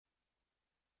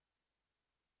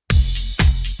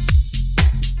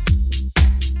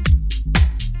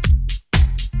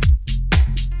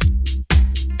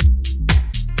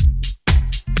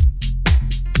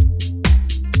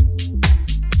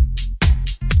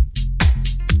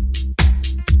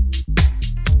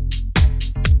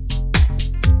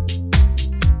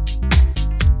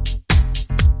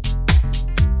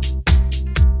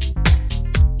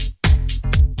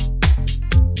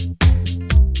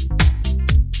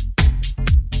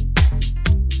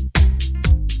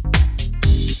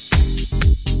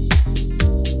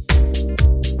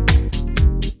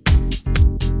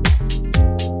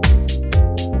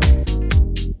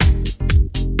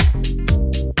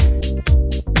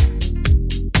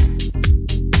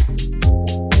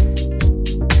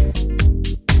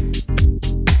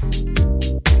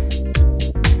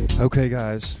Okay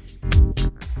guys,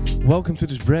 welcome to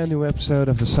this brand new episode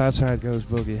of the Southside Goes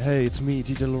Boogie. Hey, it's me,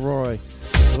 DJ Leroy,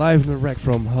 live in the wreck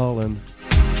from Holland.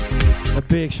 A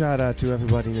big shout out to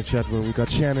everybody in the chat room. We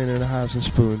got Shannon in the house and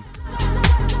Spoon.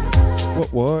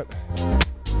 What?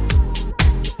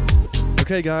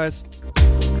 Okay guys,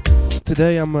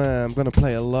 today I'm gonna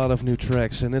play a lot of new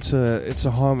tracks, and it's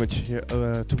a homage here,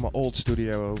 to my old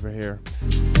studio over here.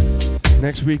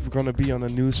 Next week we're gonna be on a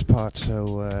new spot,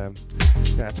 so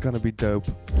yeah, it's gonna be dope.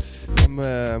 I'm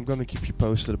gonna keep you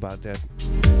posted about that.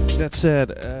 That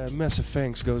said, massive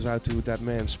thanks goes out to that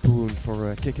man Spoon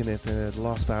for kicking it the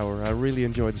last hour. I really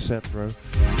enjoyed the set, bro.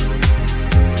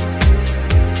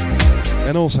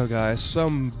 And also, guys,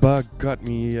 some bug got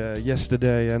me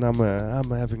yesterday, and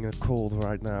I'm having a cold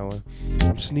right now.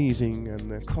 I'm sneezing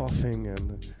and coughing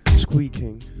and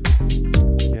squeaking.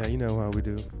 Yeah, you know how we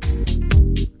do.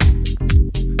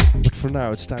 But for now,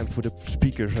 it's time for the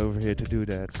speakers over here to do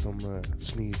that. Some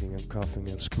sneezing and coughing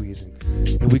and squeezing.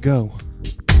 Here we go.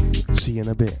 See you in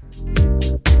a bit.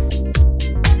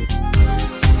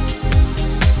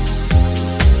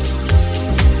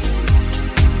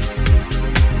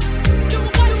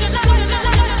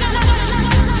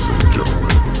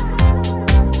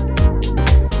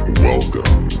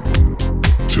 Welcome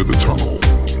to the tunnel.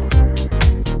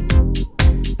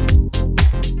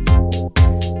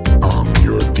 I'm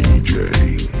your DJ,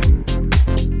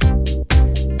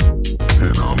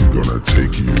 and I'm gonna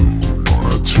take you on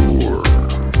a tour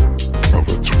of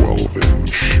a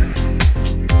 12-inch.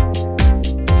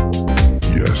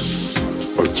 Yes,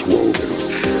 a 12-inch.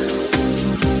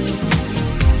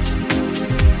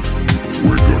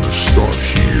 We're gonna start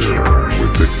here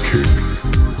with the kick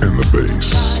and the bass.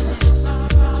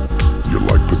 You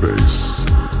like the bass?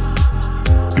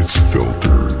 It's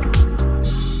filtered.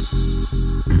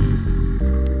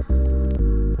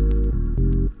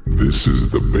 This is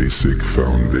the basic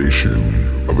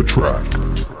foundation of a track.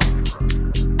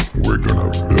 We're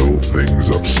gonna build things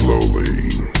up slowly.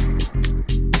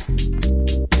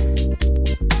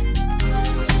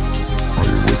 Are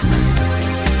you with me?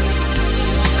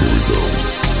 Here we go.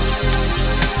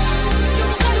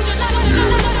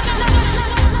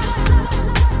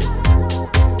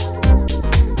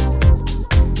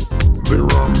 There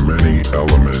are many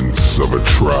elements of a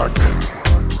track.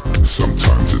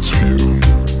 Sometimes it's few,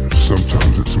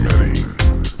 sometimes it's many.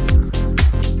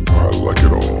 I like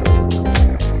it all.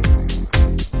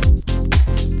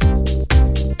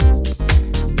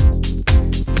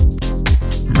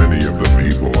 Many of the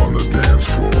people on the dance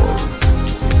floor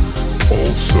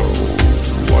also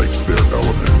like their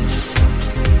elements.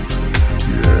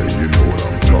 Yeah, you know what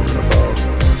I'm talking about.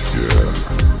 Yeah,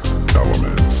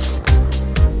 elements.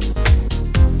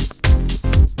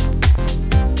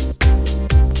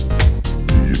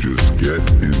 Get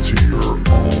into your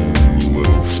own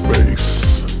little space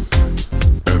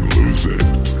and lose it.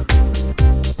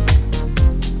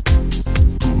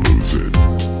 Lose it.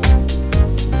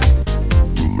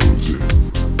 Lose it.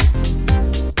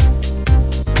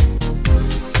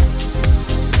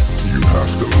 You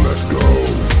have to let go.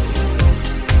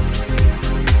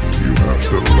 You have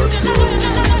to let go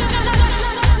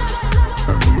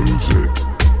and lose it.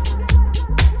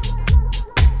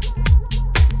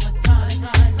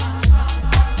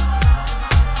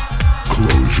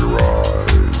 Close your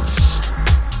eyes.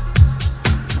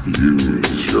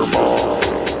 Use your mind.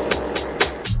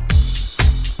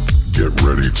 Get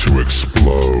ready to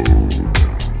explode.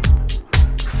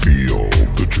 Feel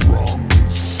the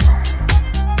drums.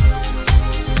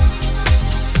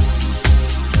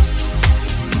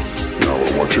 Now I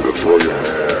want you to throw your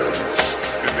hands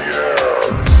in the air.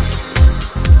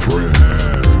 Throw your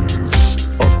hands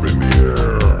up in the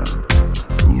air.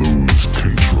 Lose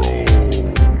control.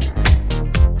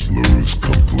 Lose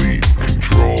complete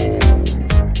control.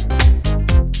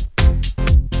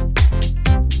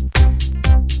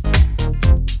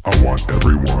 I want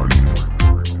everyone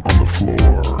on the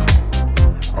floor.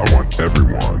 I want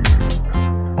everyone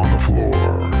on the floor.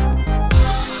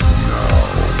 Now.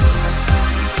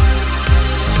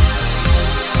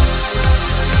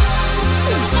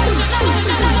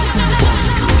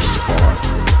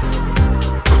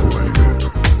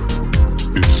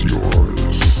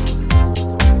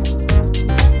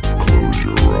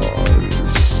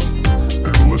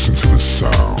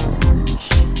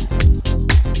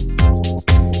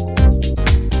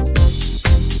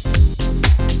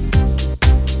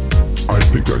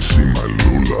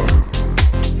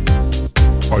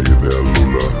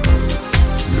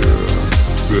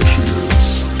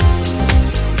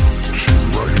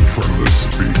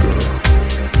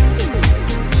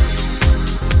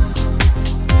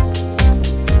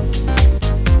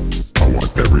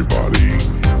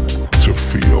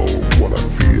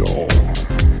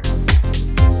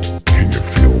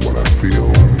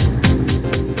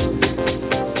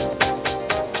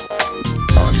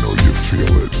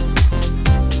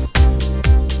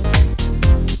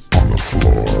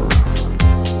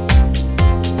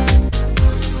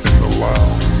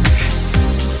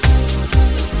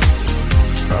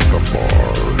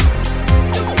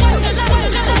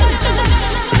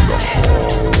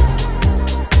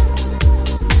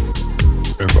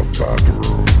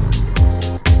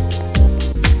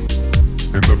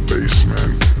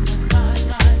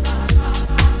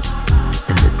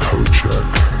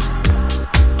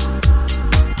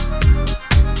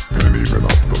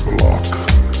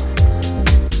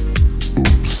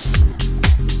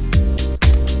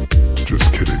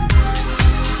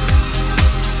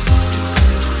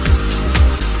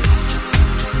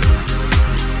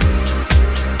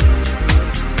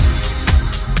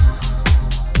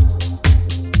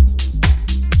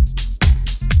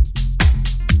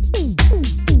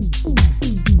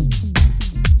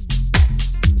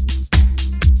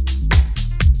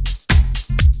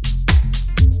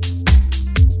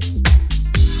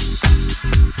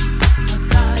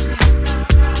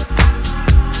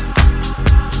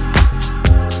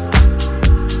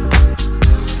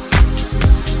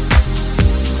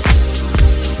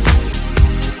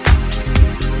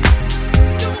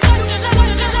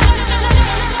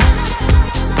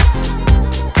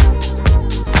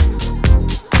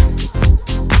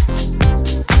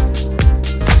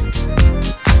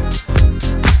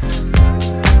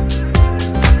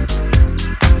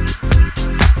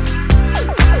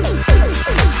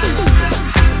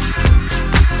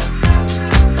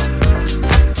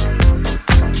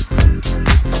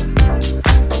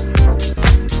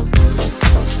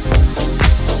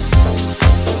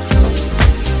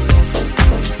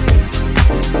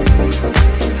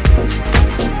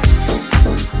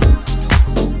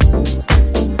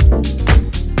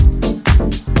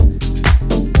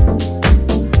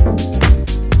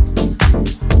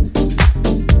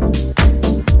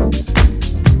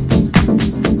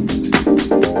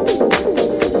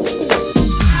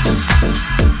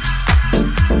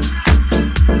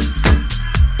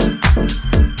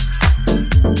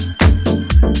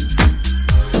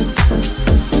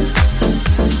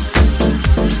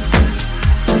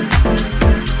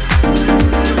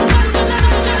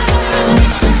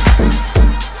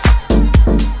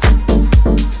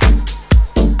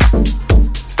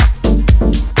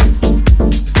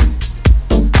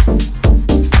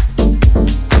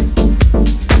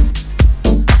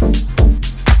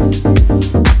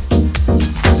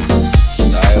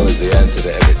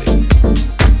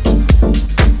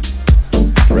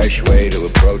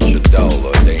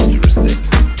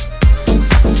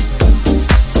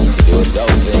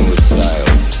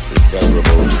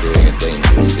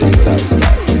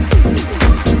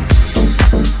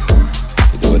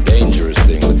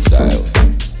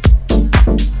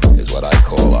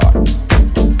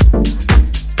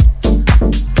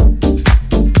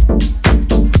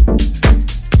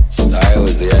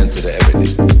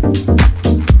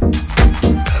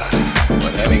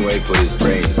 put his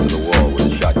brains to the wall with a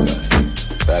shotgun.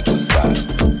 That was style.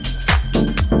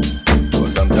 Or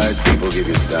sometimes people give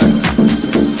you style.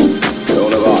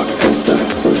 Joan of Arc had style.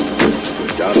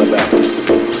 John the Baptist.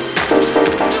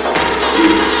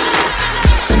 Jesus.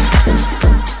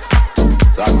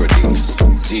 Socrates.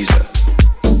 Caesar.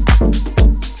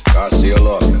 Garcia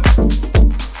Lorca.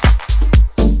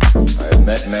 I have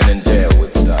met men in jail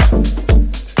with style.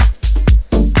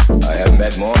 I have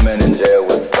met more men in jail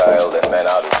with style than men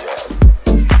out of jail.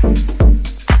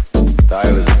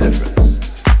 Style is a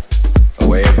difference, a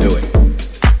way of doing,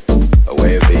 a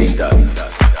way of being done.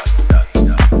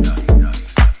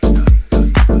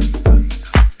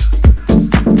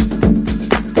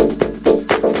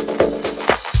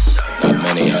 Not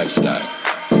many have style.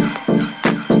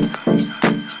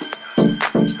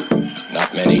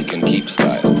 Not many can keep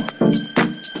style.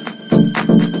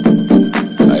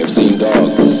 I have seen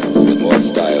dogs with more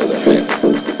style than men,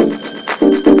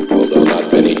 although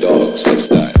not many dogs have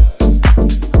style.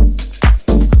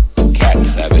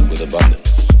 Cats have it with abundance.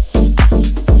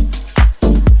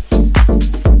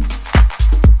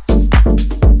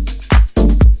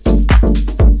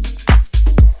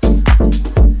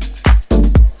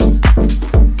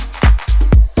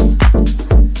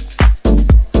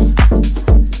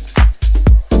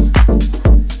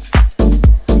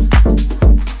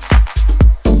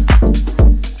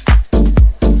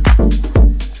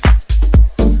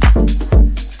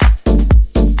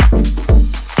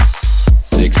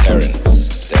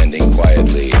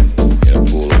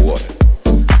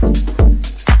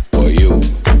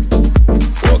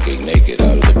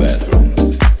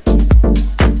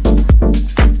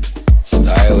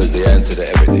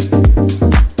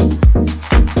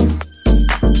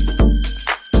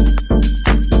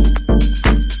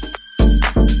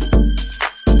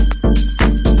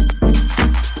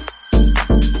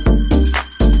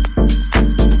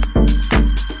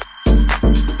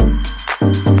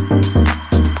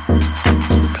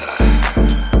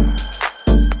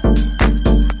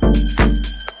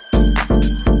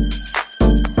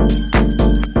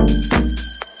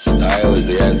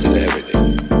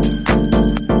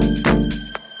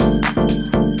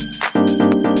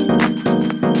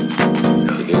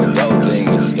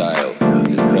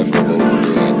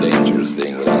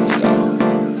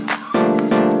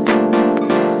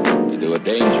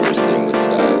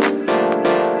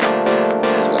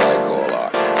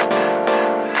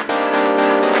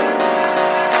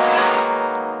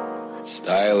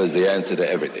 To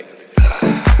everything.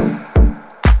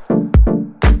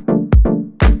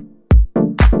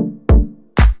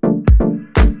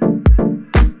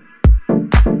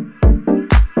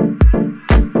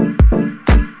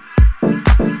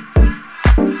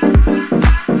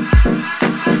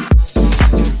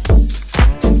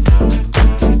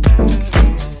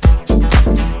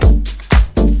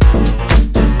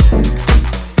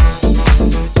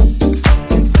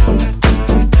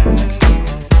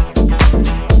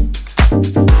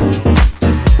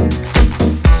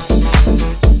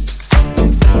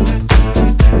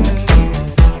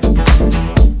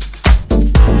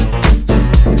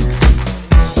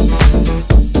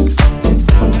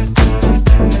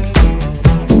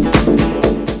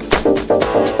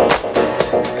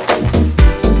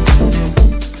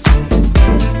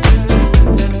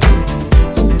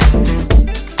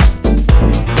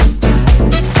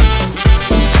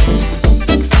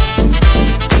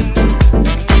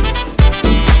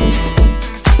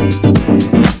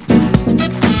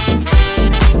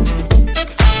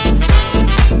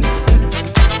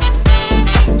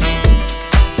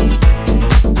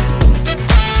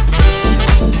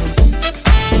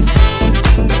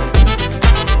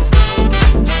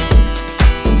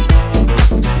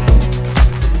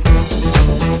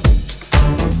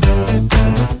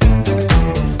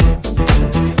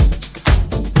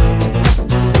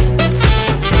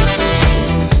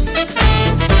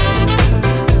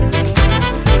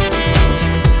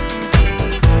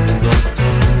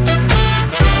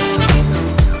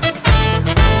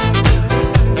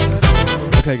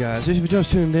 Okay guys, if you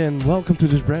just tuned in, welcome to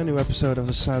this brand new episode of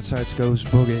the Southside Goes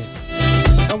Boogie.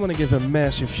 I want to give a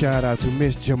massive shout out to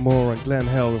Miss Jamor and Glenn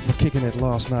Helder for kicking it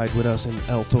last night with us in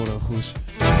El Toro Goose.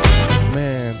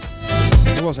 Man,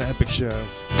 it was an epic show.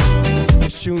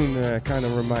 This tune kind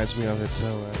of reminds me of it, so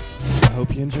I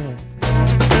hope you enjoy.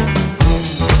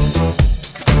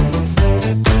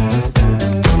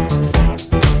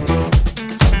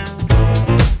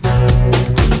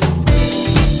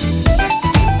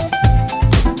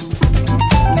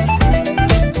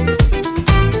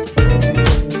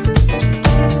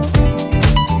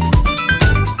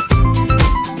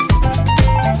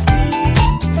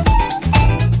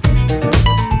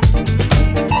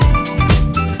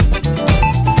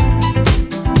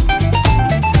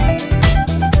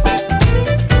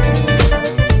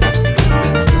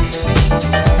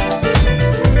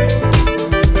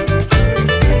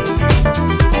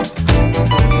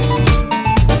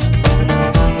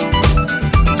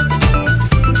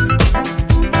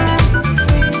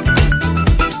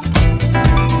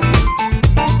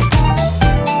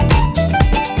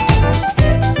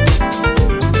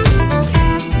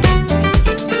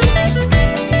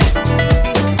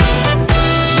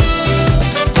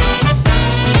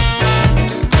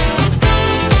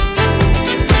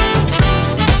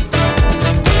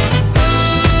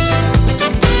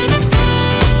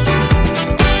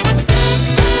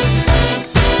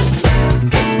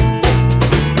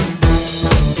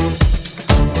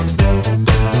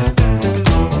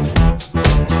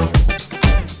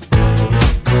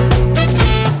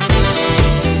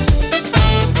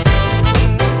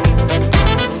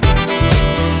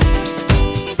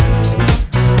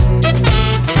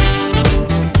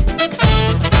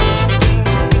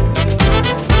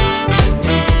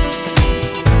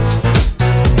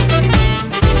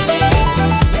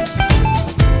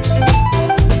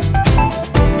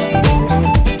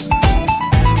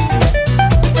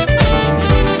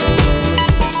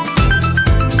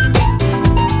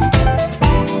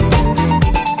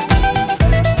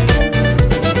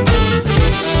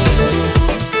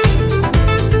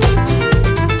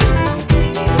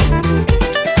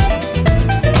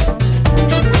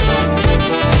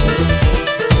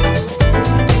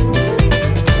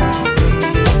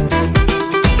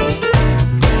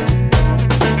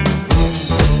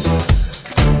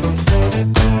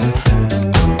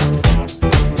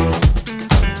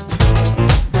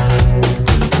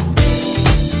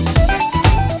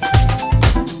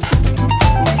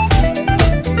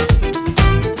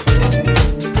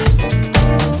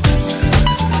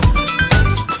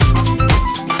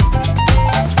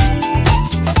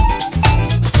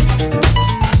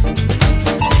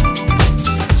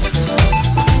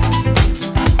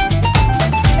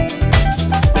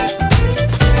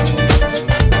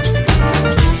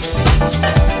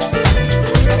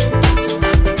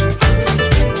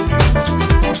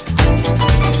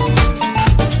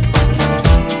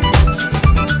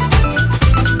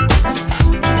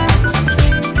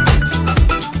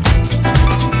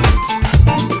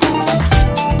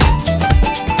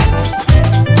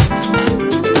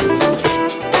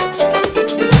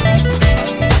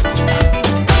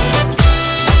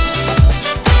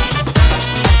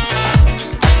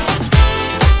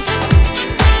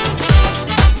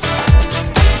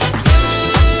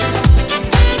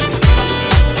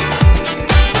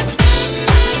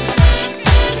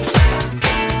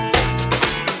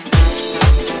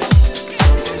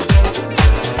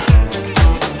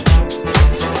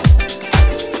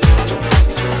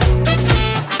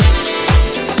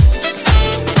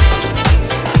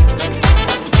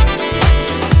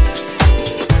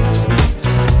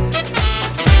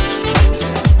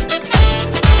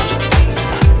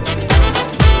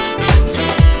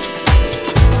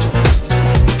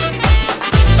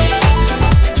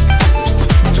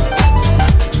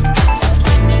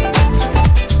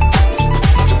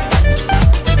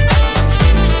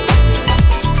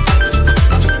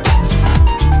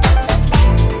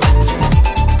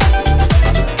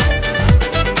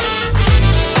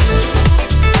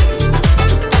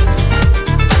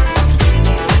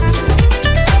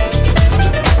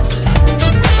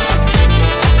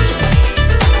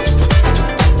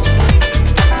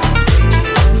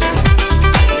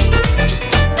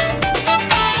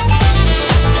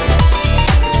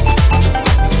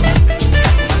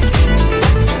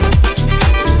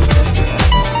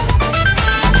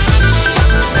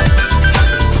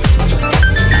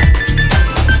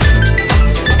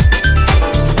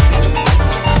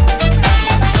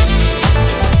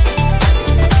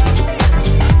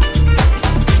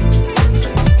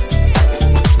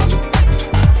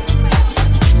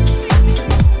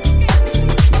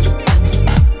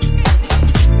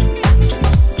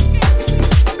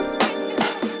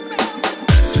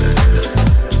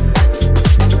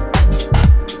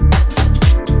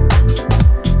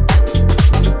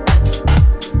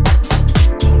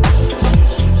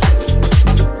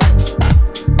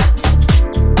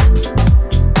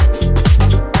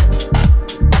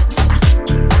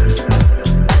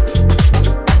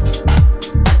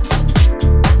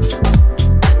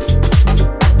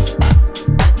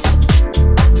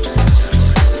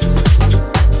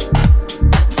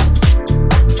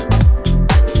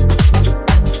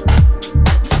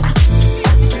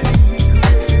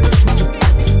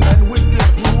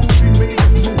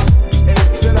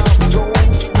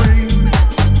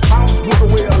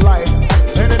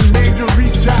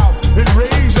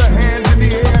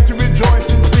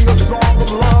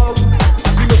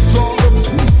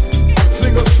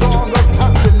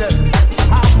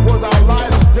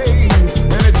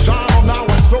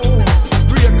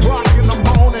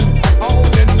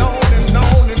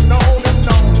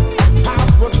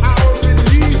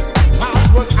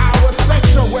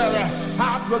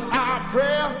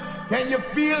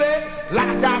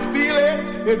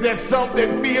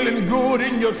 feeling good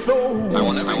in your soul.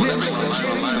 In the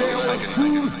beginning there was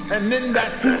truth, and in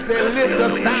that truth there lived a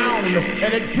sound,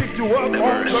 and it picked you up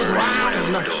off the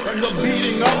ground, and the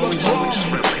beating of the drum,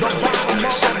 the bottom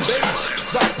of the bass,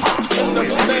 the pop and the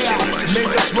snare, made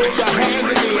you throw your hand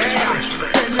in the air.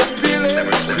 Can you feel it?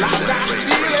 Like I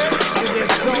feel it? Is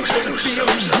there something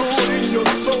feeling good in your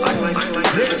soul?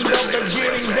 In the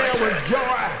beginning there was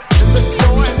joy, and the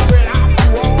joy spread out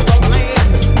through all the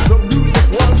land. The music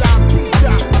was our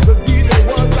teacher, the DJ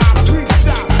was our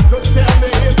preacher. So tell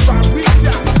me if I reach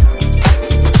out.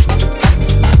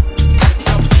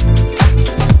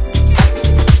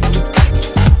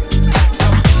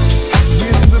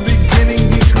 In the beginning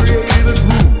he created a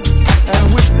groove, and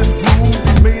with this groove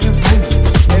he made his move,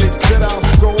 and it set our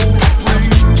souls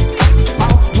free.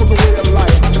 House was a way of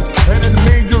life, and it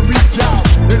made you reach out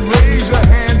and raise your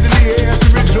hands in the air to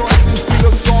rejoice and sing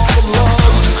a song of love,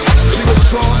 sing a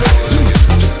song of peace,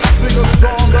 sing a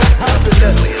song of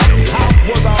happiness. House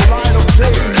was our light of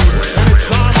day, and it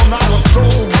shone on our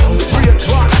souls. 3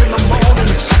 o'clock in the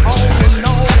morning, on and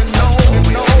on and on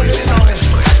and on and on.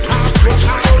 House was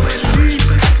our relief,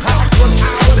 house was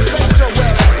our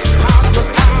sanctuary, house was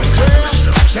our prayer.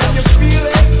 Can you feel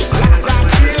it? Like I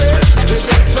feel it? Is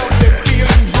there something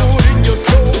feeling good in your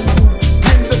soul?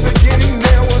 In the beginning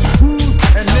there was truth,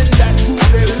 and in that truth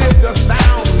there lived a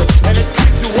sound, and it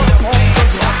picked you up off the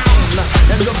ground,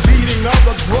 and the beating of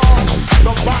the drum,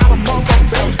 the bottom of the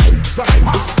bass, the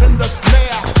pop and the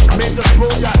snare, made you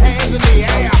throw your hands in the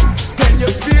air. Can you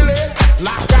feel it?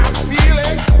 Like I feel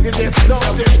it? Is there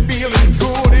something feeling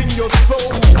good in your soul?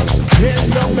 In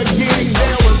the beginning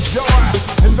there was joy,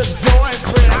 and the joy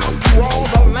spread out through all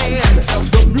the land.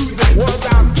 The music was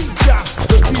our teacher,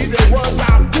 the DJ was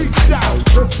our preacher.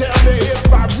 So tell me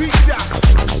if I reach out.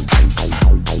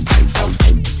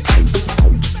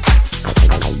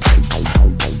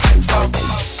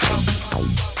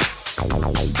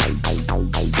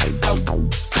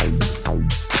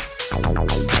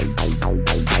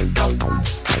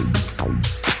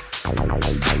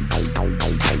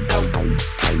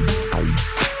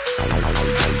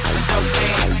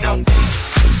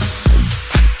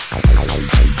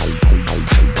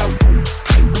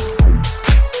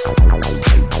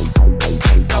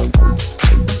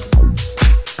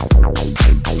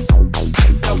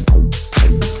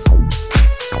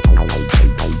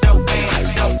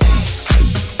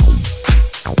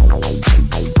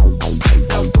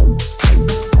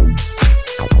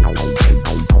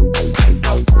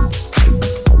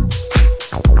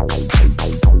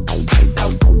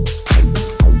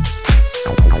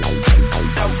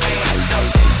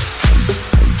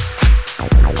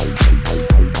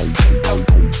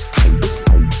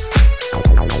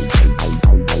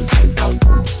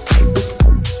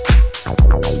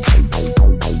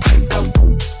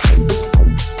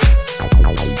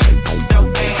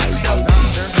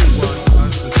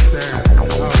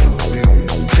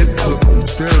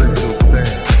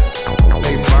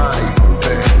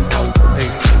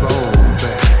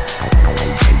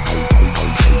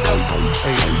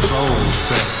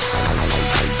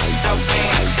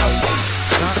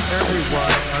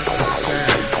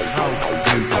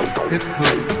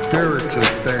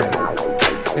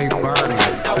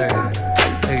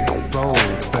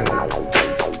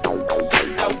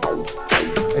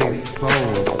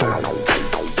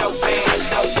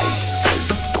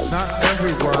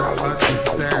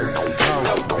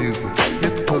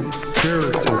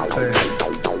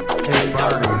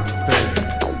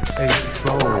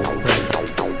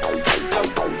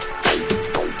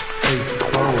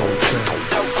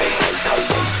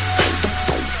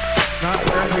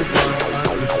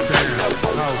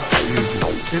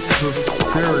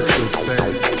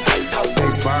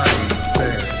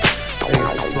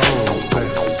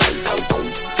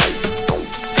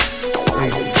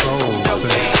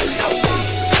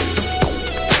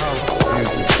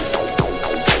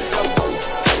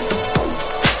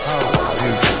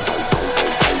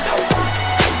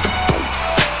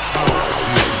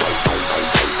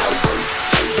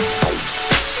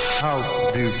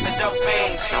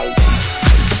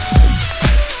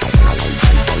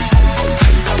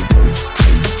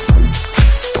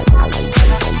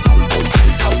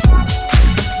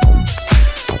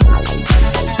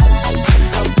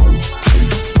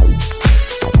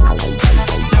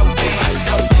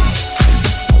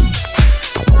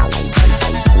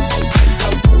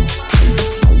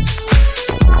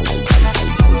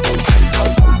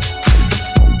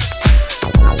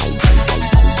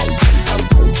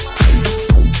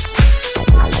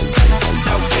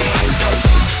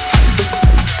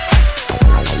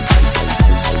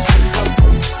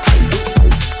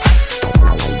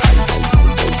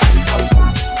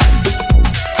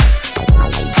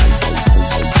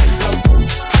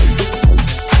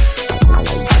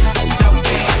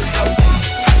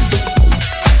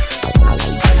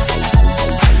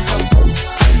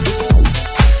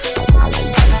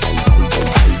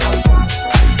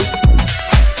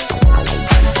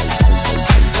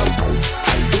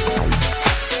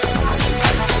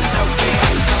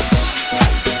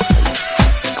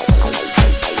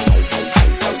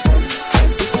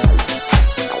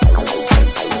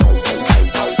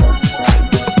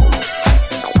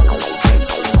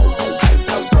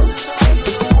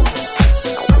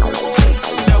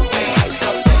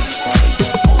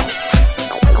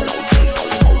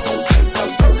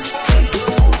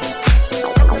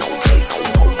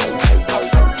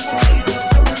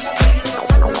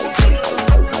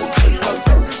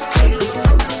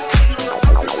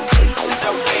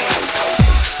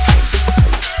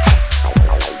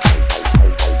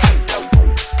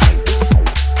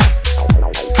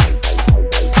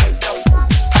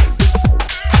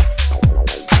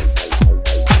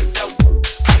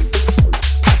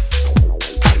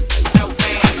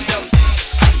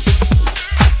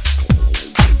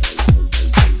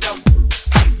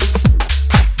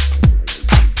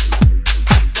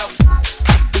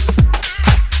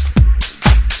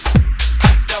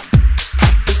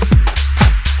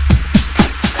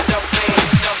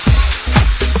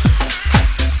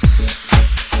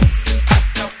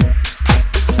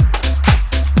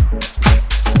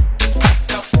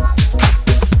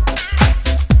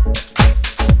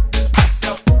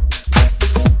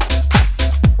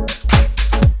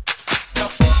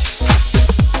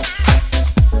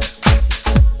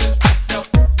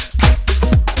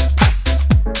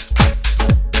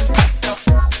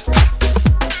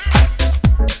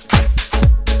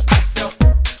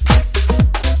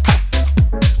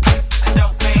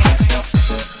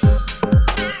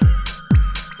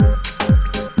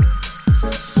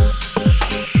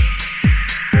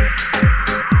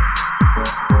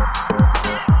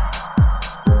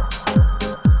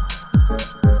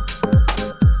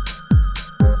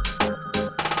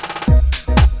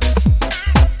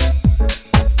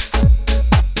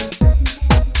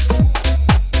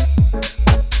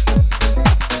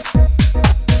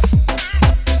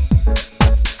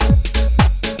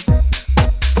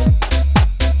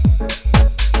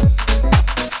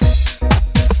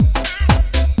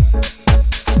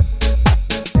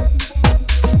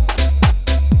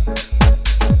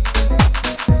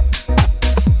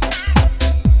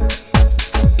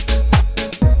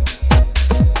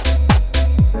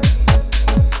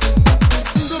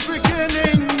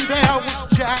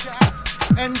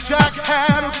 and Jack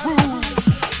had a groove.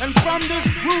 And from this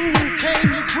groove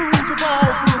came the grooves of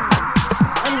all grooves.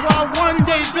 And while one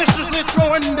day viciously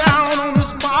throwing down on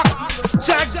his box,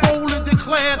 Jack boldly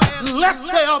declared, "Let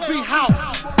there be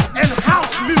house." And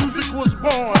house music was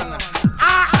born.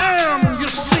 I am, you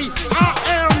see, I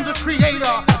am the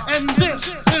creator, and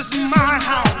this is my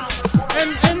house.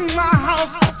 And in my house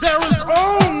there is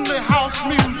only house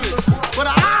music. But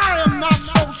I am not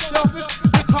so selfish,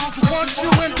 because once you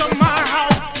enter my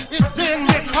house, it then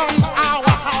becomes our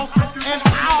house and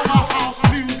our house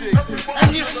music. And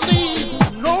you see,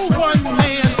 no one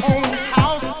man owns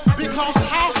house, because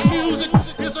house music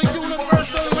is a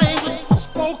universal language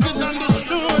spoken,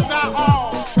 understood by all.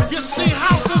 You see,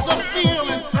 house is a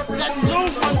feeling that no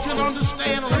one can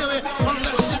understand really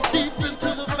unless you're deep into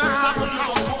the vibe of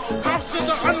house. House is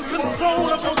an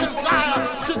uncontrollable desire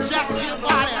to jack your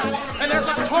body. And as I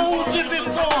told you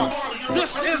before,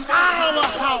 this is our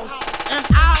house and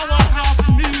our house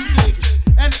music.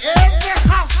 And every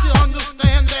house, you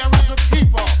understand, there is a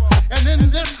keeper. And in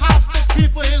this house, the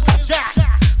keeper is Jack.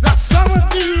 Now some of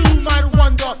you might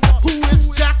wonder, who is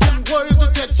Jack and what is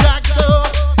it that Jack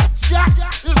does? Jack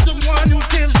is the one who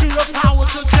gives you the power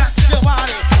to jack your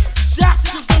body. Jack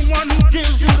is the one who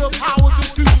gives you the power to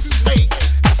do the snake.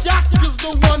 Jack is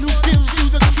the one who gives you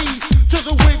the key to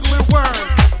the wiggly worm.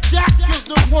 Jack is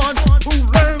the one who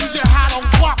learns you how to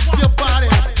walk your body.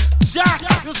 Jack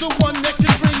is the one that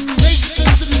can bring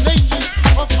nations and nations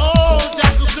of all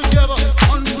jackals together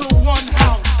under one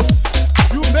house.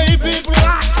 You may be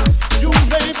black, you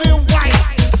may be white,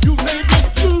 you may be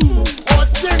Jew or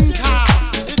Gentile.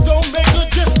 It don't make a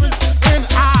difference in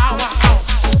our house.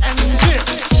 And this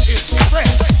is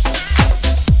fresh.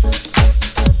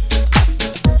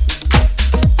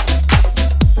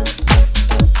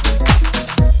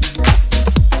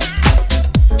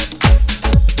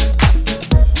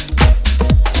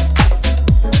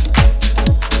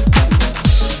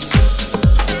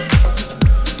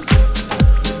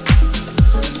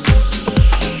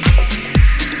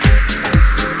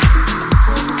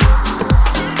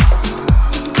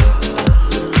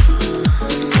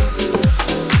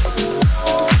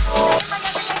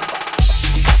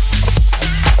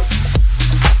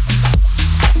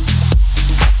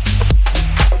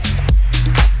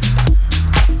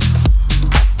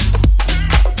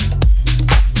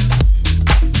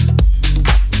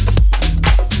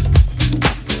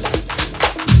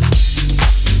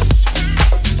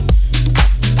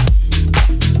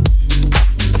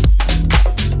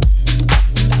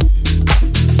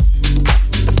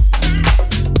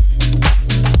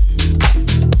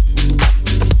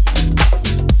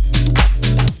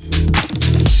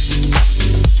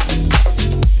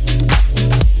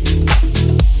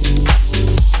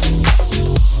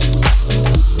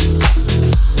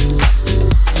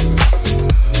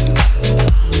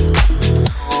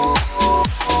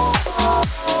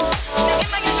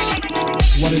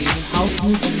 What is house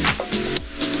music?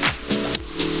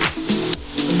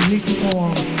 A unique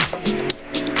form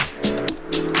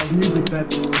of music that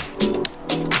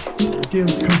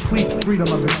gives complete freedom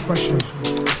of expression.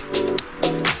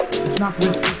 It's not with a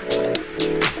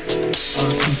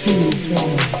continual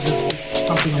form of just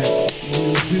something that you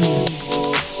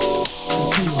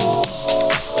do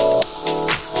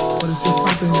continually. But it's just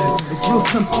something that it's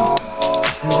real simple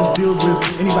and it just deals with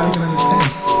anybody can understand.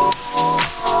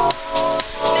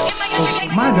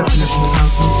 My definition of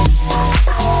house music is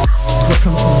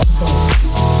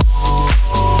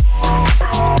what comes from the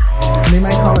soul. And they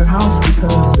might call it house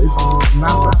because it's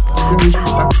not a serious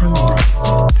production,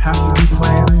 it has to be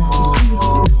planned, just how you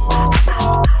feel.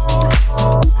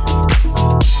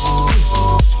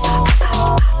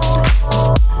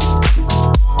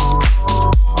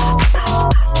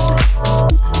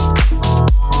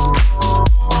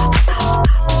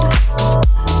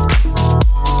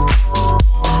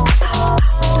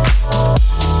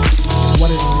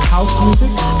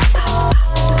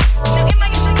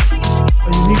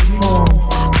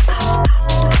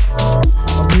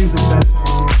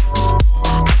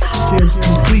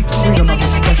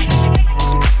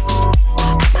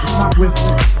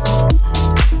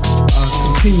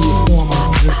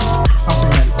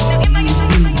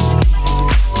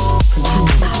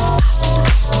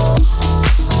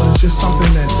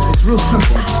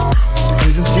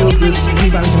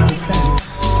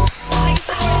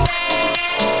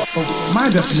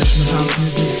 Definition of house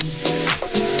music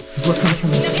is what comes from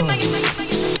the soul.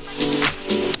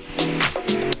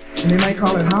 And they might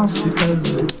call it house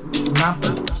because it's not a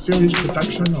serious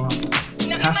production or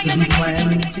it has to be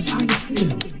planned. It's just how you feel.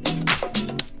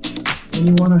 When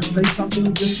you want to say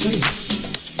something, just say it.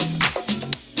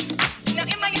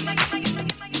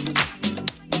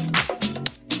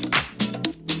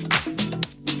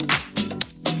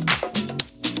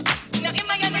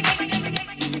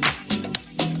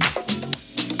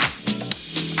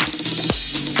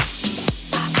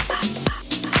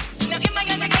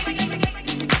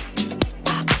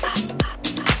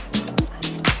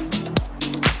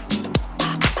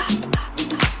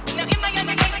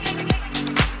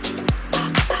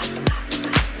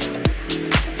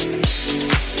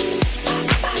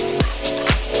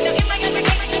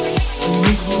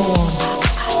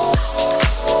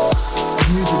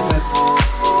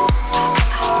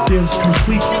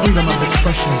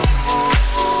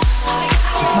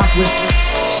 with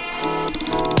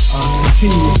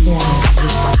continuous form is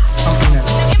just something that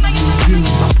you do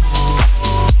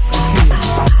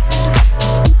continuously.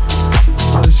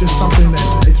 So it's just something that,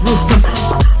 it's real simple,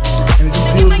 and it just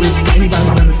deals with anybody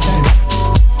who understands it.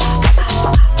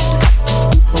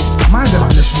 So my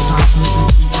definition of house music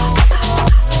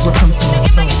is what comes from the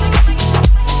soul.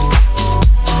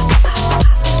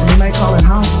 And they might call it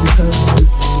house because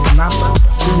it's not a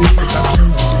serious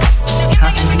production, or it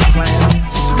has to be planned.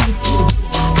 It's how you feel.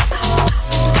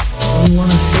 When you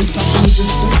want to say something, you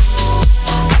just say.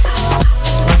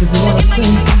 Like if you want to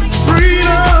sing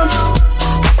freedom,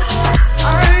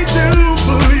 I do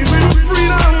believe in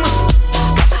freedom.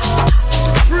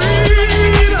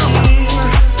 Freedom.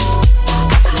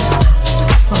 Yeah,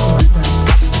 something like that.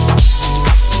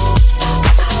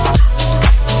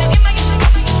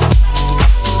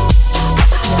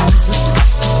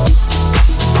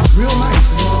 Yeah, real nice,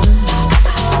 you know what I mean?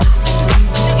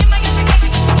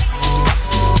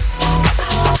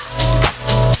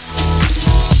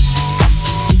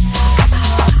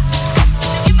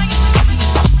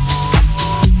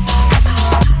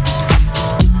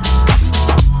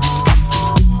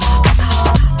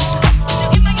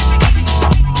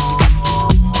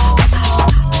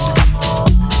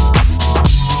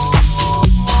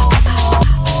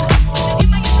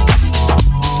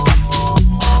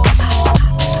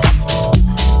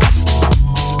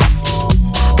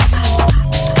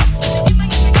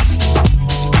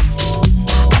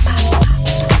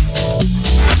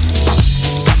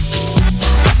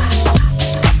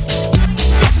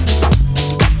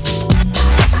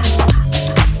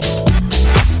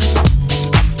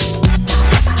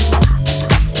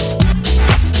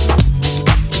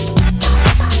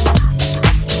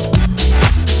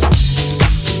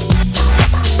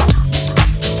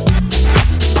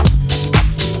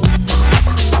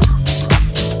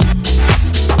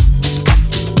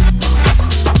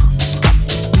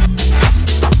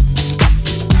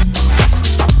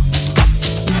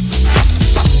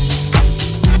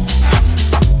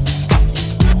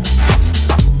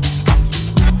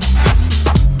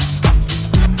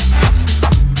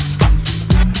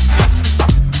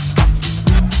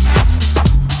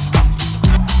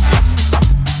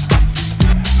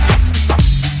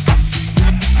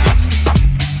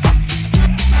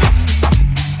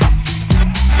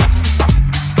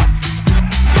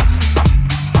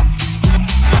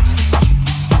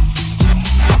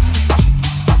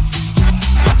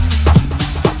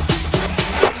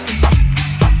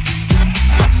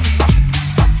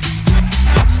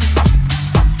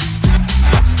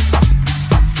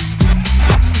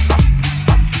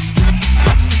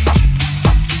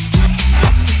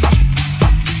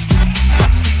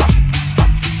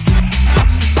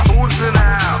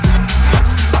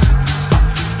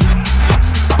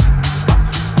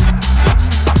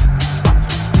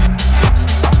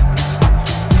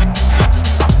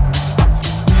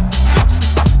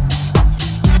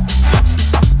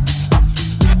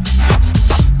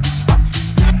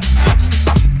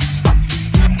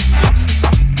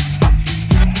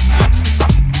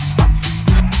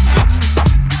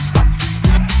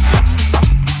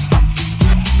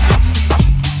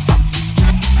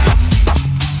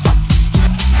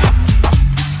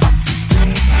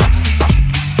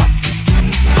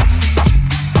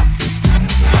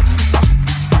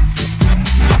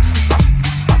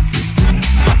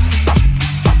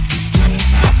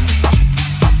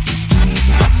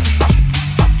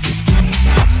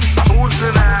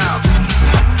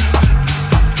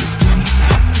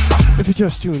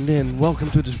 Just tuned in,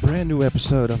 welcome to this brand new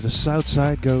episode of the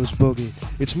Southside Goes Boogie.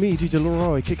 It's me, DJ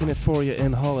Leroy, kicking it for you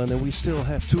in Holland, and we still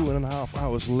have 2.5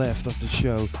 hours left of the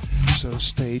show. So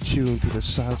stay tuned to the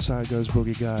Southside Goes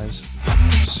Boogie, guys.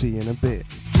 See you in a bit.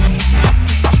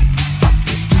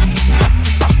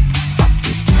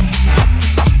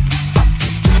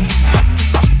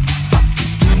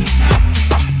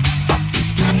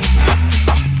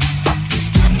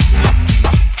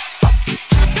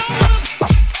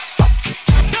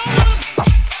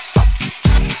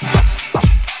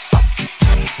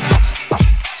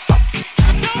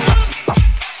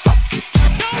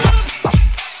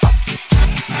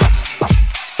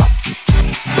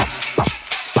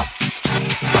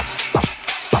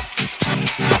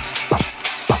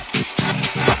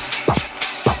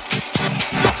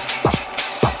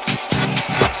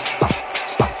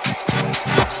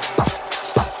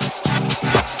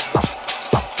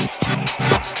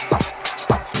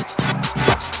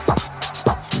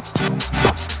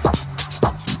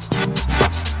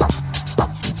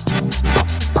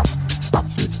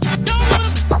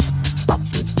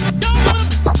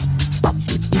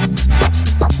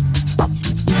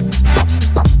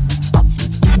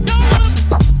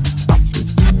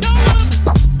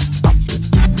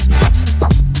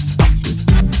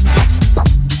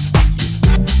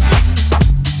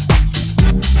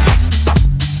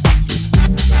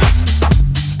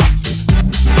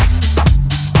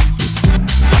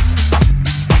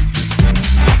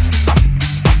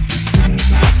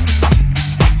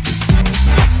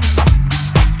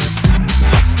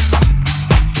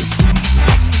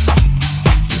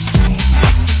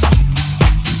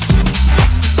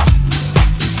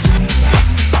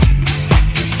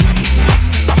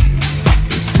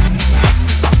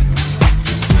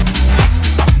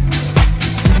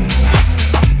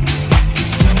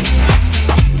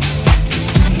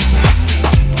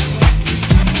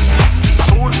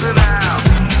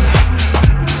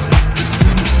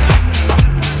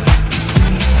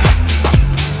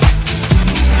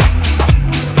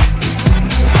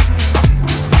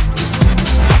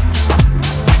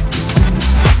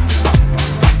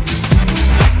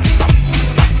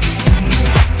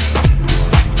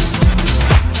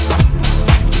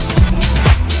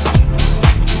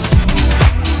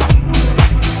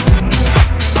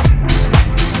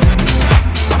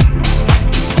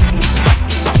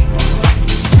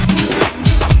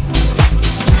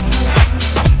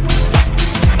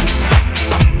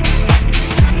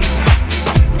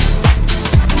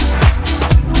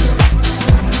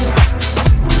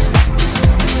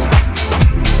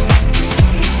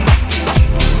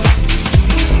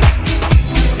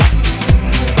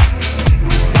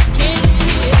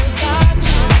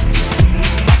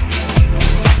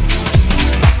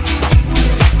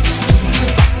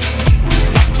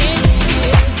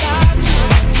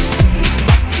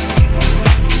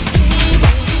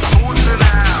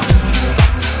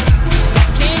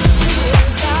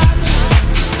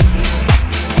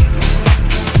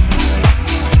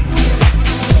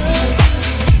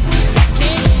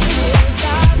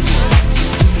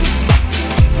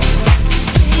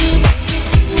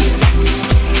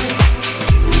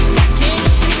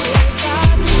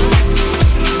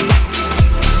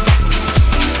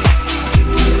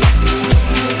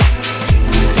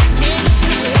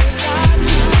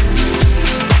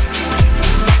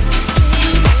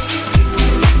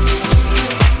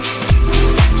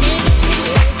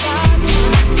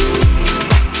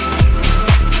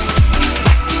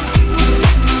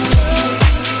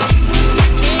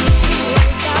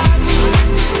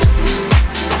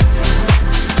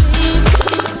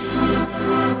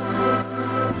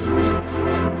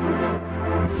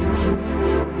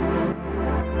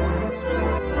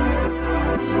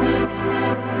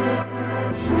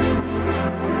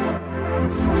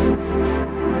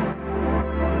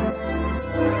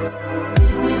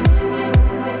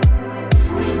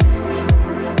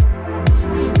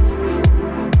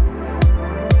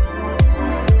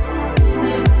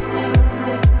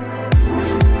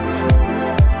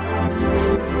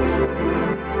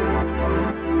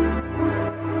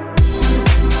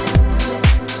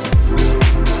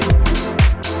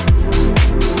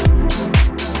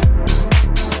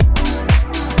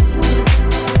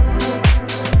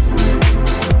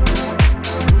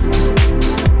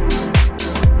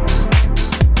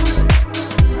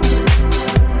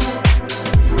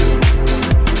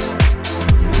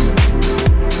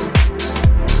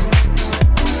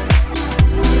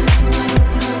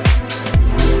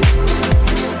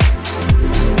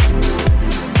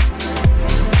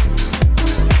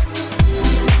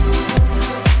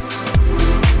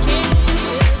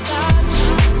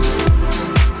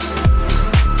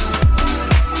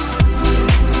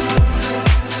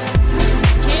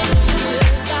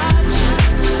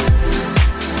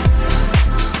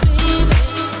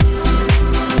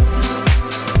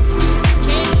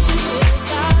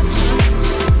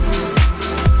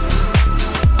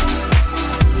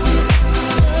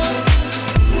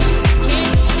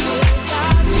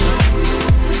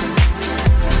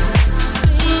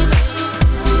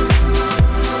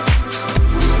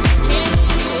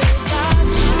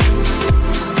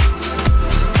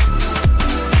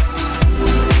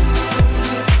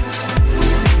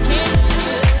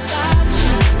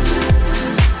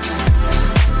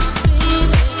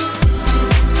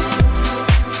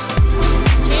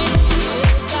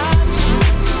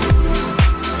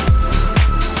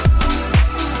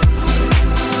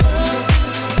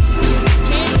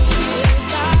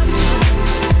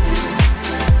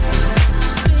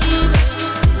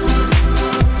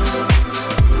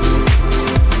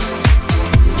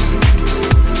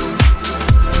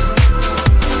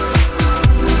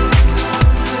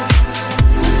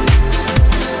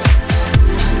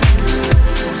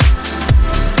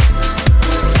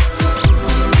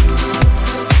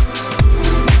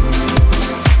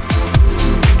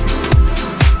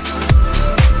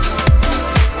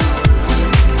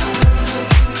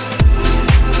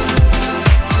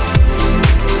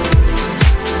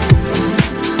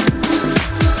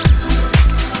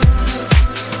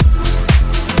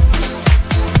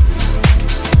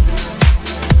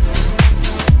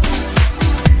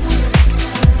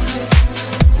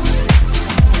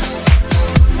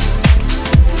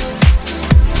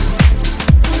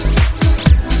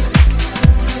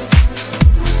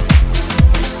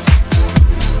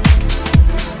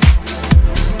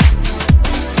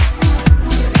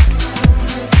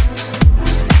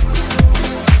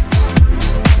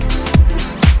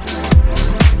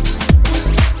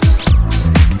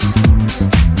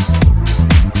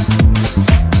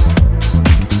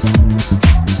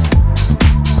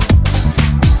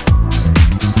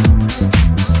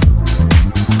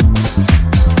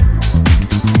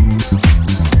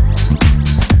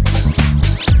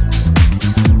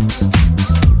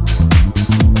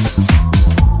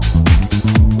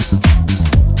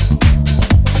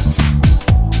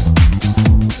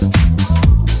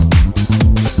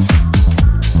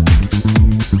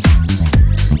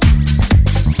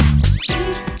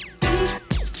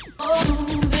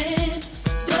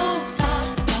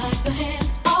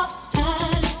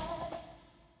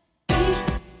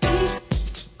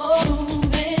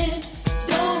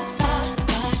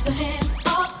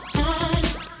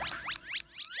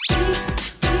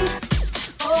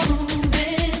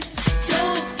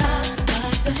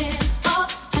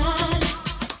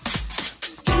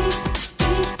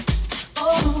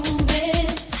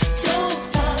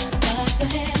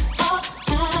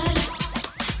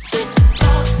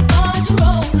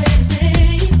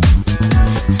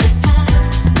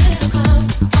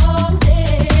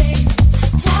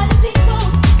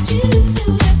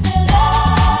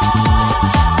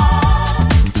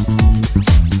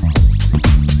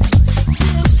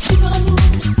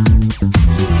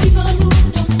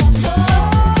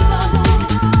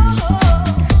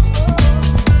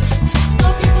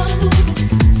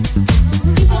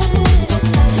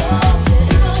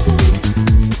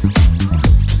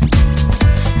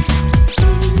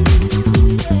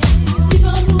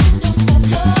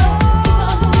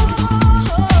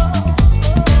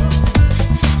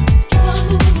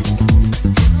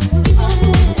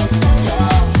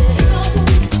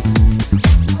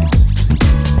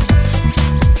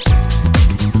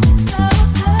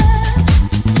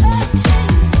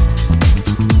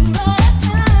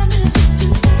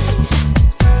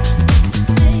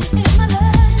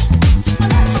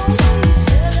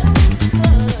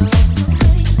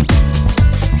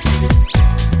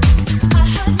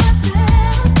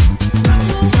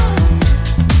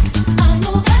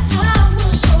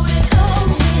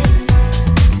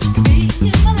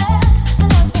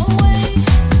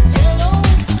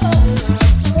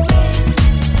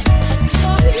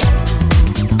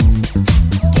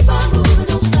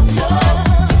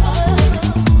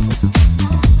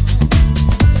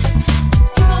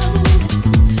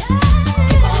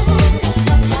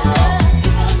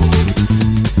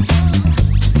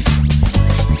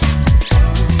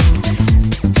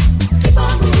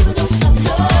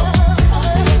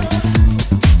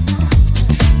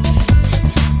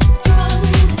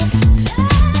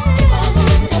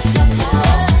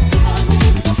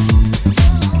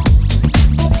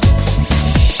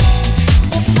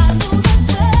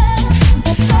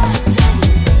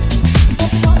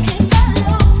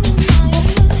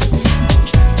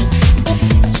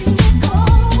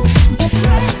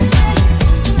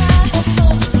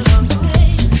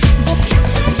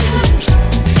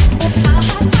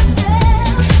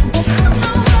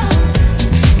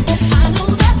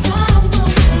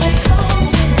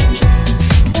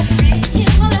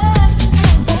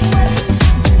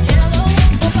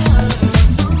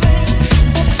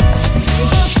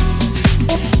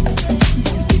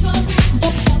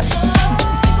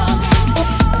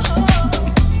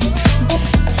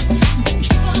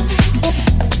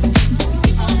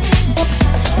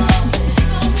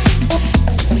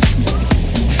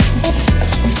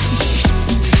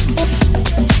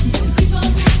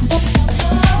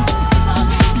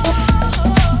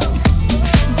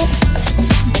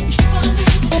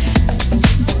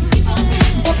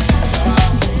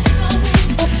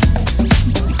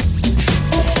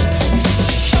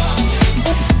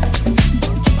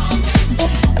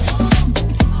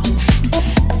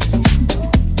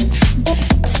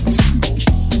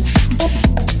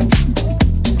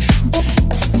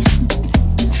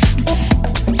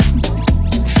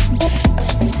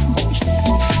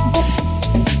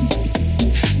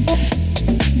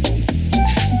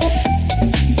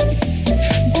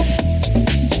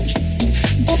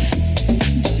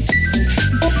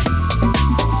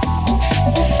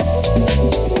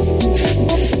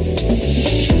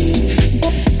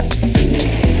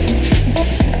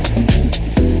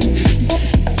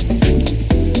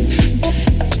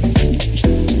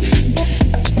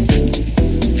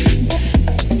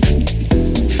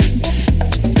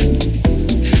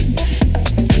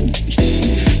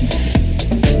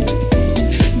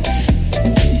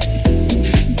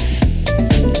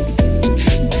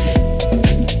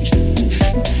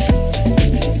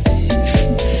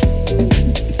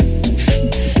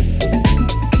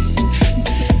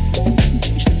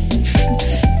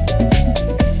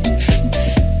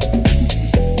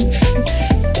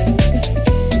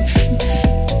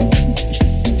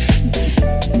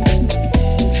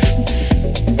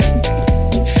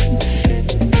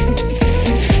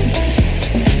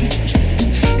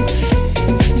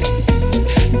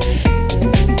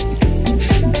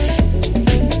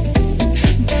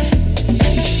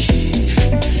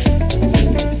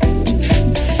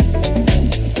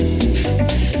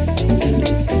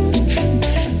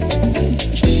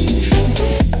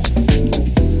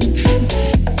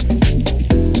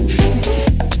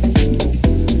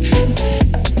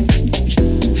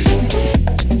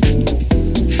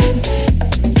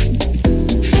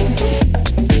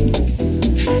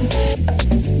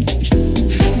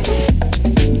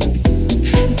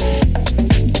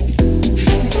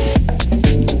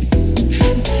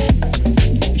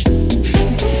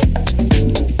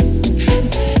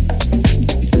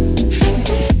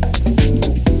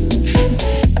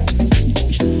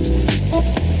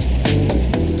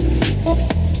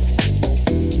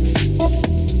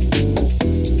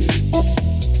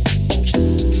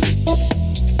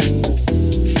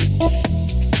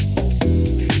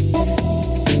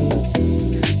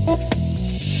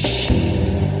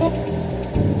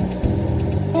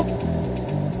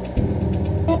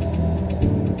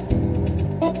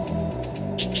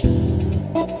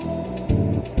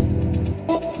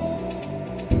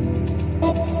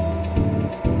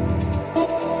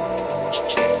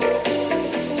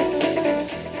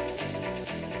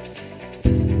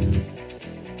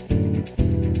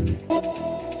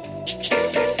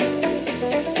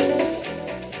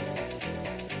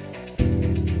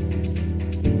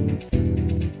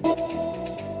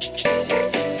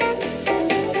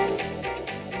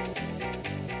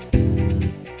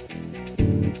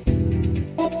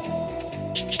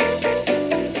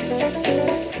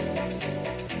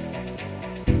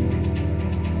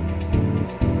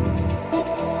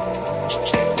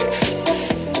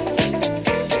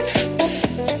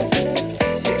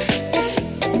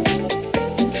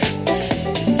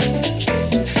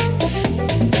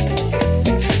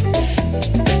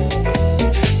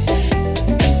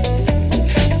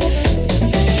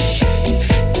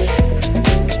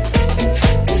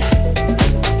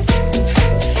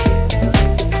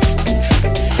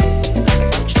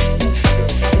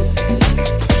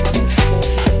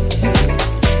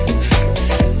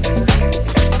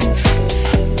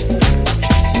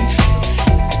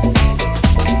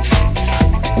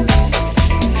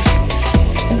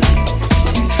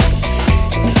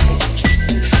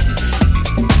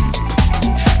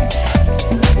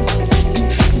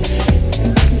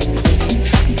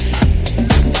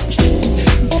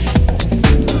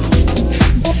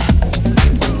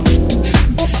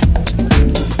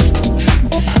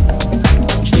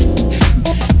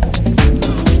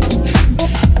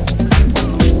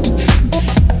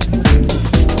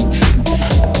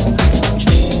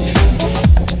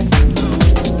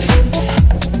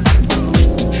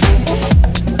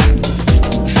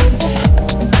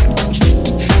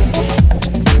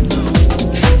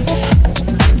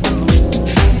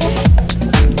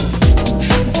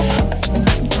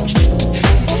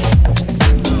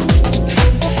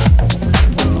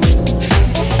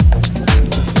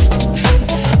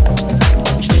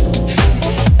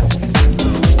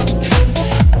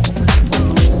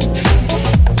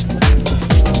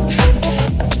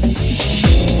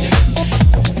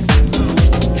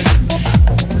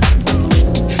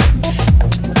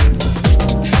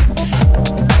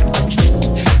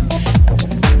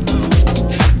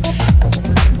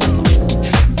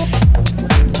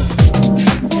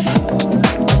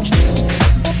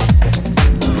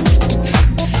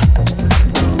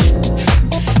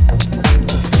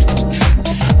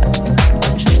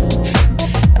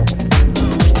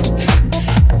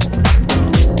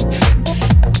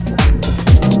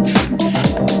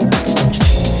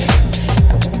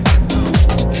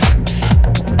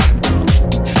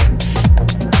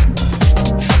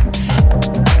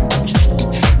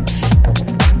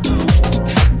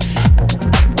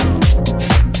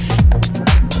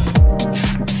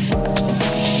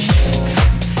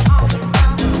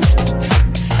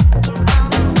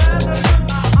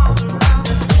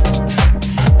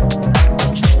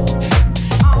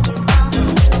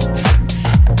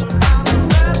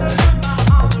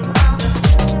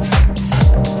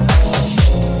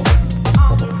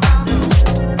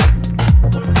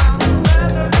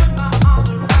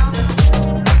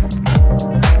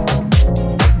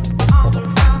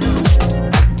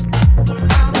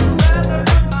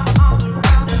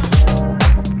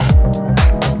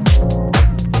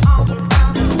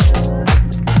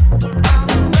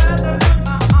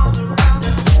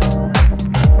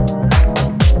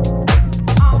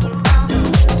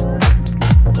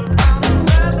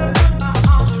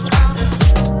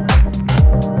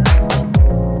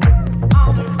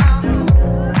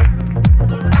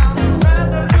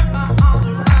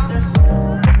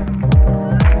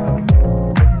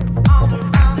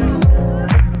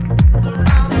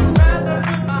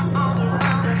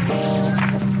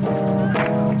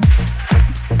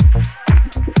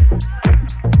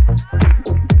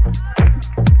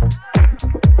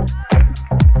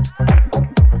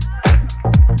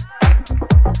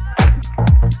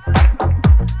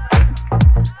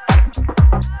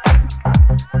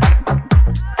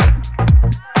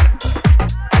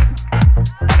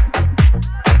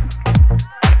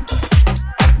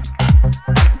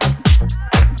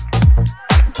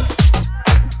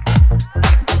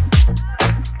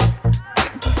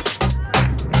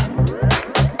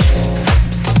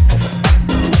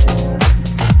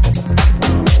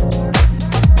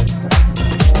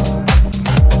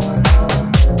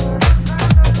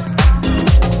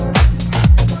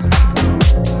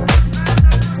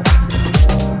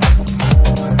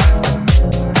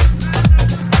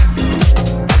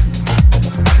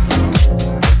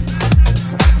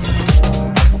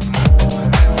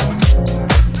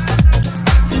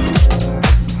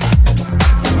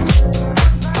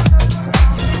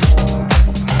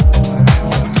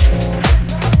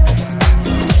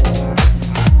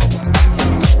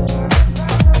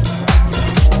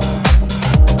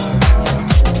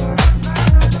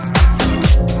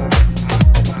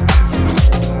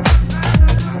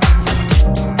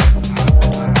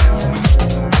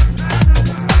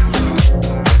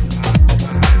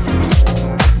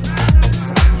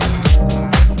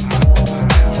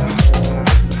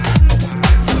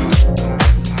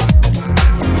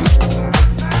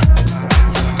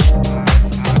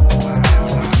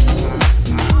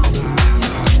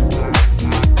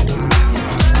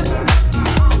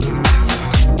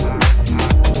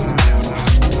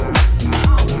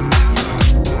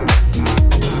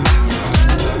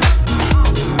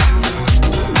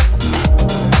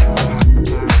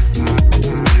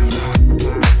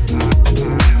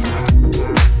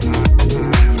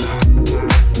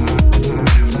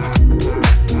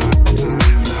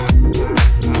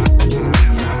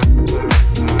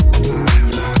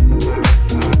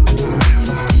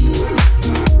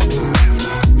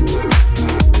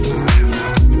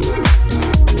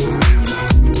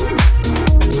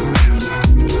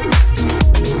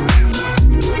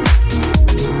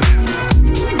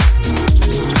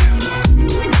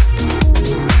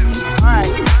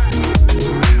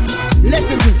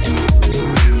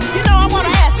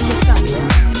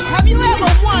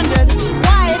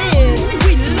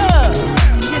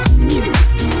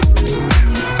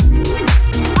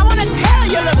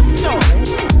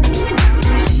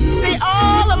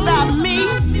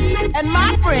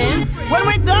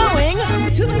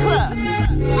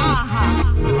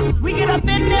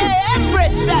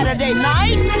 Saturday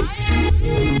night.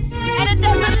 And it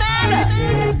doesn't matter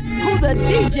who the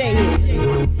DJ is.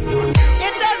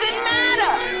 It doesn't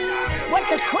matter what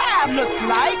the crowd looks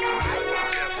like.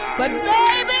 But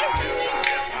baby,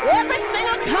 every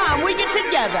single time we get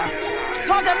together,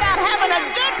 talk about having a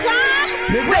good time.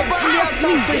 Big up on the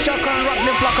top fish, I can rock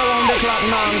the flock around the clock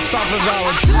non-stop as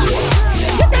out.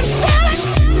 You can feel it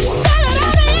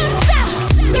on the inside.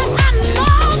 So I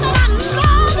know that I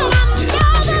know that I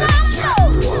know that I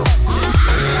know.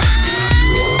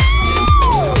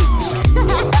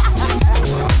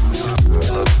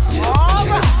 All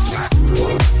right.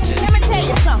 Let me tell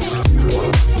you something.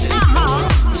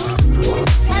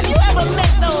 Have you ever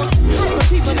met those type of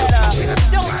people that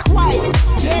don't quite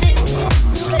get it?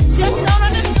 They just don't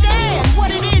understand what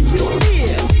it is you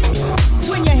feel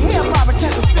when you hear Barbara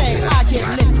Tucker sing, I Get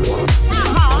Lifted.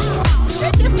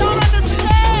 They just don't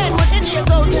understand when India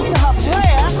goes into her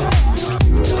prayer,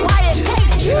 why it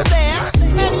takes you there,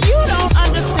 and you don't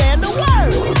understand the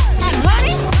words. And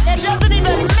honey, it doesn't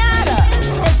even matter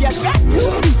if you got two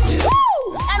feet.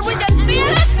 Woo! And we can feel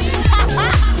it.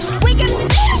 We can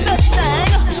feel this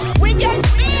thing. We can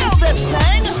feel this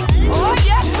thing. Oh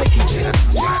yes, we can.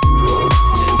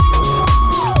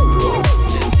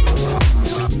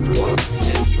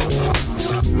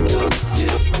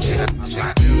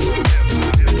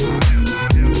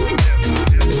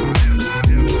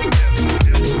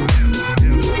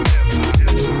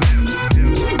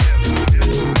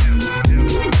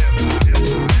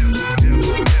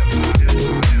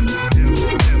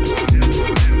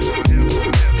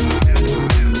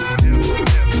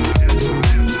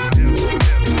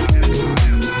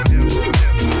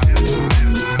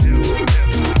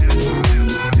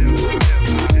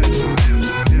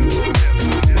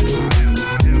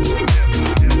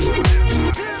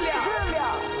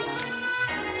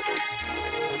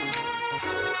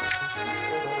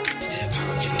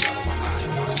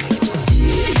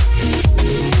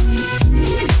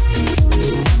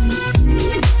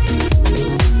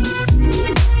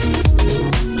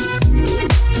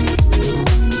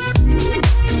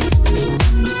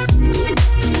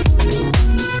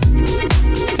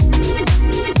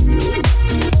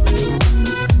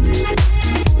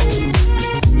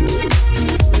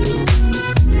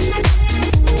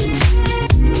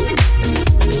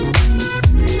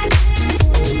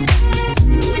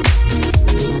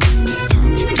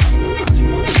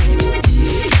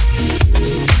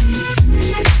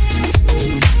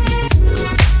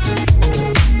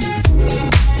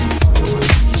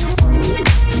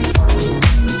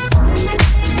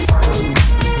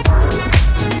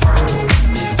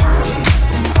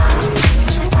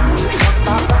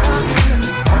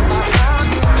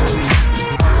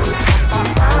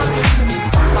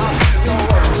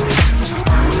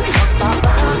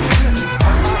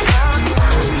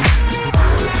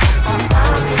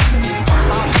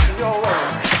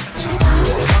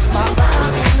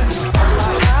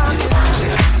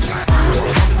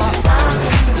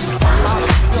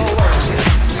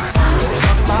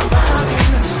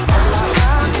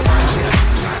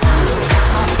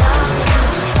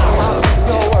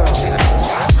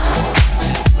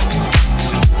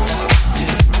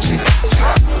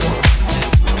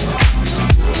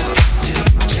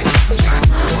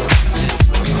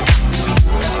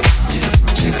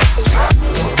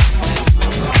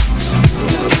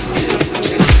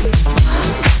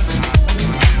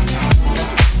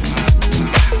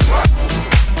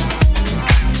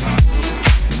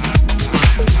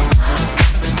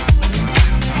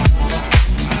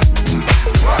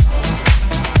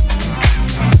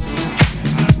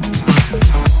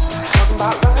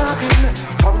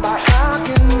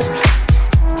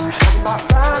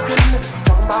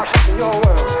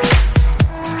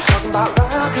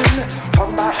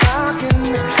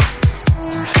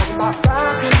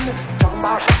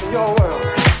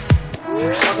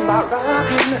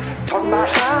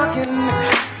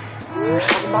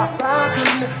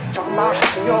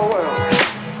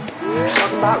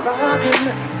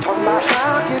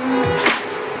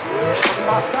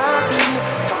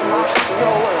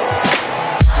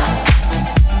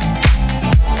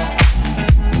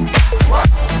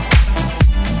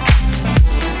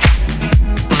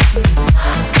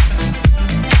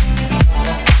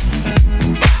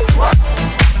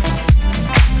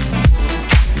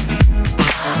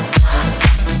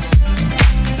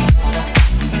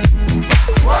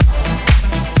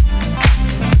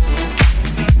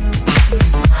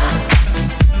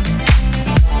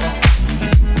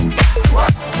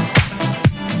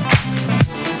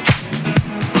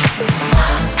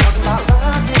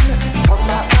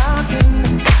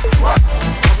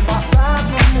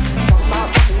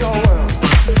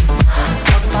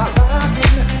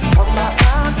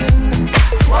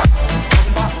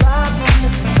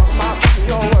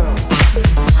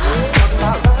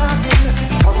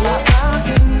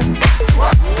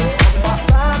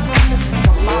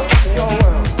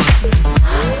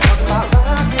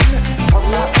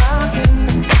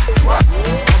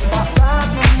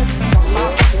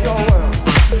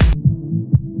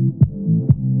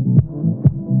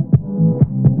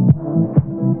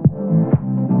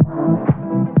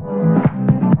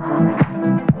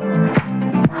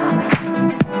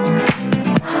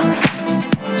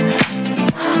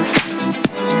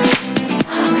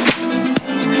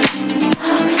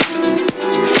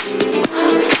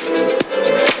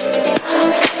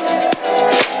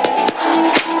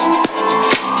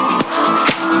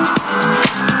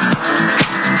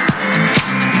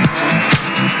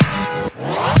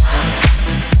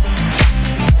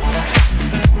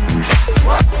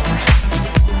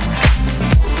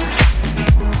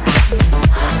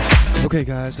 Okay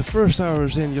guys, the first hour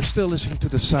is in. You're still listening to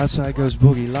the Southside Goes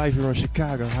Boogie live here on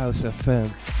Chicago House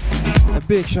FM. A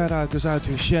big shout out goes out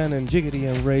to Shannon, Jiggity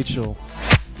and Rachel.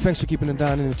 Thanks for keeping it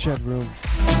down in the chat room.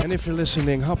 And if you're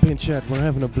listening, hop in chat. We're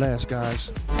having a blast,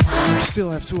 guys. We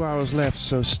still have 2 hours left,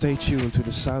 so stay tuned to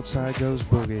the Southside Goes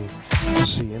Boogie.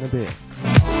 See you in a bit.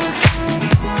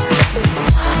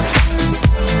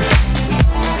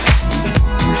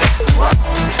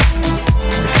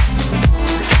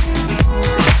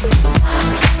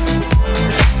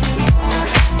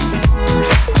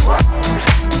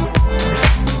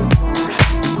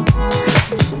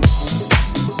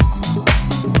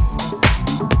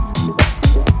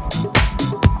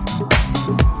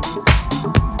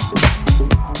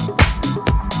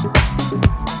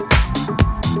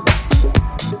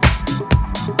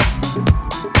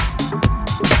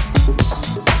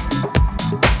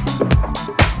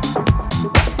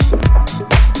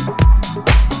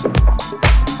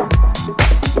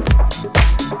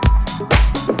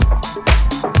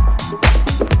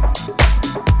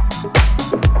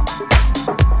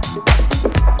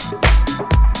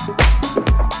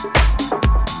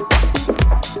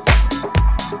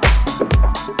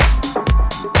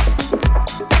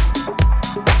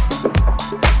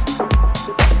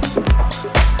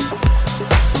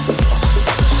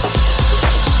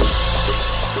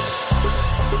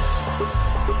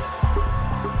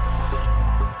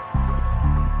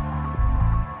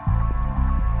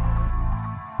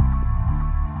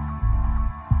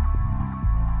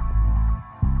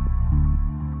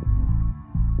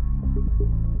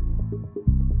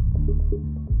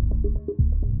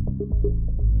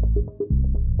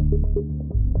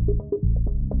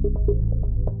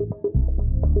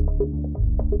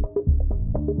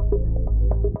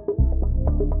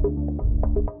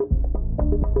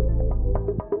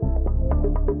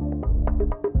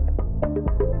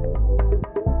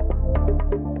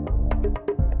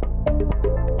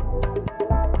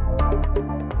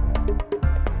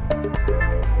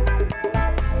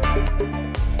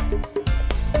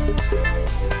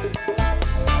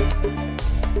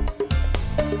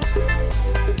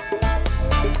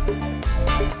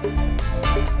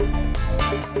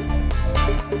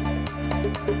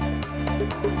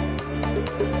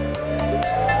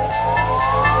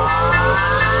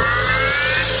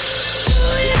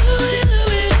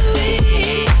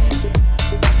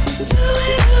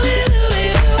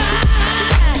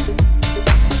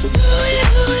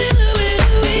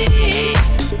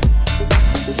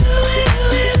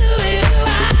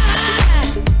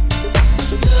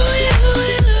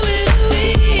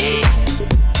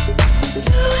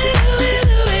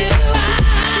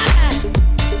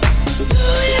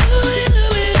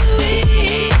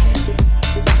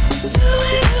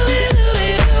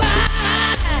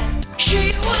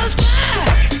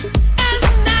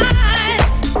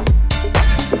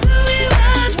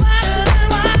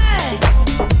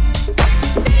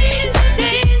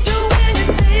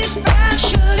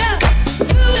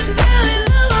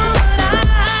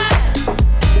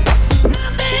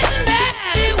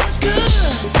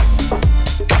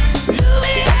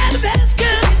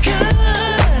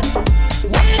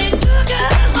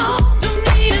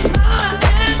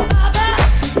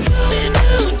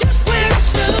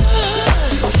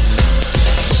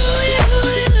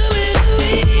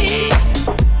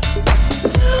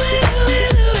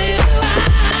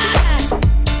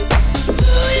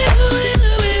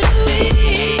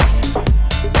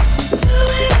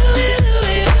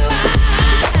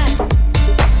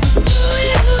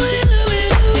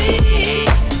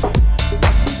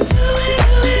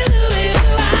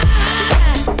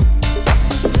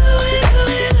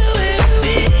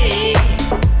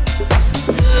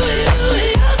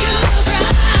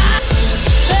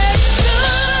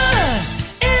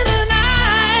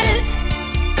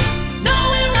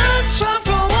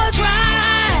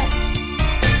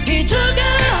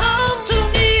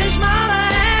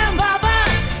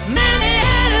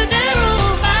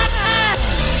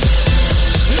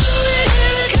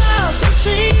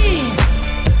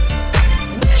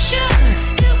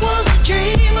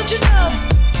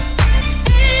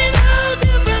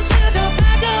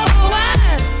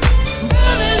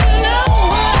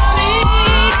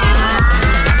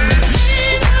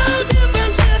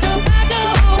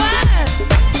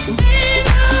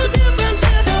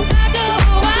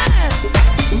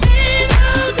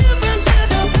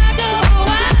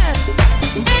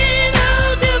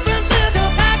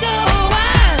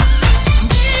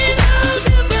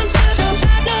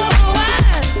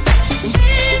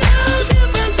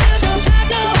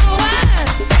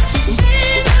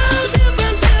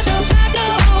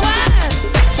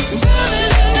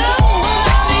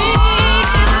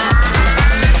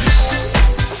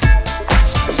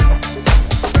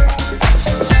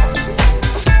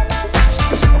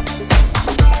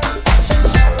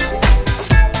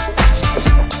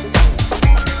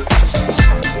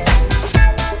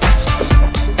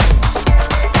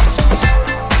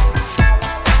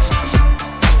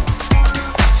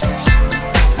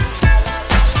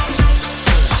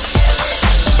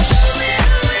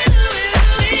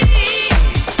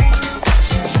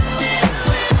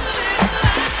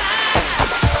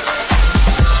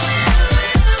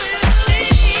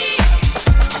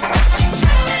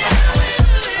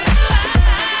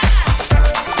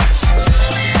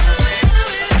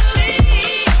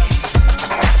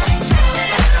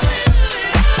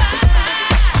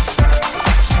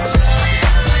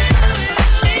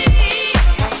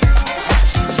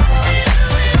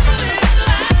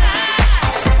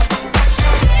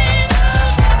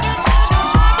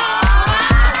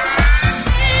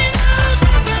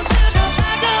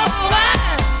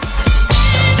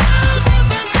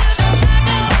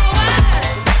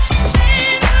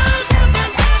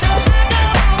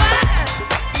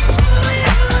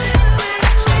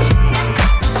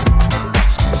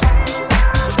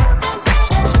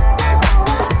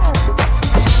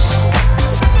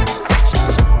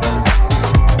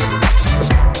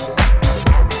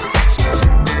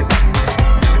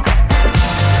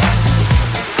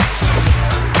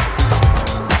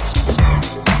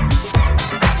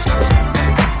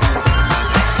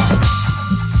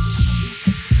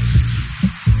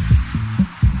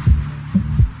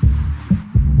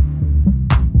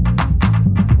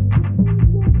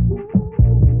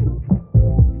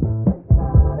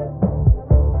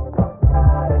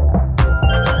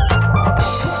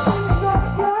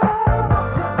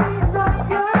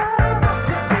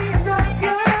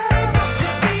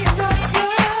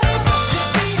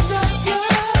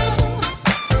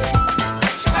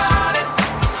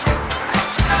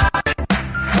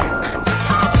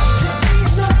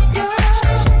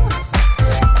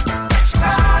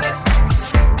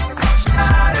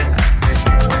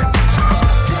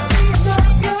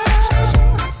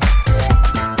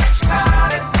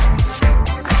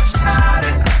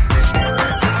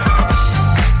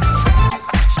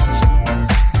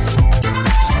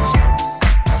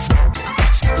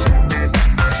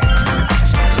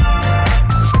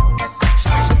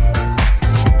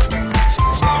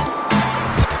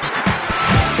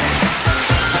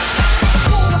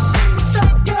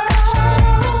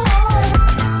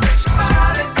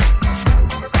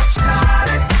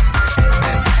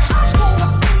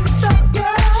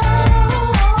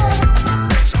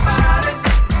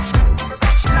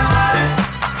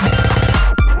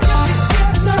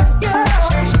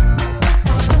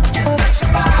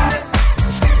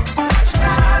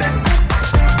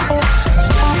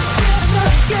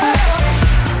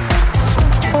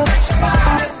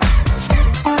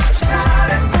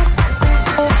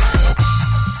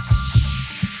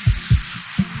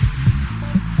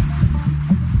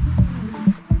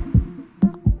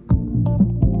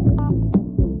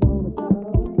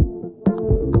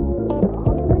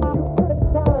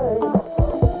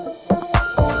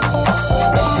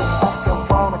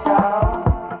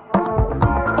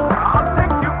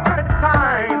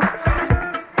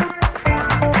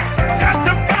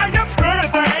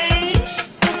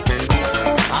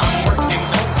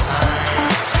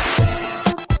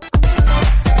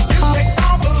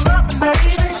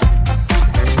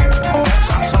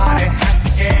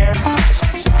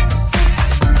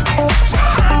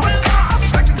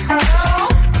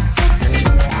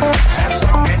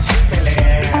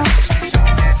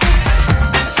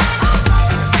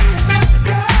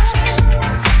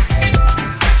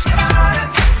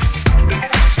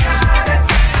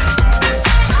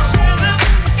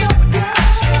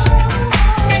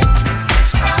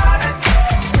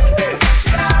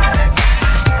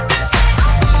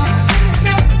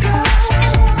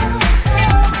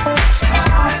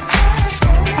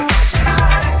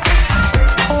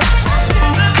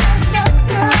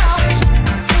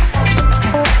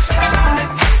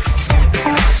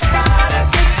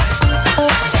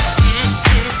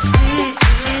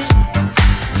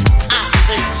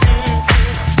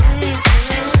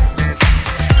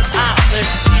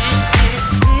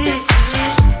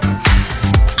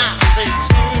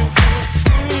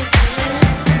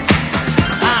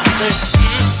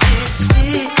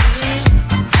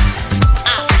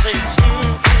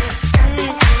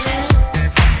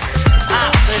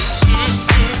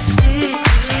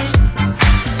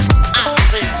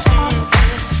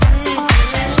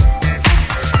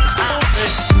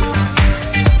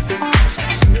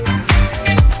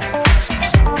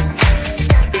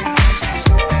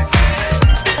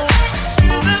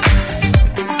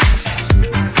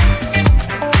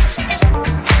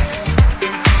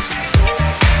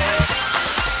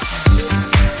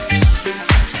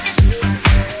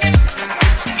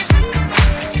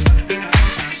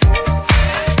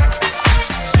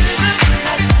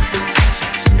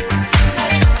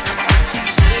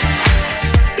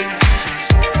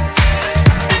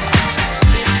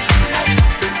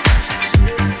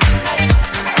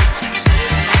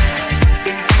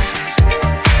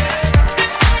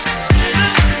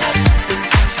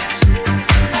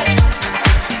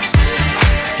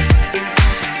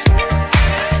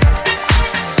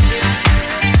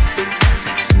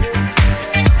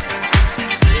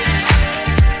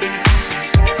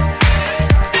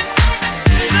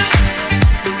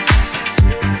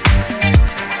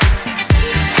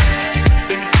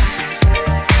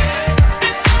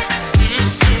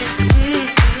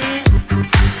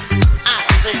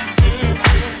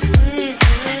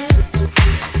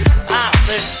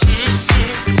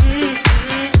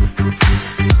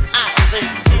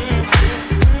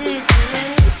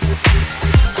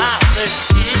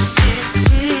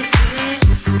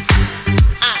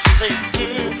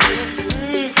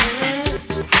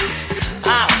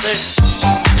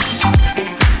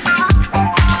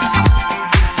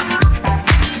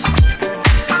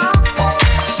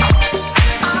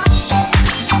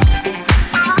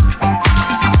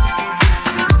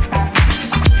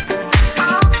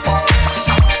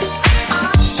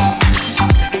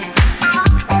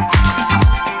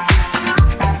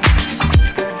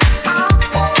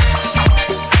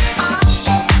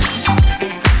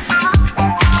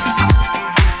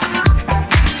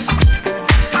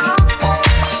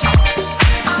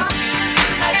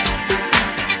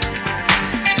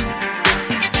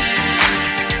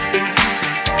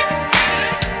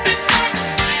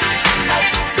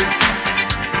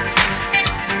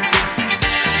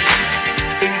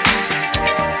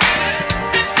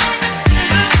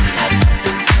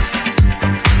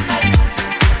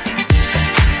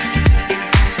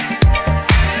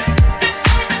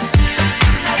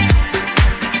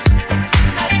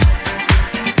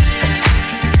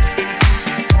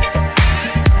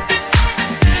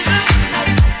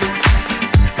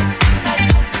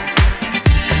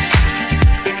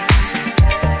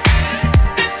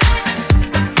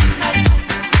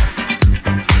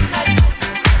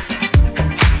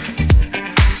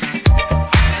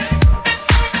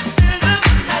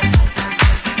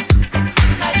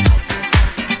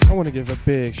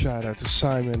 big shout out to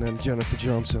Simon and Jennifer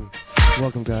Johnson.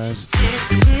 Welcome, guys.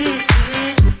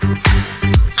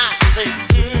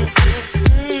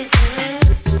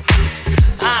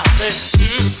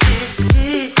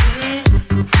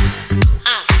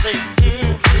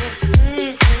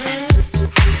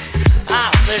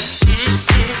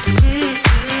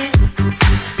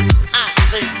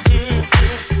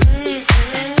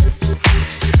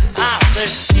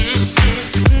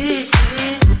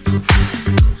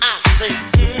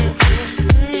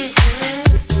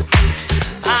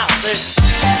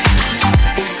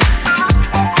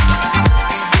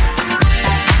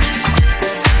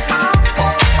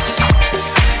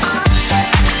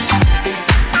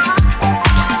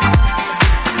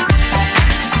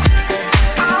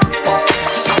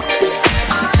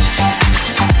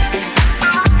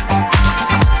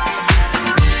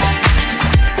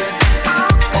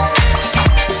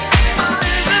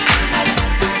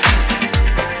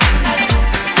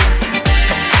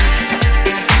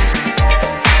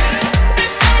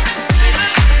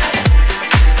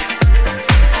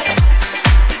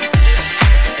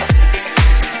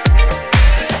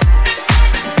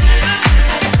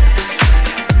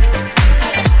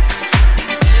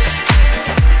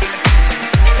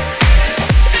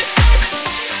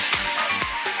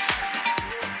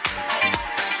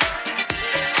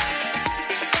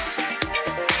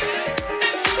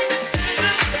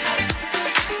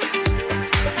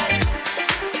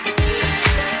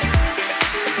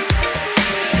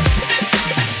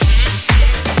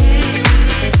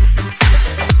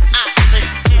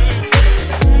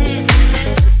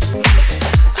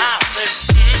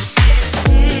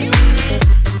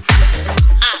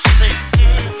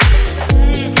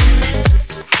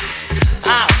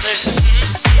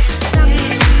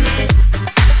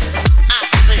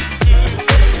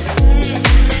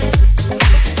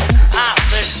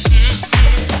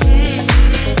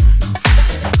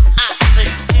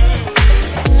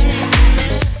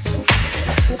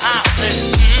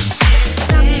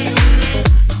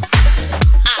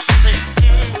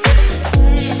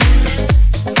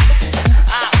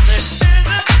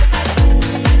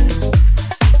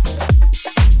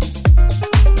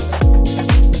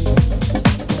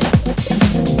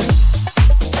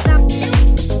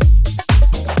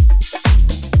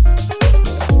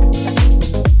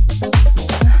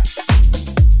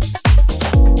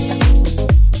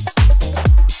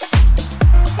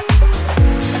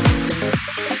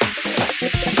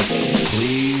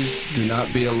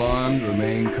 Be alarmed,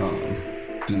 remain calm.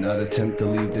 Do not attempt to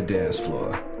leave the dance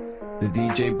floor. The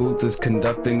DJ booth is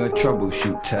conducting a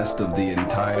troubleshoot test of the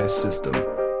entire system.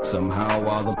 Somehow,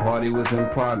 while the party was in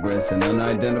progress, an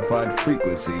unidentified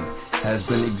frequency has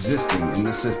been existing in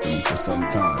the system for some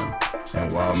time.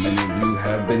 And while many of you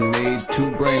have been made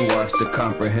too brainwashed to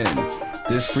comprehend,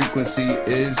 this frequency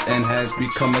is and has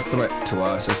become a threat to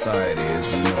our society as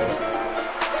we know it.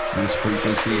 This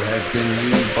frequency has been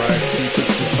used by a secret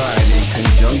society in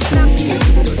conjunction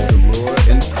with to lure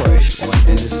and prey on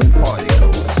innocent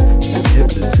partygoers with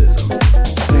hypnotism,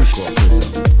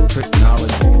 synchronism,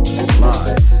 technology,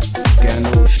 lies,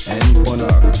 scandals, and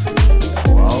pornography.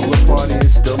 While the party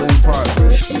is still in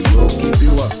progress, we will keep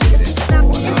you updated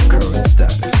on our current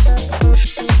status.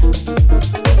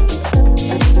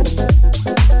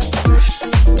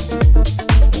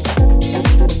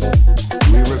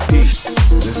 We repeat,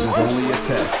 this is only a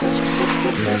test.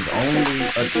 It is only a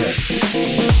test.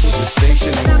 The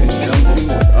station, in conjunction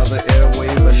with other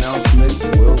airwave announcements,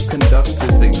 will conduct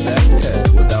this exact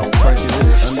test without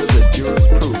prejudice under the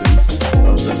jurisprudence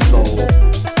of the soul,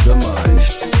 the mind,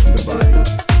 the body,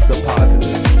 the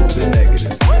positive, the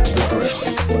negative, the ground,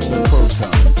 the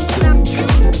proton, the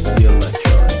neutron, the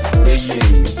electron, the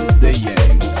yin, the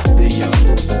yang, the young,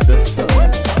 the sun,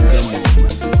 the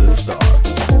movement, the star.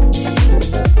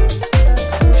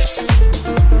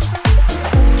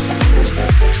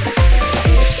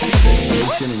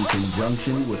 In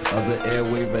conjunction with other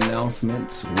airwave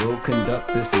announcements, will conduct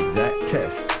this exact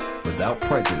test without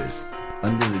prejudice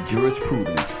under the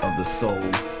jurisprudence of the soul,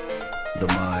 the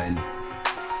mind,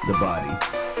 the body,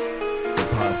 the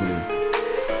positive,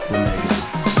 the negative,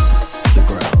 the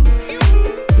ground,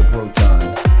 the proton,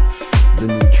 the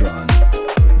neutron,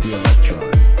 the electron,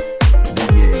 the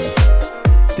yin,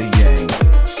 the yang,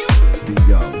 the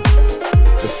young,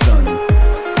 the sun,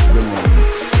 the moon,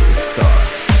 the star.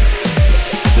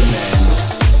 The man,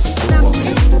 the woman,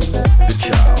 the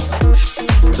child,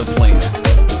 the planet,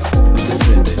 the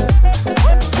descendant,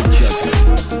 the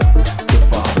judgment, the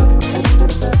Father,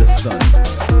 the Son,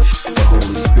 the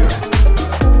Holy Spirit,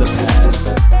 the past,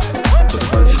 the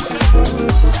present,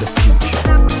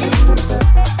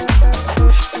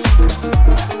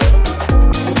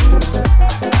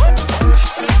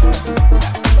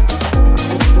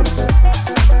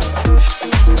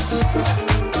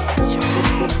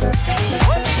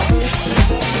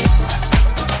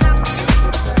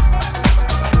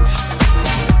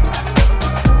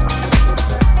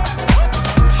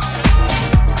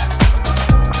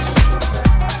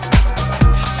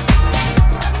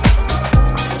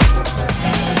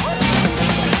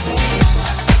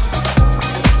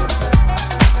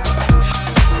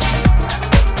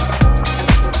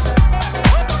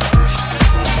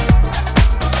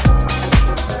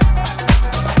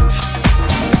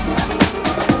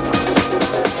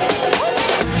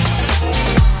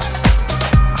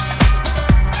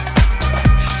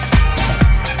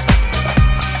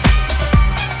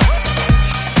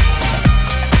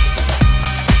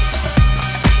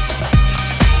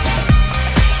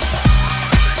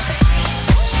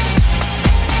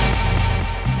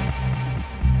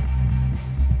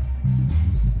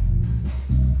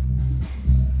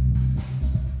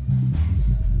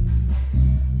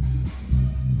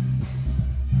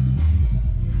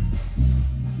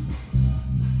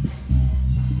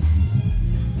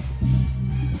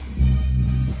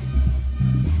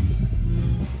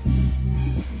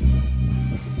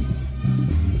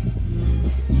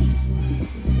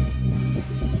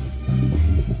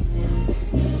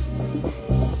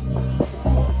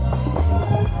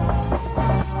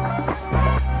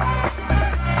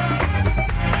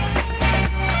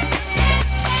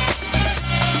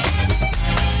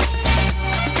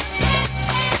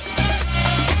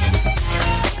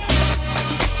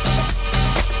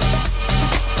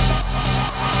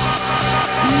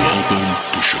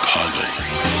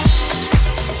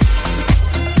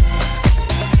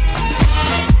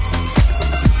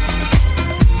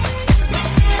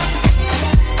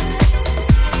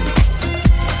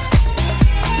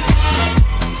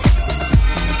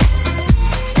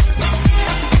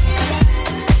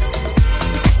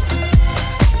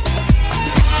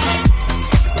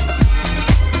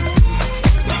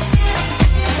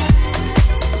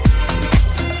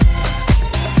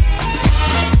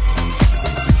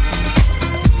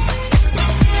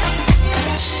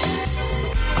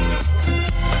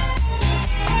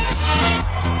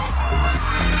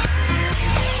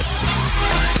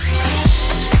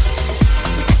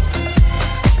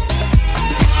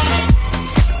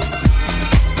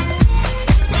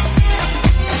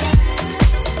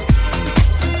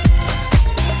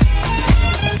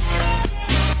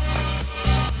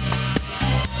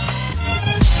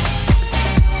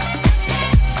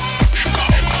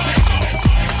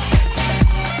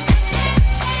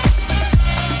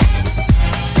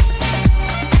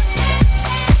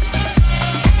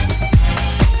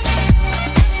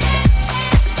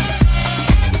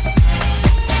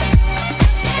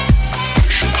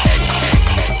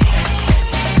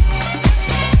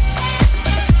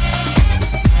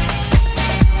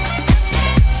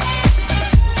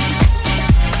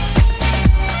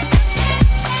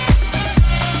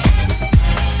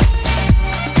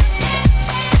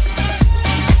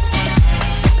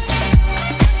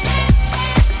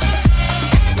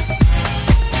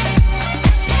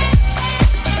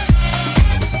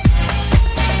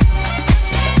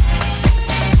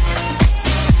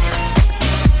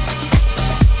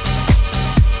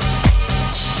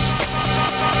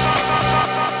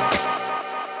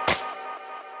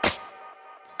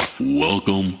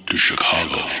 Welcome to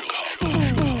Chicago.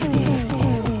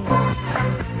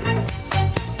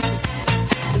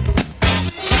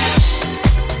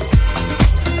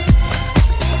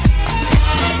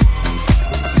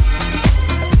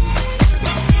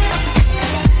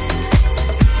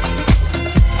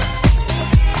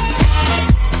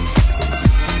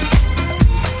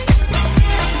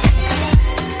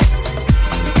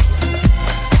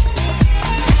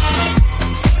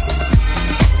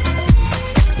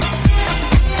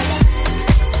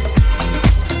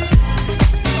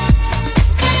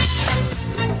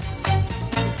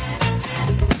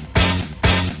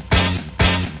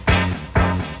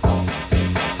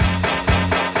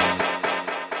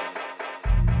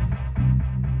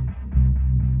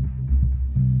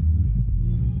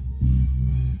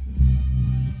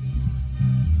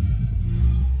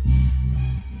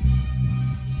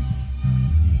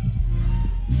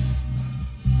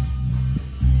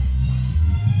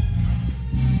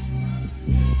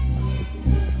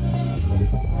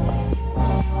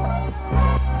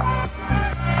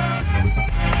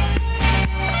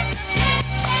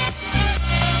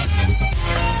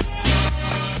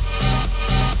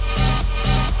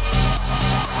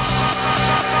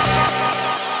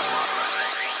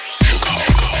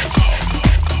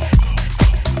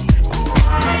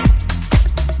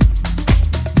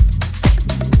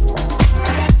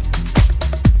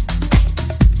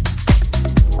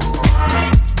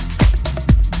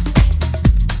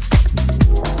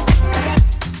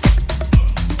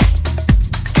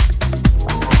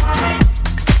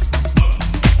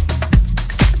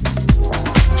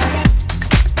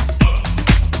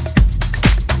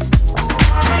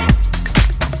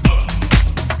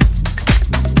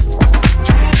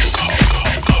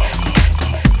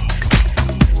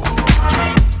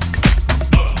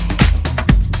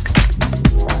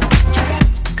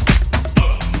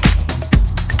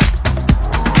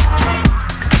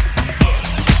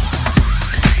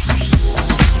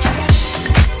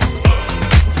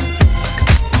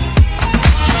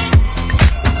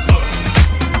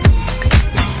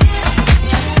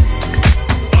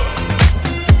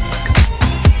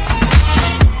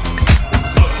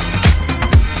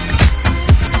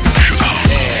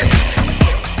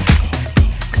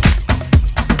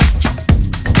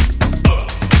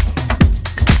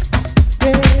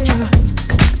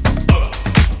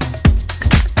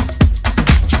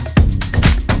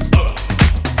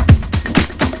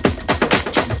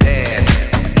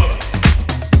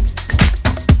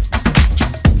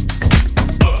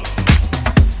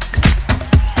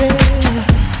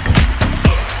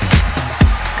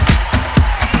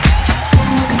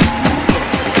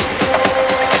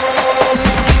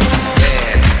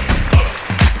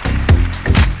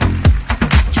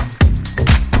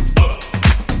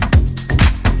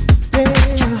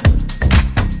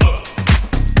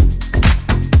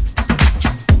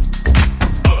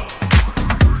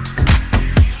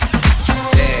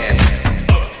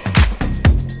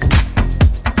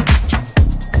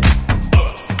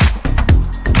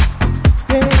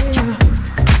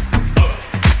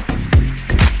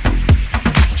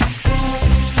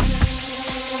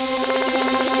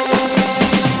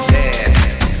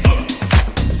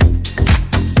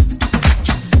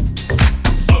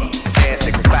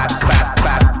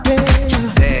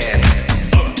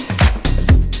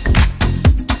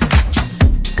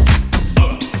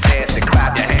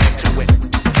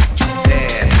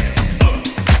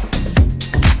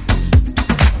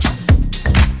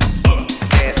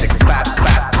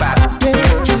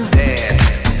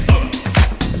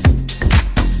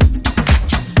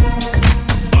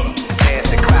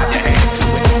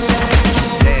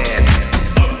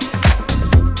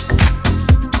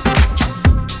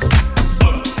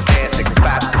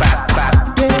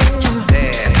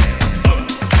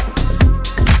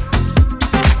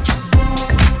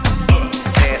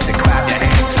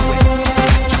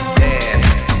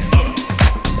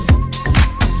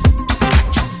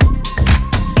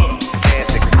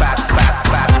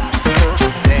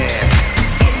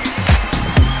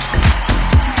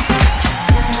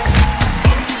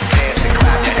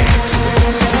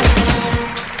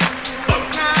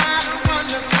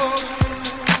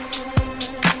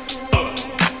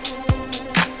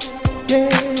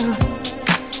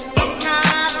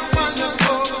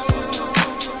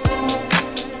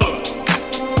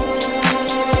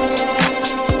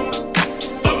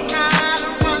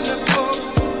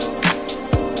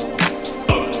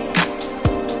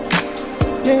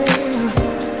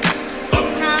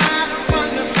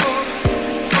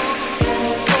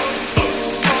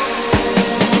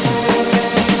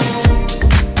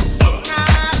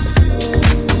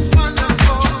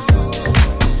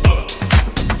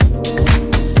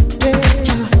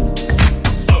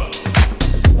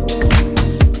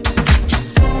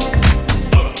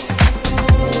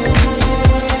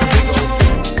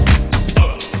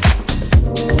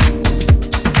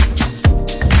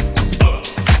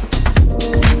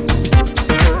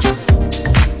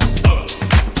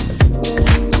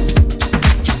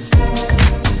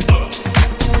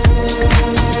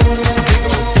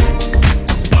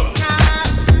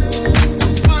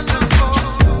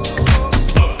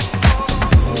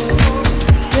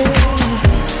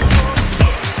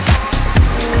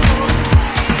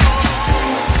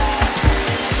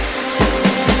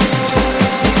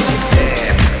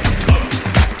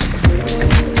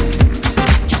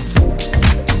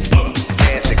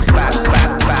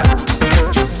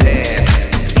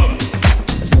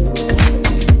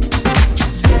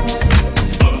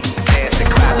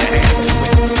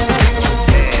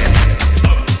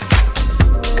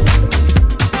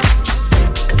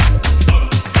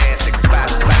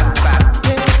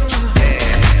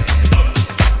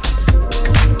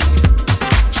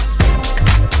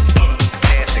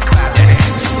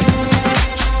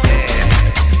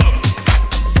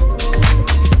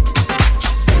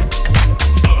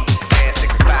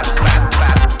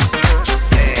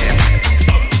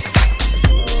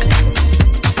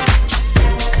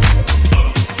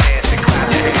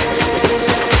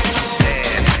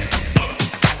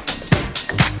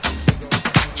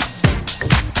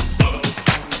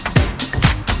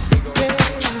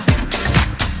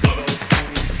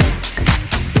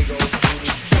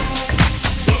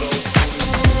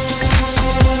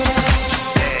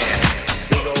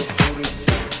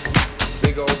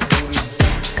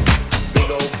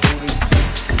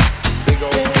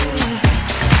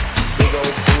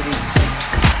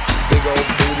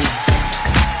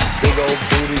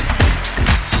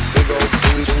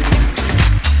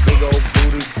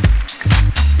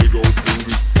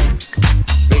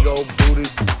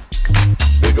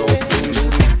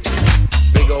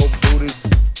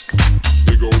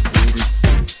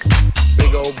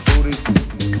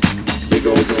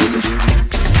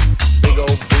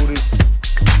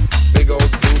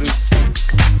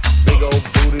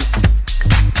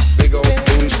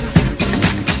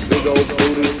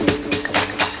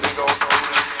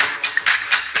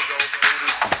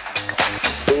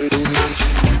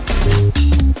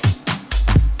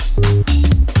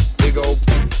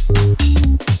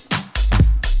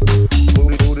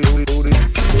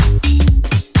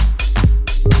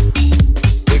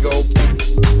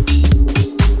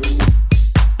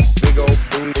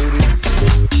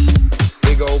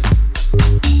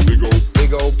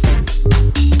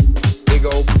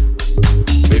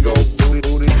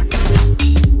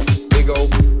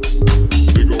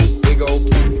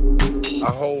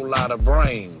 a whole lot of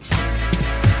brains.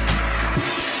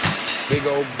 Big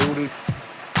old booty,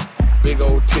 big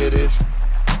old titties,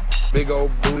 big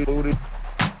old booty,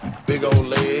 big old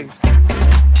legs,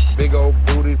 big old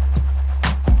booty,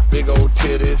 big old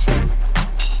titties,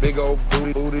 big old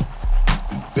booty,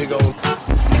 big old booty,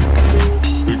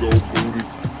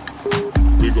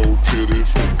 big old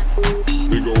titties,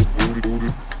 big old booty,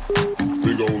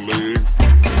 big old legs,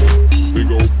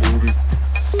 big old booty,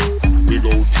 big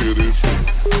old titties,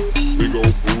 big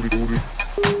old booty,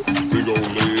 big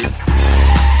old legs,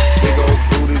 big old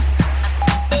booty,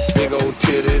 big old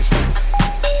titties,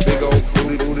 big old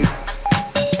booty,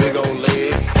 big old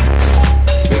legs,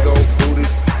 big old booty,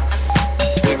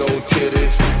 big old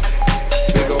titties,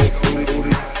 big old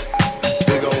booty,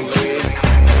 big old legs,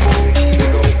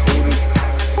 big old booty,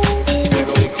 big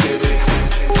old titties,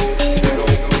 big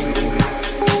old booty,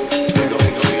 big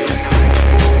old legs,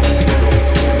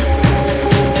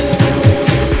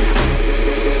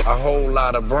 a whole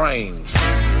lot of brains.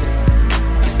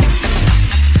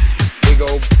 Big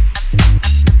old booty,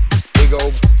 big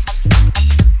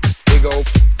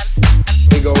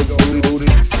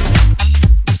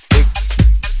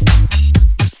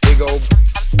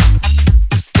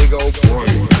old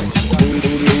brains.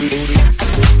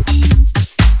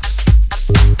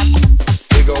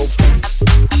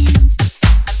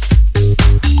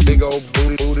 Big old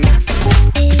booty,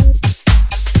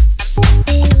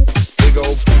 big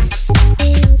old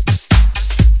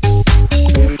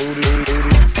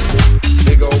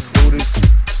big old booty,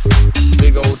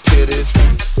 big old titties,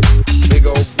 big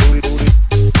old booty,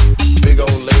 big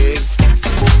old legs,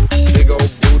 big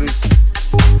old booty,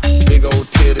 big old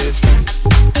titties,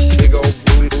 big old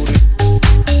booty,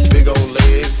 big old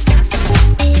legs,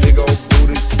 big old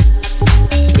booty,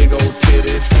 big old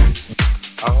titties,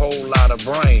 a whole lot of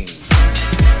brains.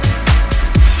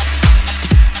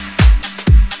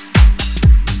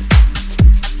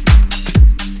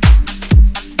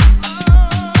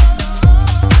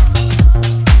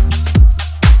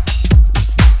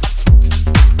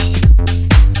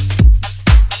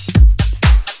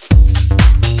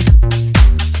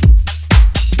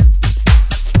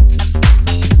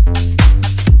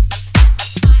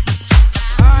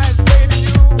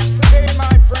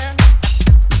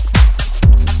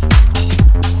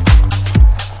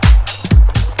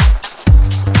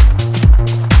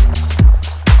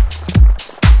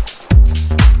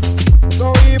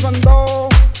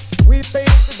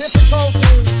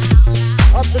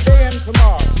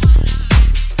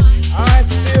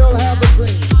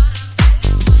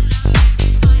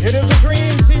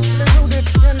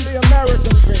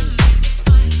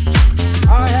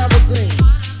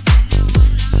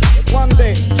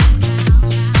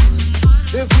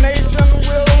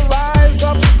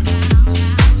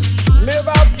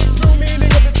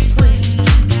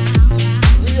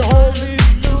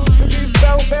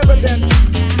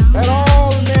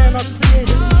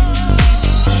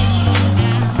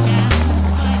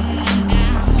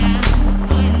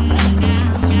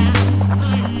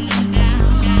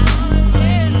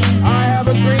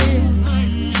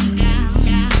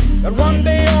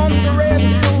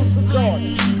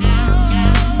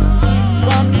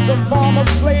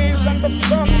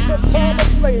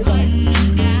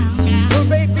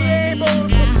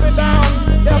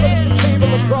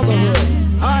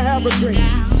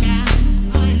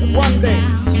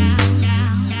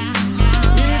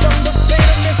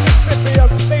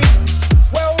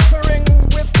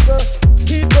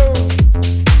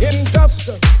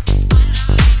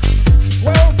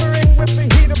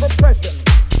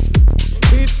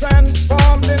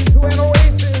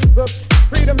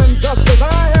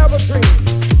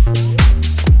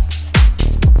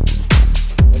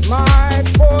 My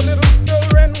poor little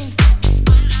children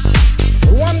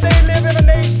will one day live in a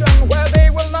nation where they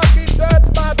will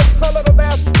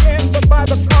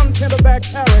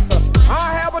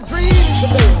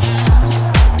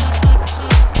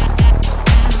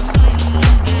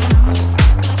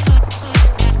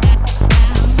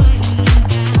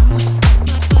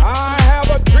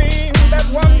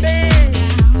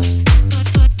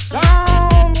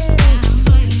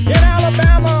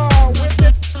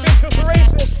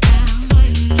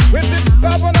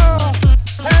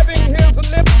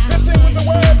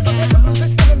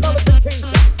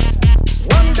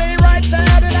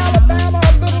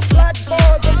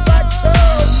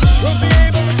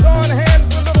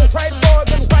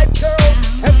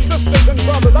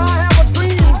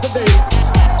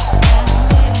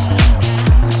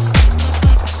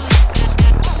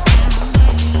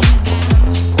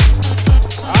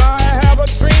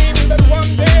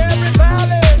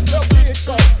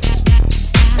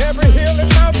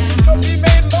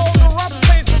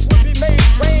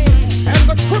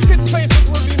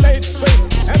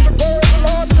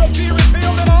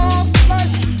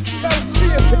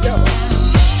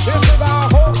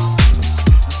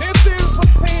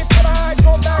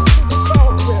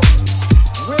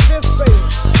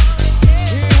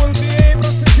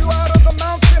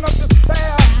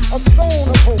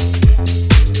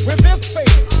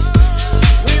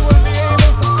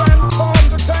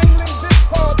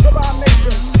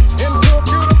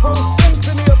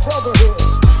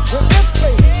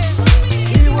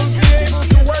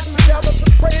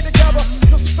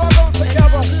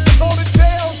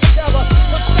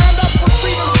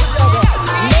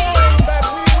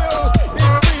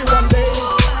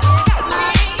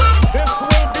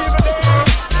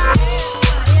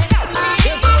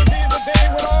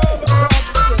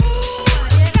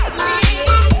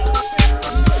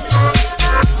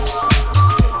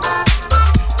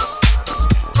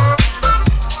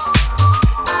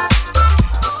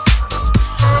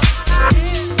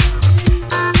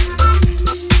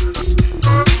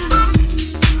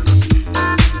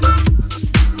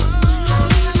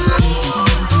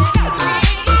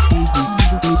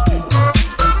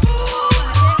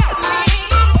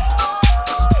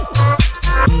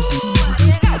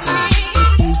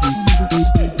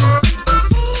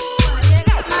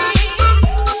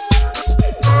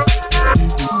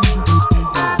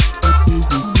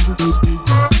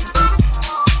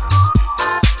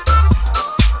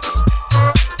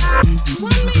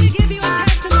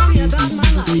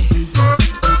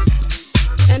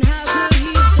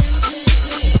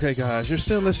guys. You're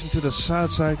still listening to the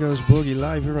Southside Goes Boogie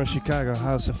live here on Chicago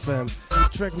House FM.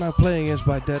 The track now playing is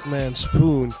by Dead Man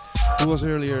Spoon, who was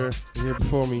earlier here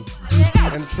before me.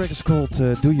 And the track is called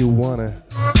Do You Wanna?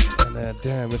 And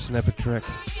damn, it's an epic track.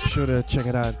 Be sure to check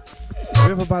it out. We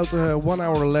have about 1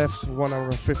 hour left, 1 hour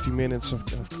and 50 minutes,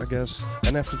 I guess.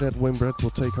 And after that, Wimbred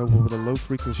will take over with a low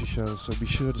frequency show. So be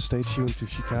sure to stay tuned to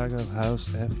Chicago House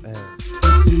FM.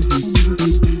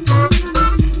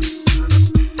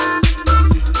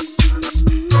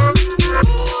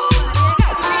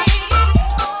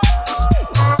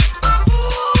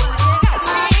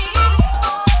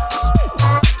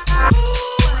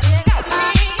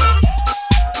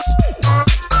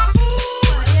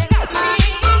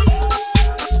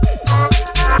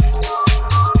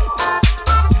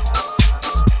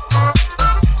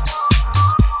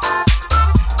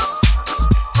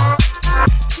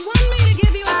 Want me to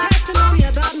give you a testimony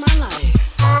about my life?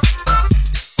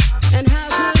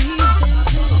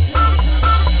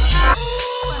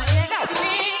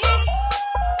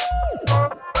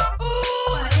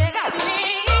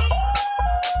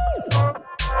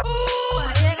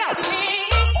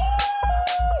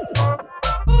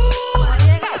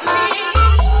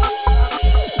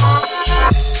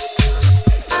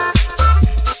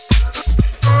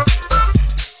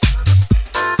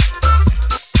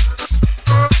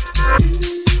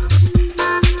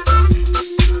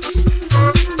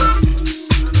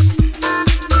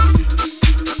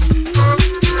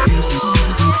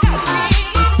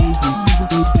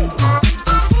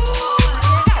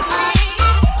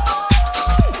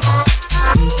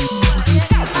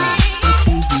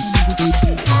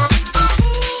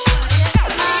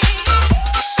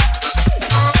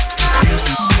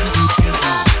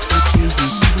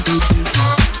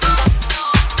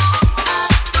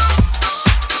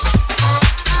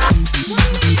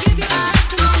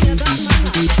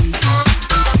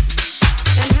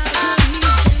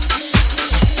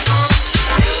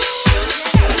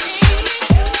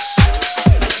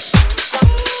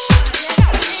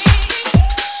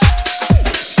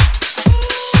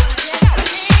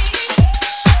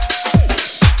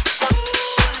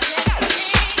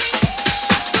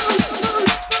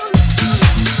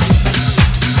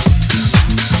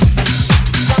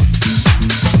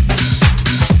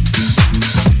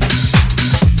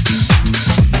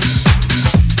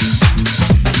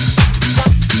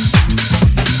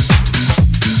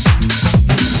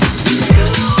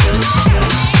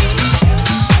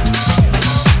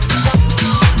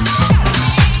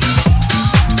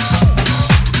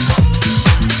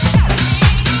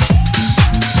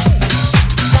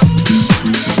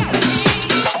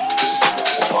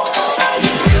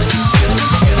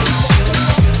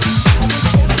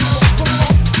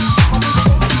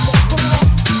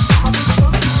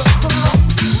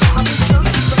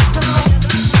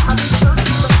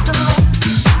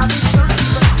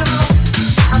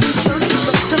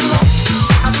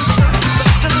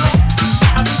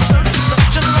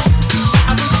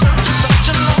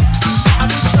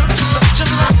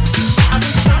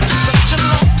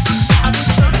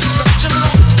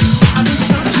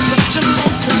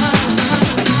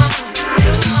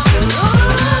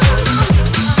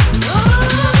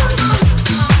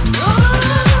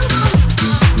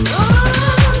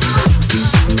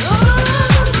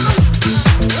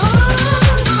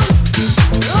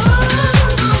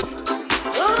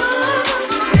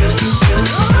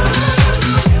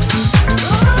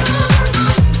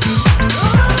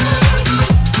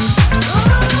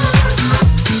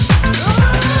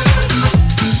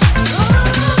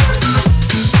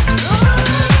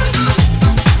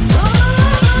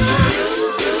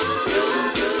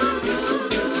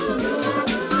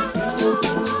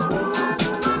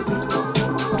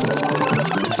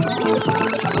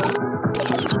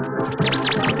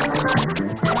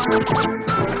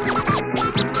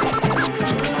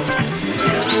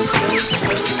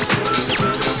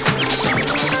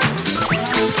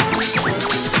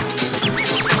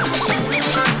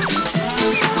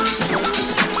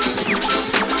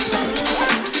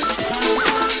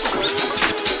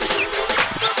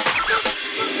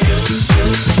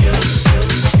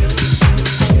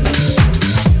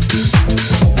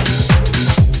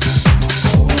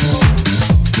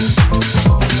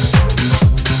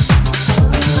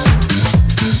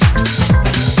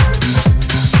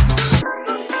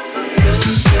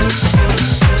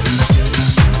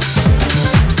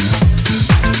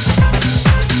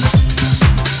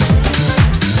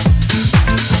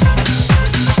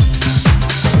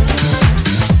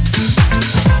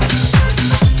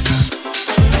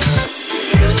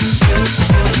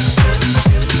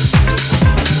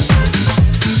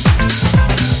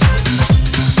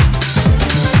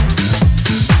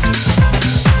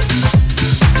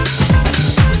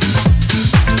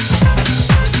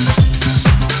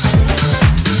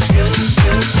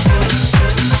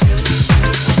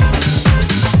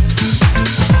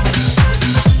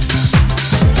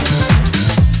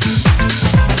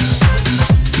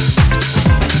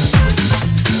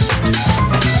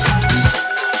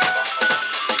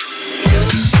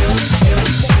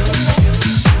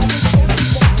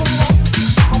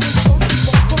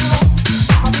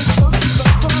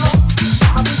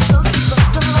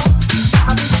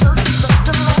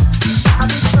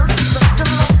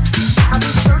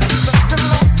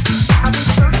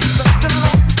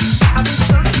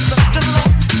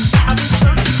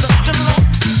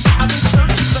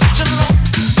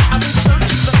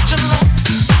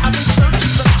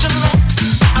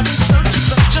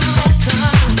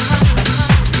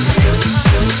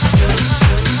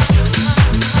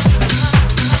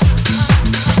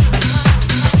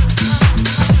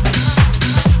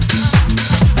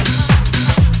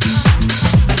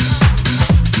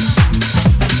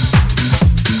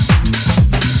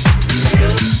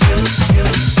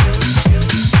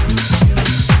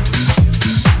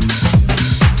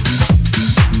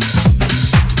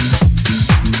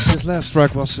 This last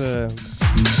track was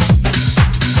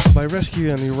by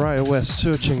Rescue and Uriah West,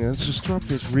 Searching, and it's a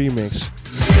Strawfish remix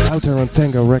out there on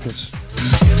Tango Records.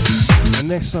 And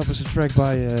next up is a track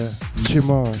by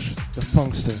Chimage, the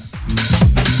Funkster.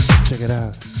 Check it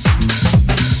out.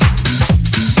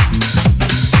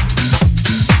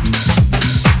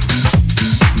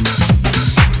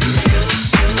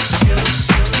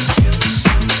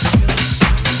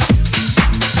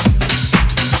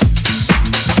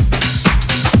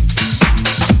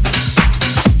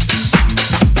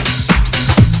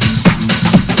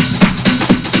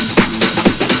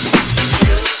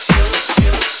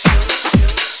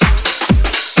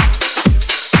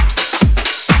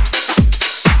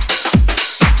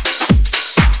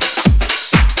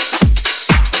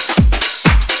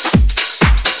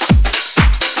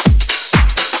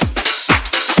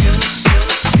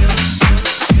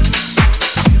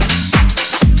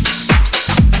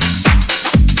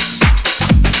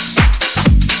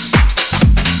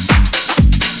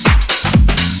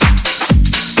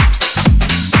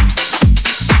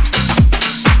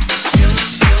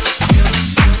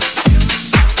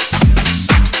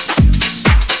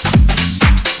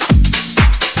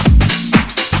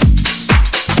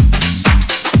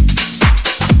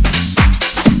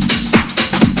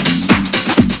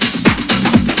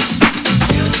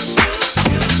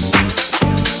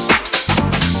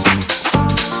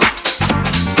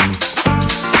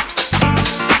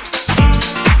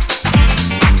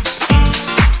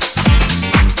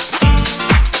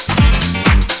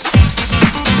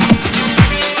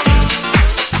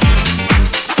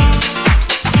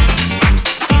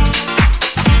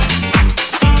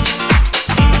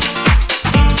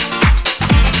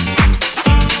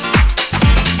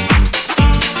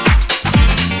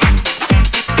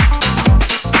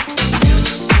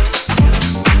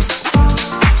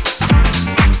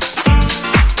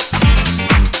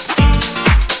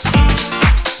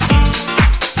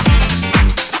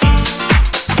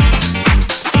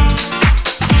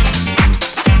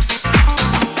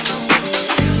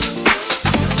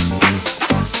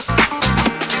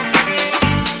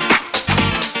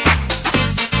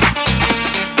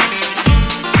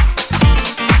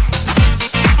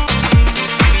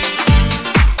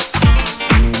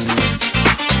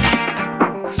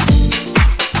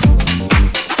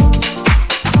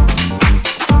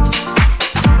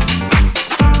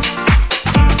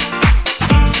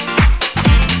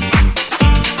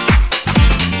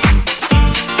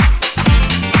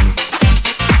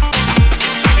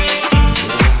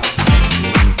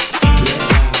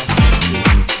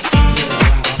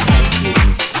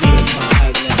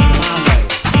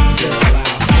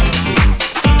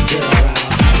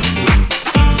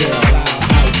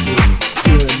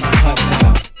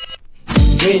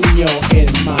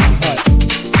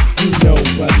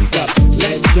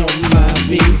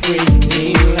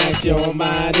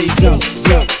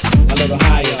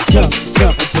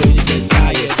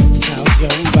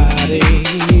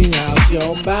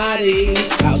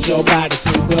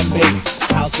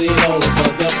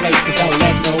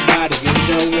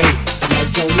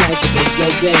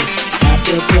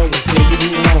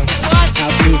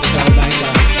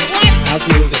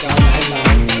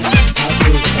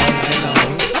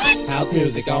 House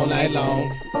music all night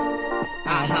long.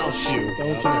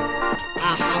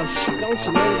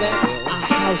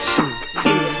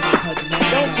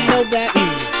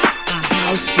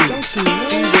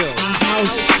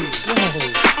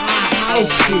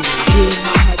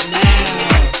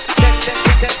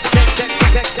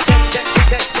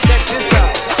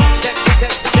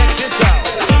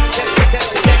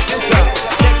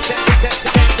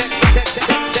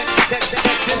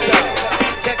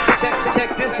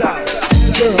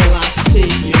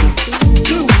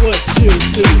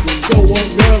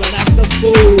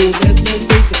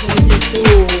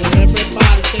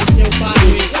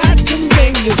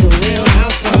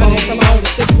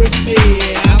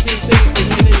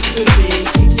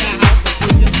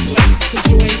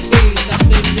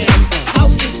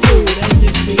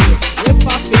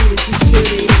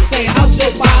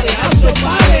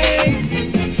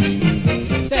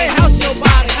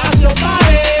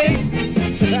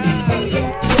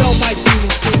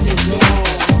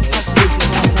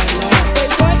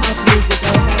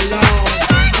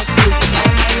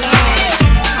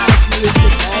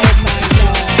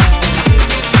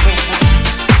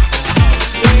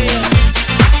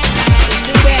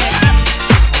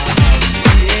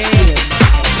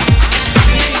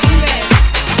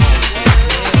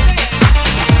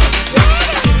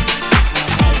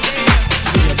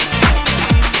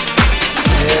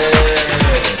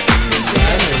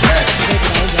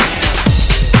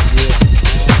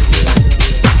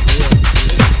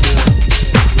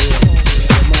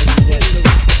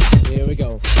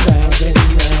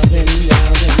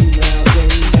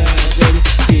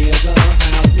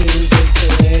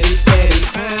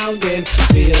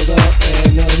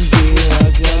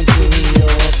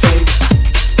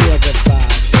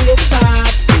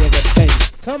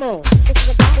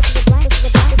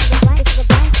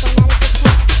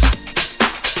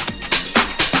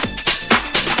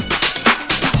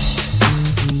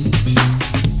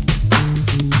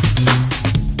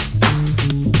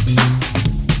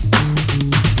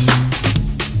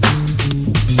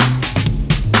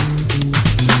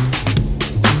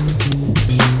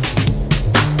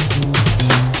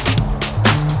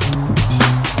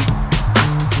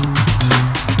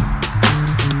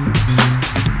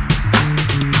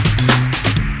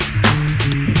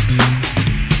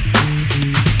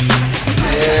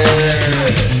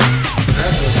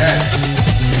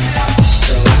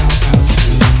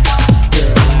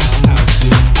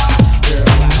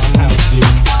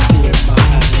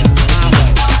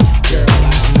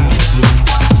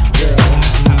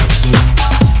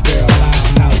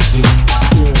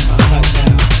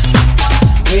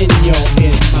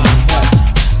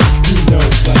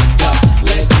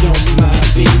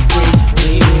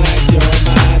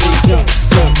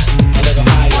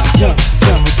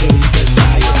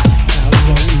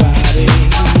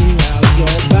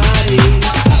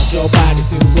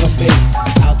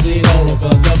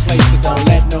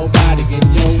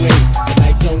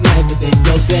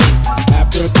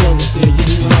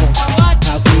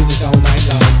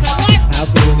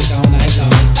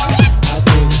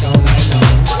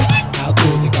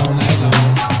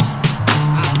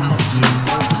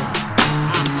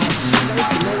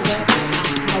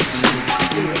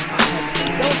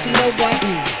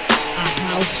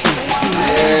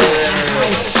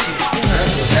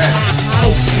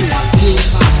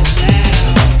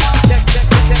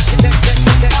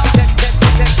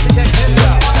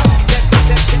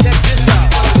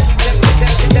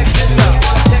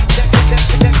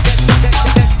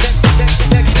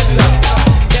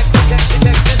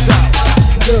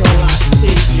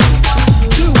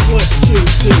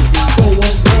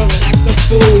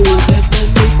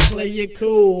 you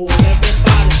cool.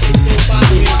 Everybody shake your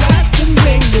body. That's the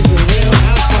thing is a real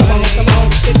house party. Come on,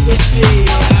 stick with me.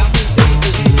 I'll be crazy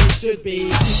than you should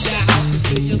be. Keep that house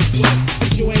until you sweat.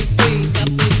 Since you ain't seen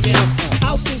nothing yet.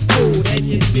 House is food and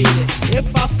you need it. If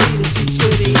I feed it, you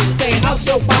should eat it. Say house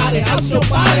your body, house your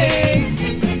body.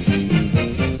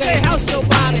 Say house your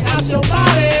body, house your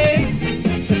body.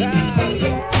 You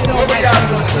know what we got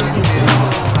to do.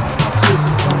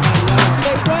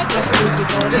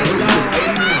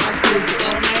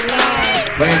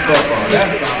 Playing football,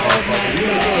 that's not football. You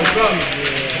doing something.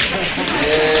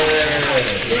 Yeah.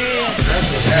 That's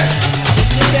what that.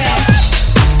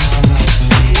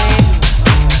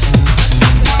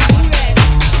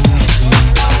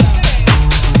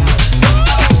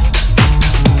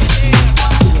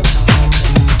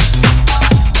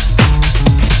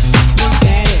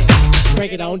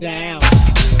 Break it on down.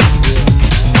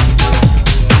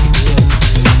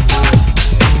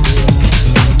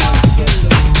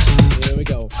 Here we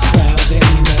go.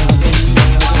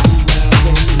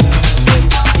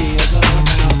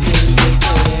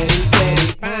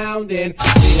 Pounding,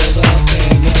 feel the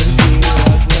pain and feel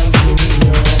the drum in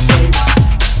your face.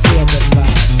 Feel the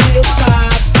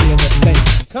vibe, feel the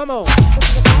bass. Come on.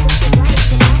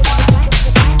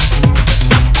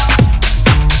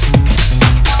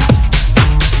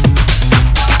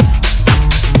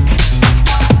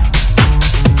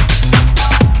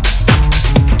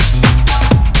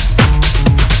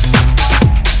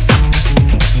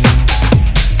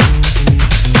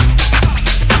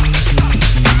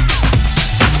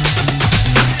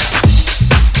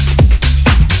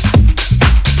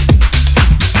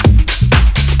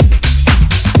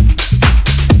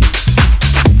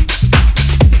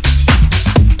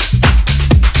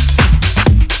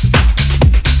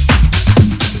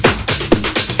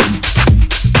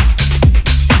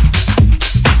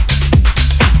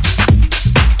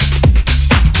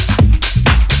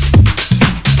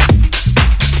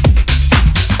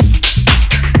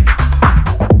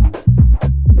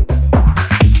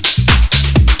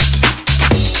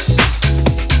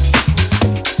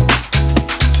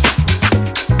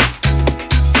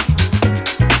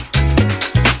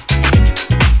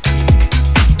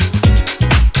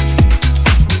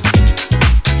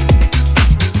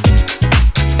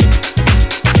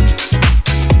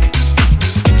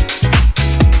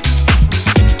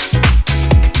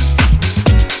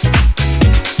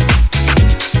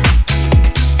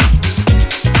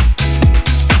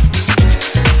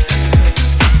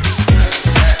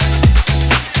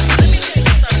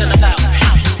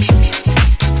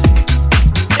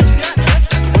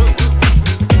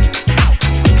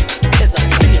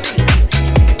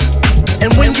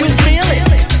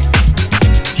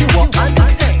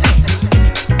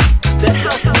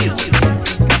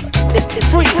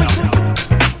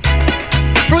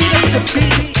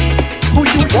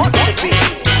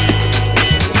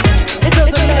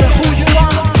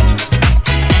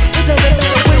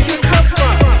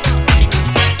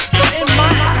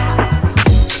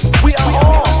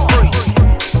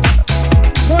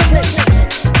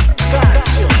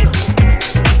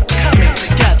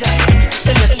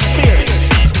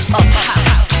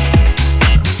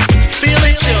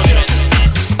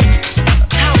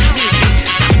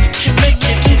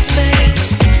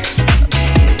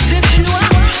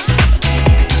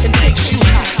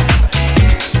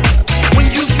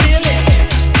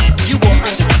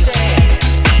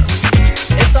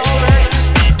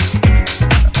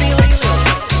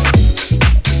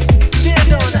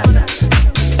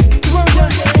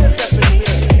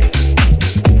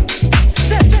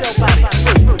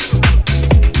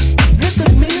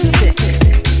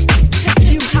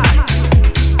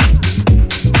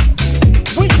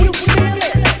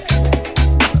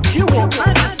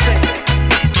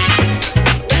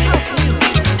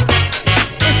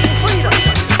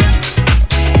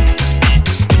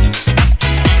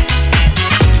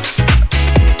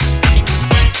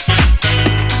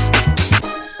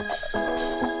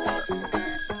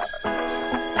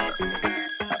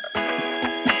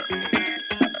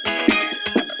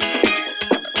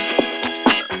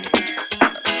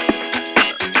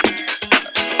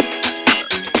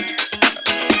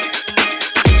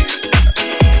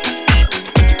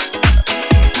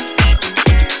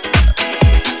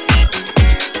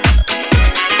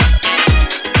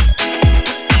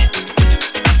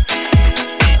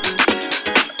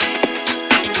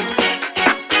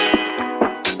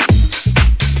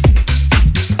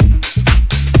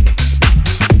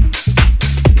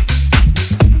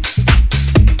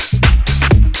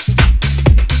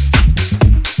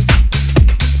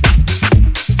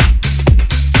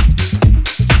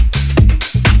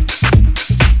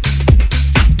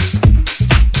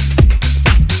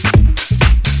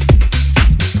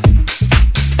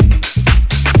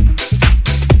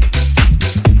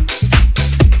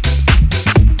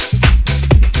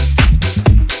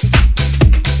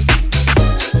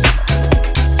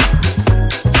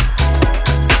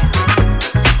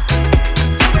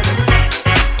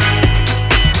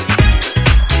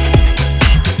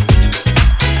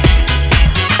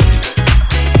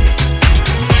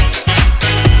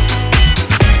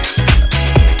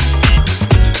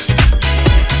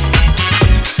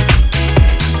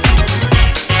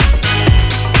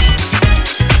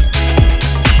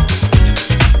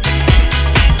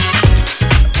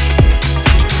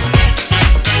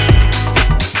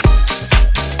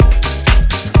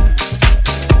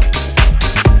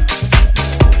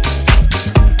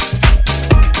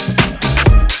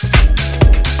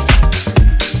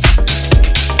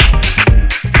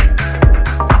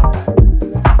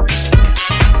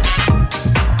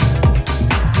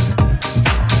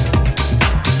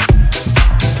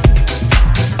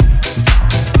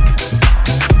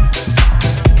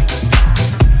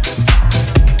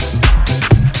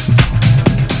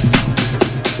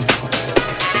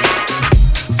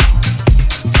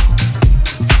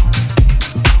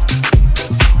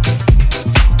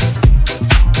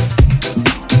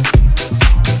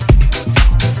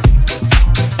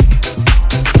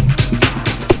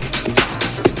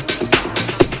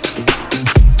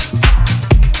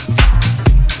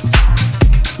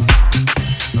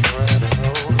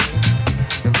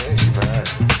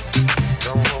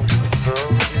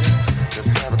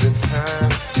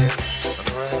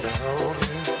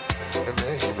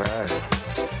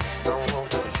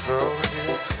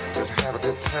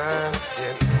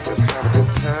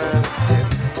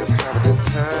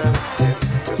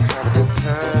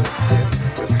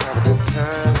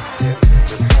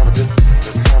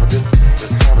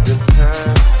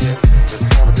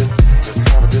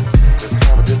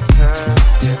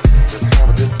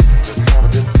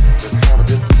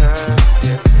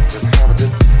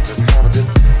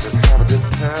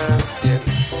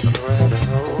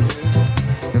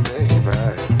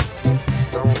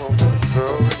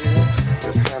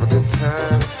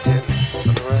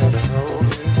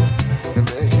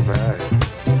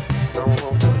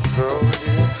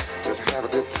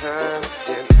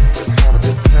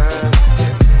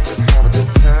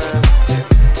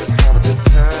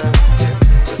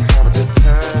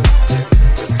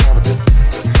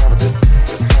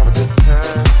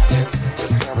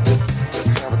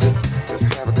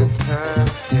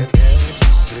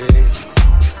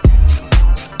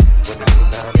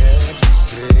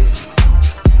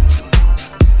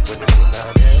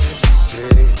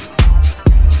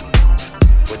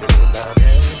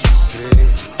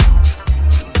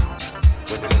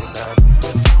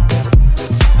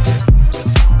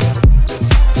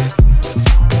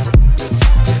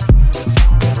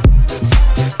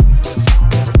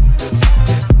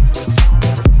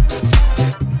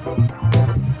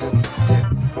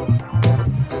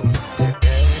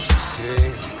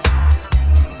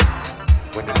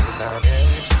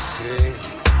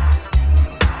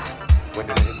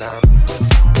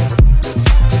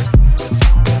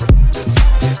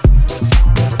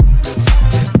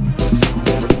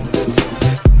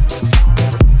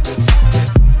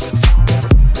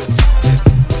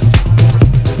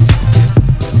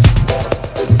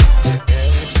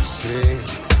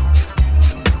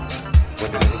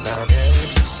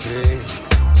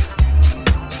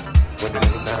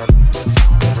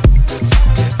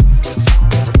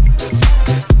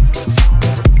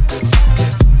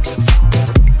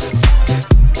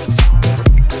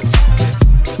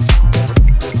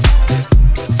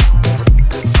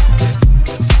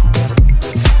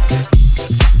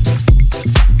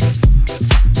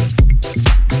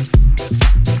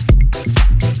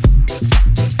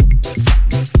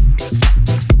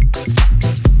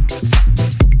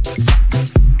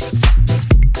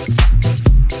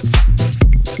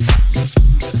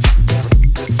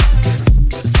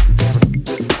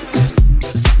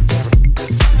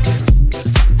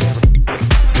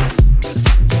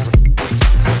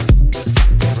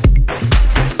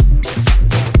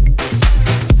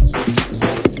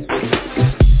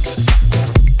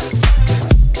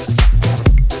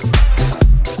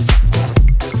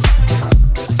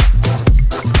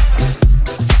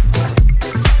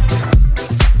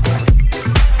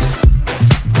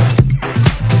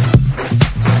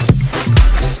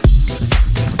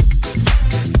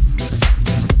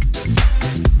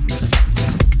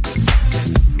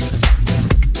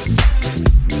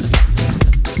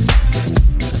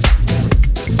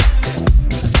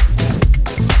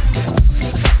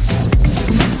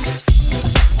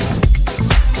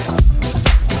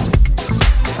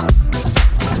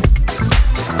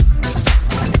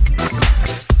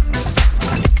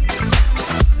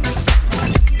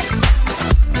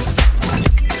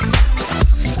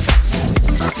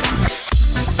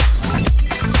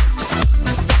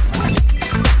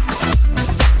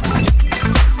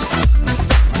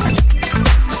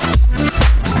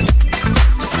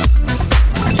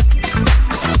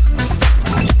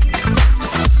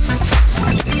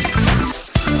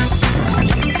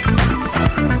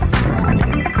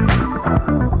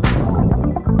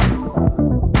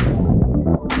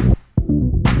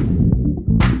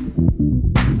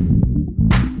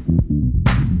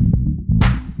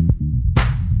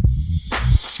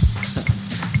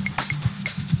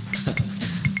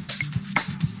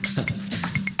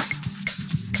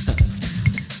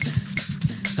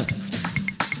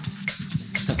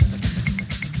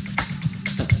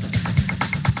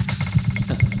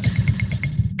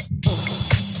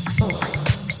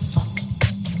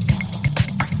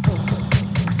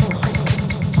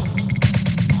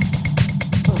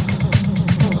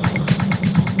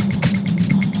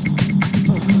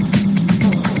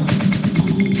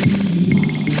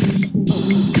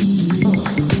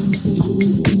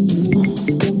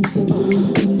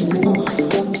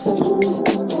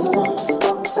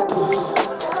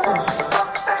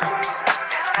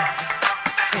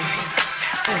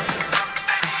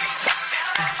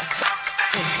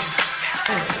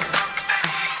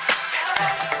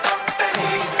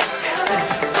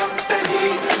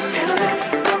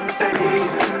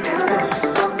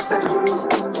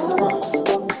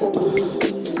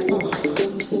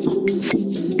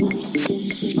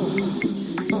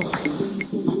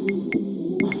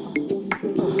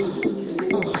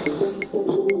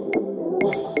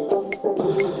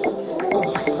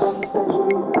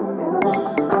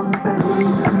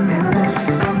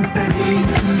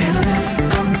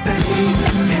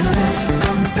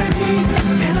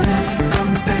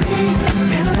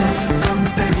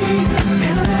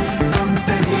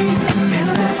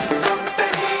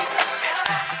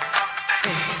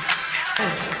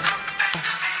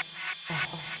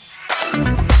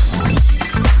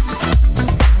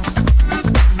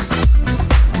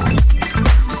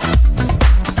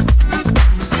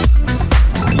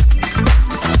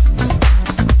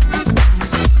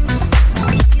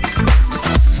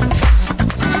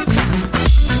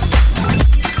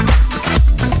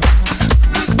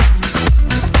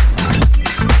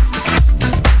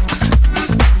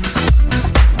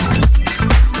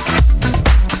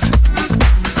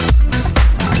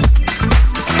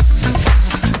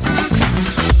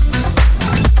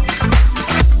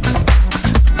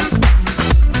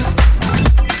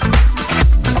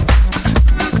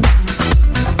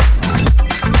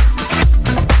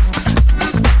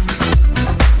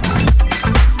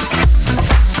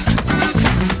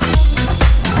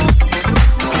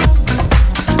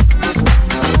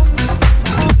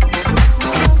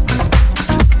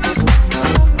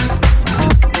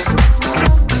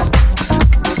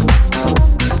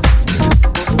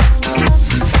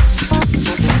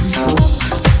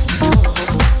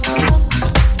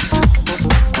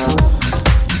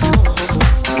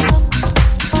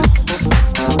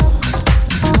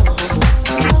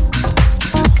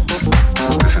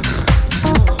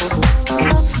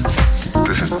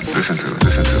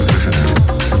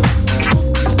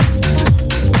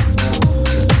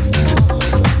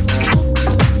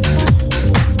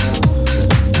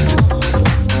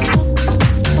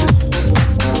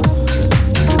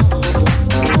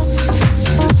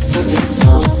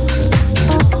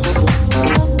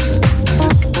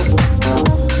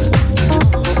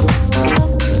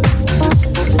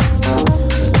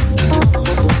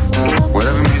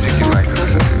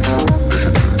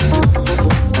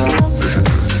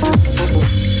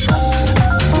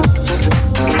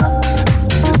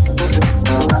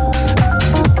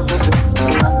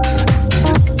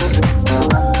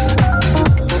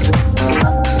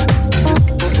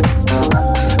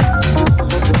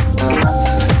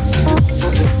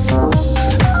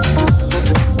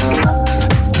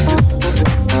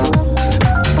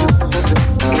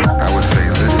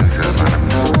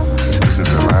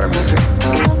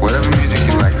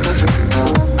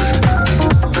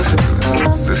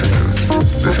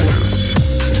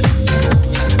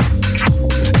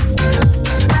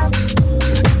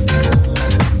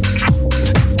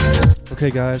 Okay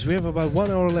guys, we have about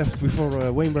 1 hour left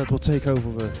before Wainwright will take over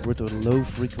with the Low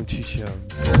Frequency Show.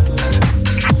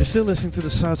 You're still listening to the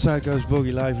Southside Goes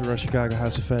Boogie live here on Chicago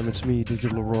House FM. It's me,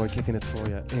 DJ Leroy, kicking it for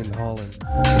you in Holland.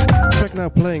 The track now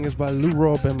playing is by Lou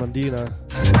Rob and Mandina.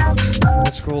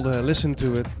 It's called Listen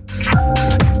to It,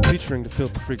 featuring the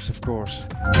Filthy Freaks of course.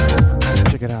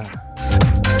 Check it out.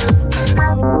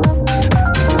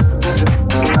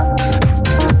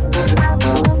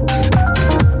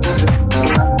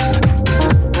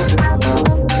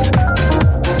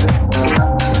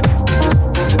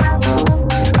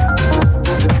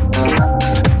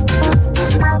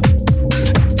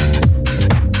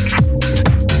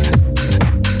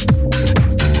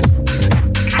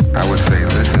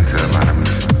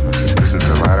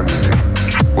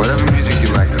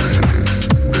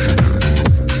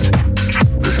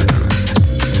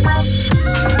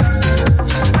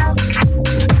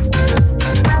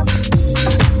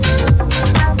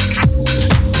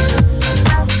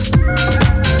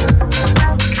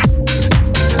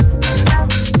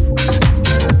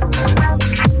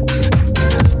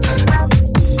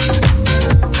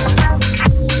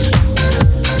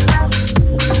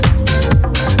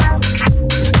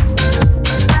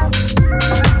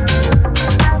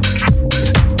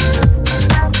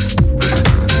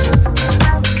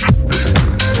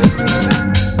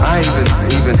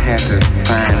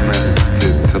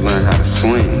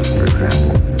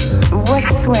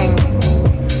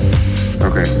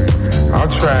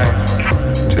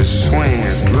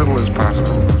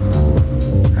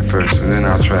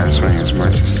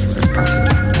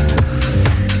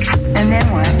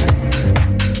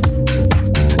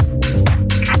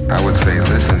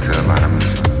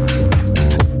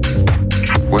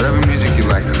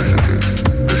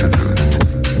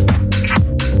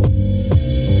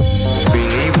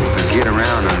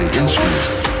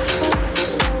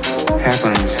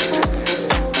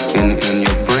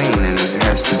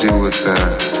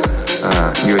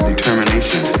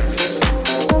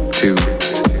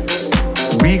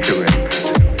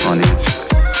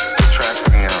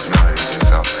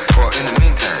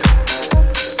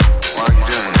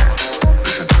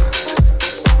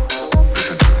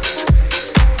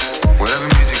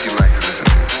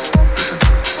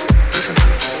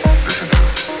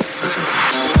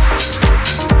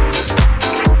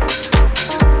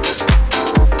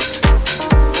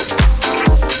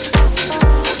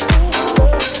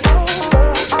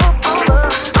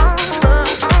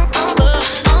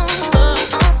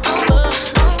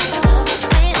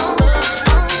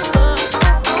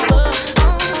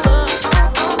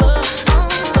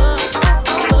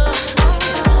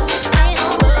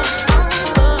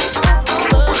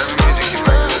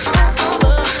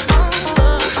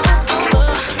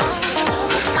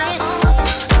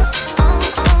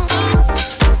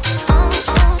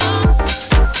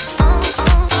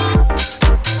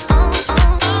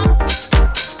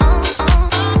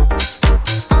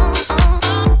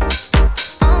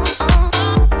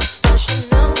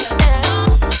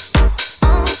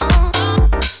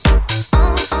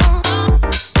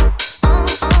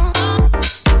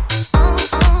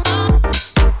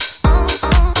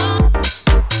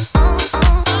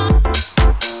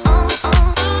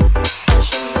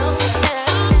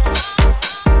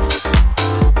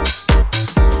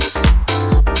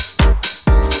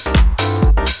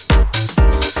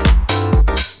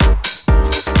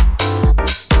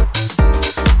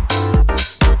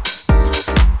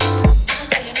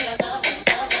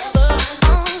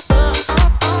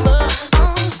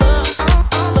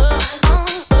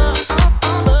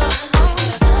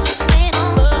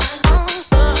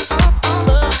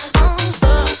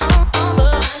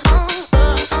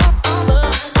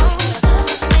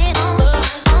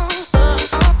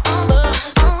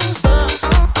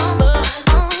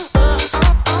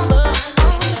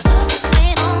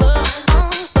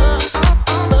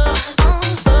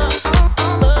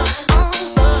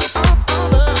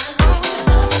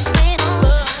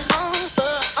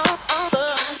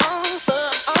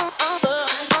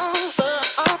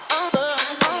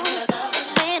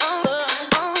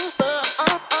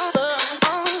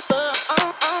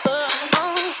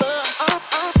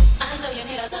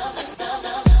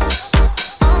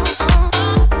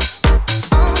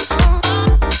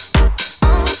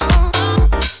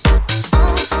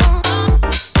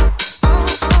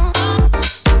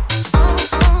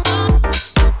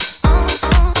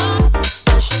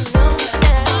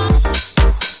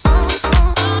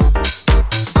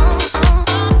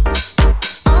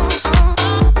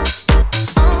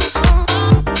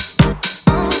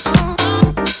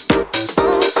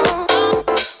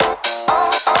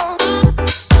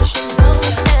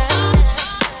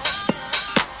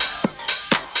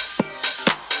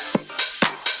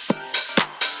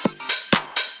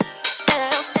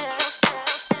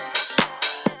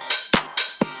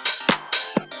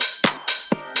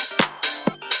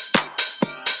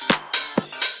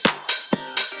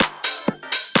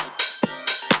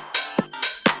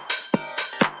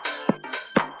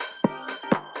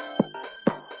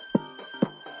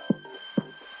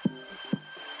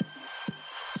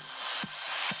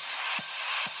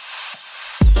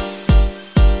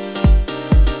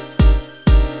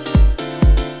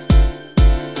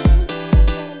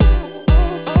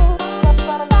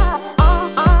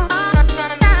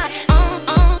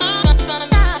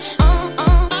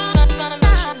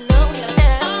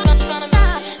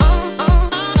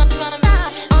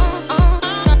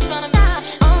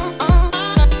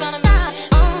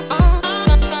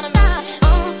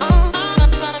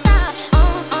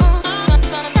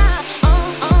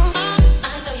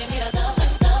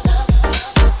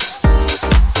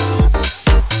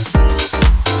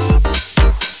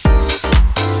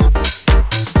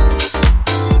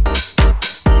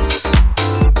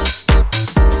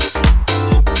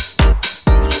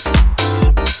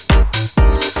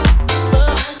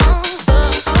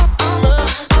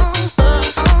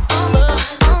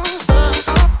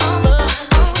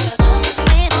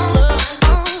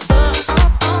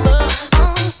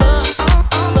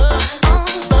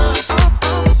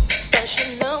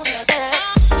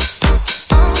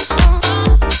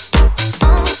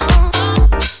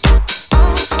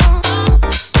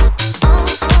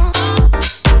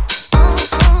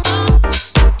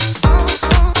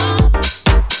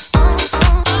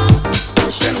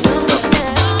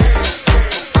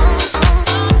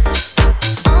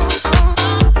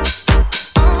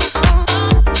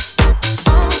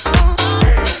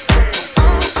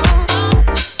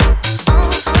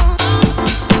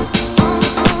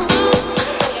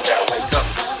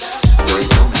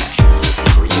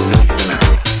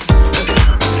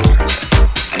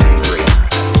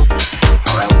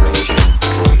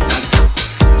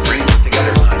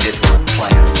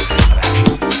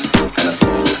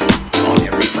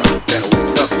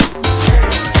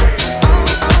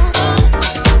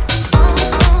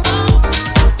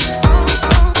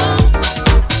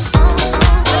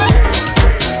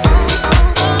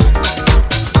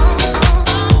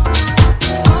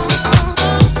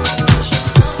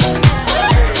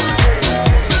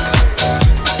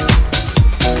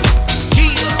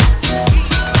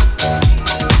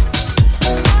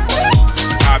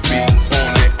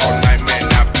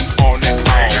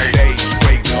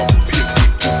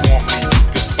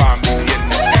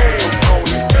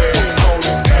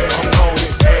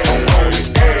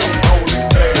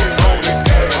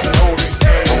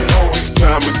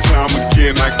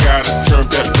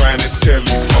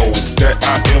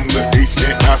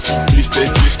 Bitch,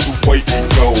 that's just the way it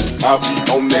go. I be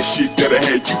on that shit that I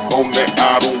had you on that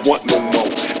I don't want no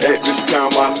more. At this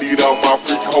time I need all my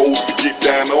freak hoes to get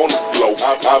down on the floor.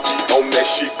 I be on that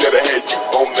shit that I had you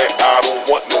on that I don't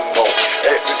want no more.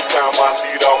 At this time I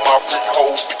need all my freak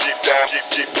hoes to get down,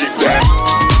 get down.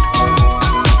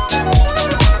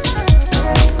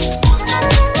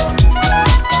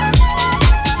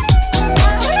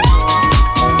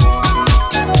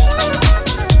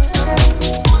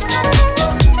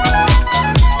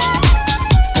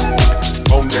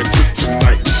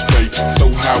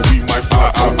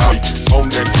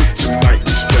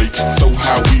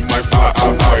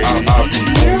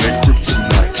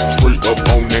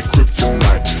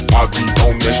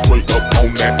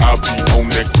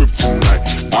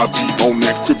 I be on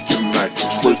that kryptonite,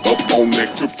 straight up on that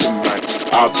kryptonite.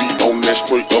 I be on that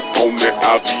straight up on that.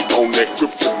 I be on that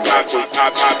kryptonite. I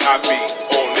be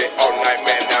on that all night,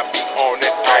 man. I be on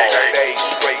that all day,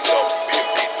 straight up. If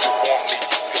you want me,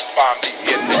 you can find me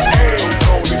in the air.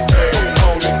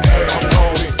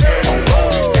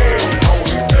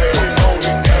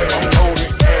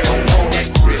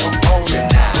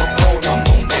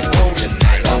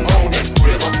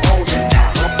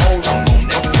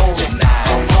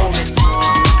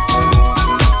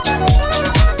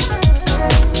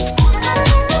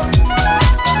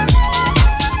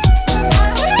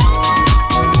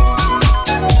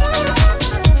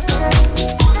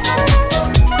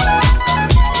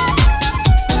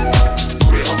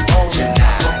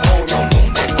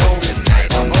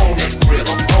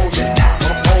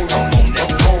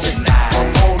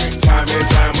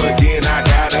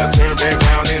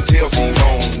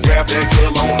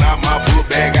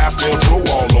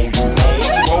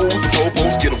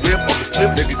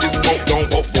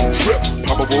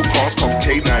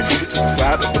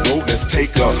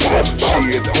 Take up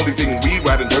shit. The only thing we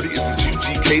riding dirty is a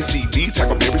UGKCD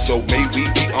Tackleberry, so may we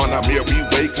be on our merry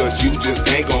way, cause you just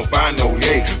ain't gon' find no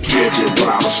yay. Yeah, but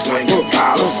I'm slinging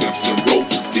Pilot Simpson, roll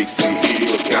the Dixie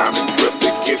Hill, diamond pressed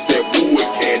against that wood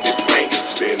candy paint,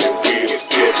 spinning wheels.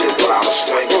 Yeah, but I'm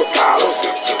slinging Pilot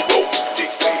Simpson, roll the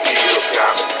Dixie Hill,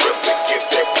 diamond pressed against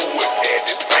that wood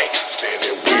candy paint,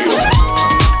 spinning wheels.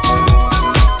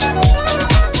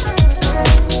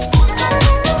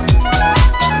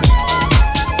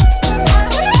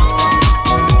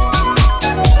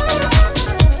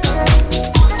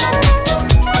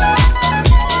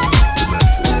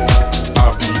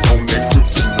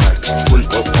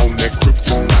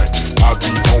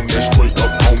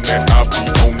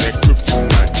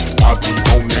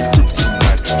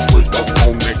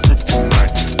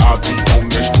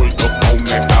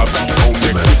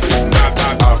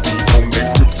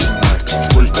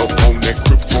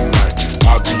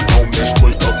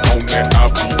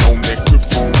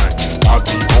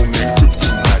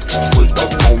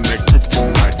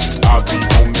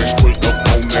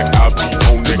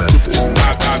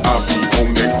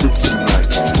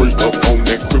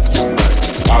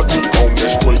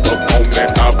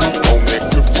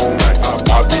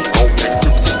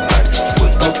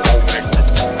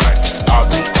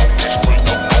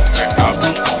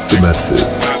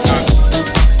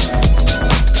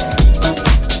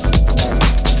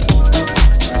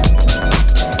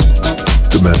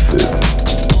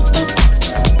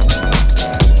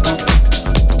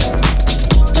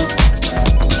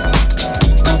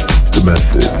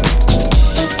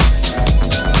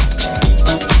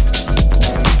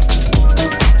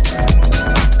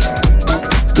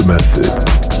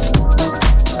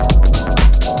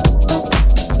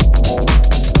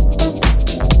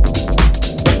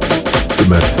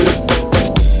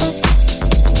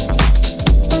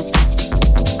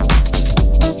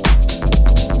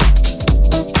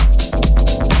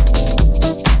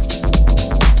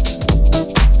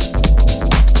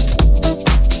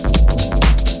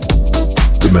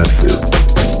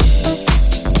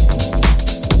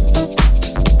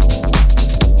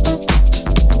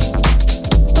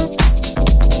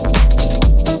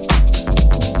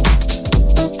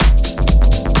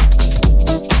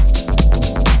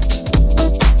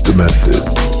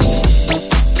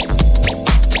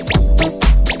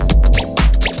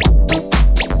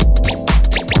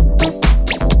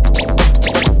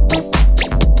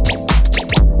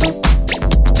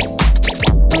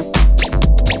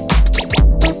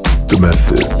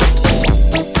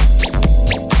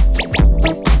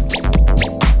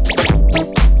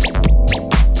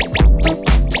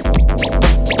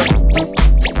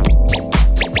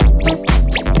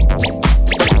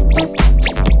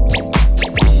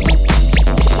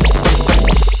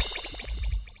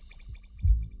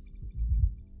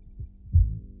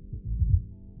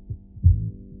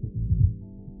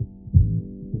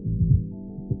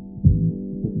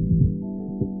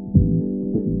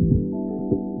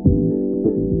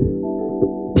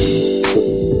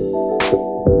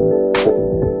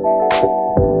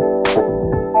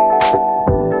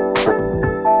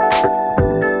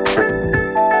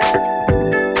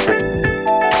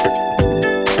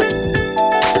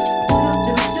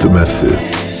 method.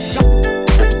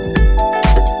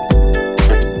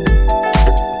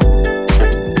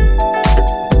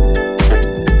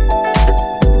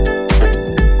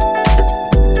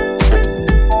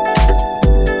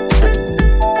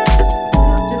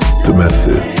 The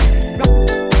method.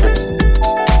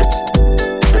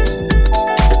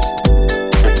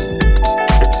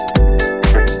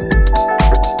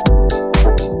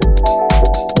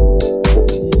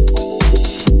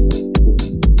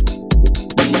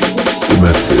 The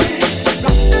method.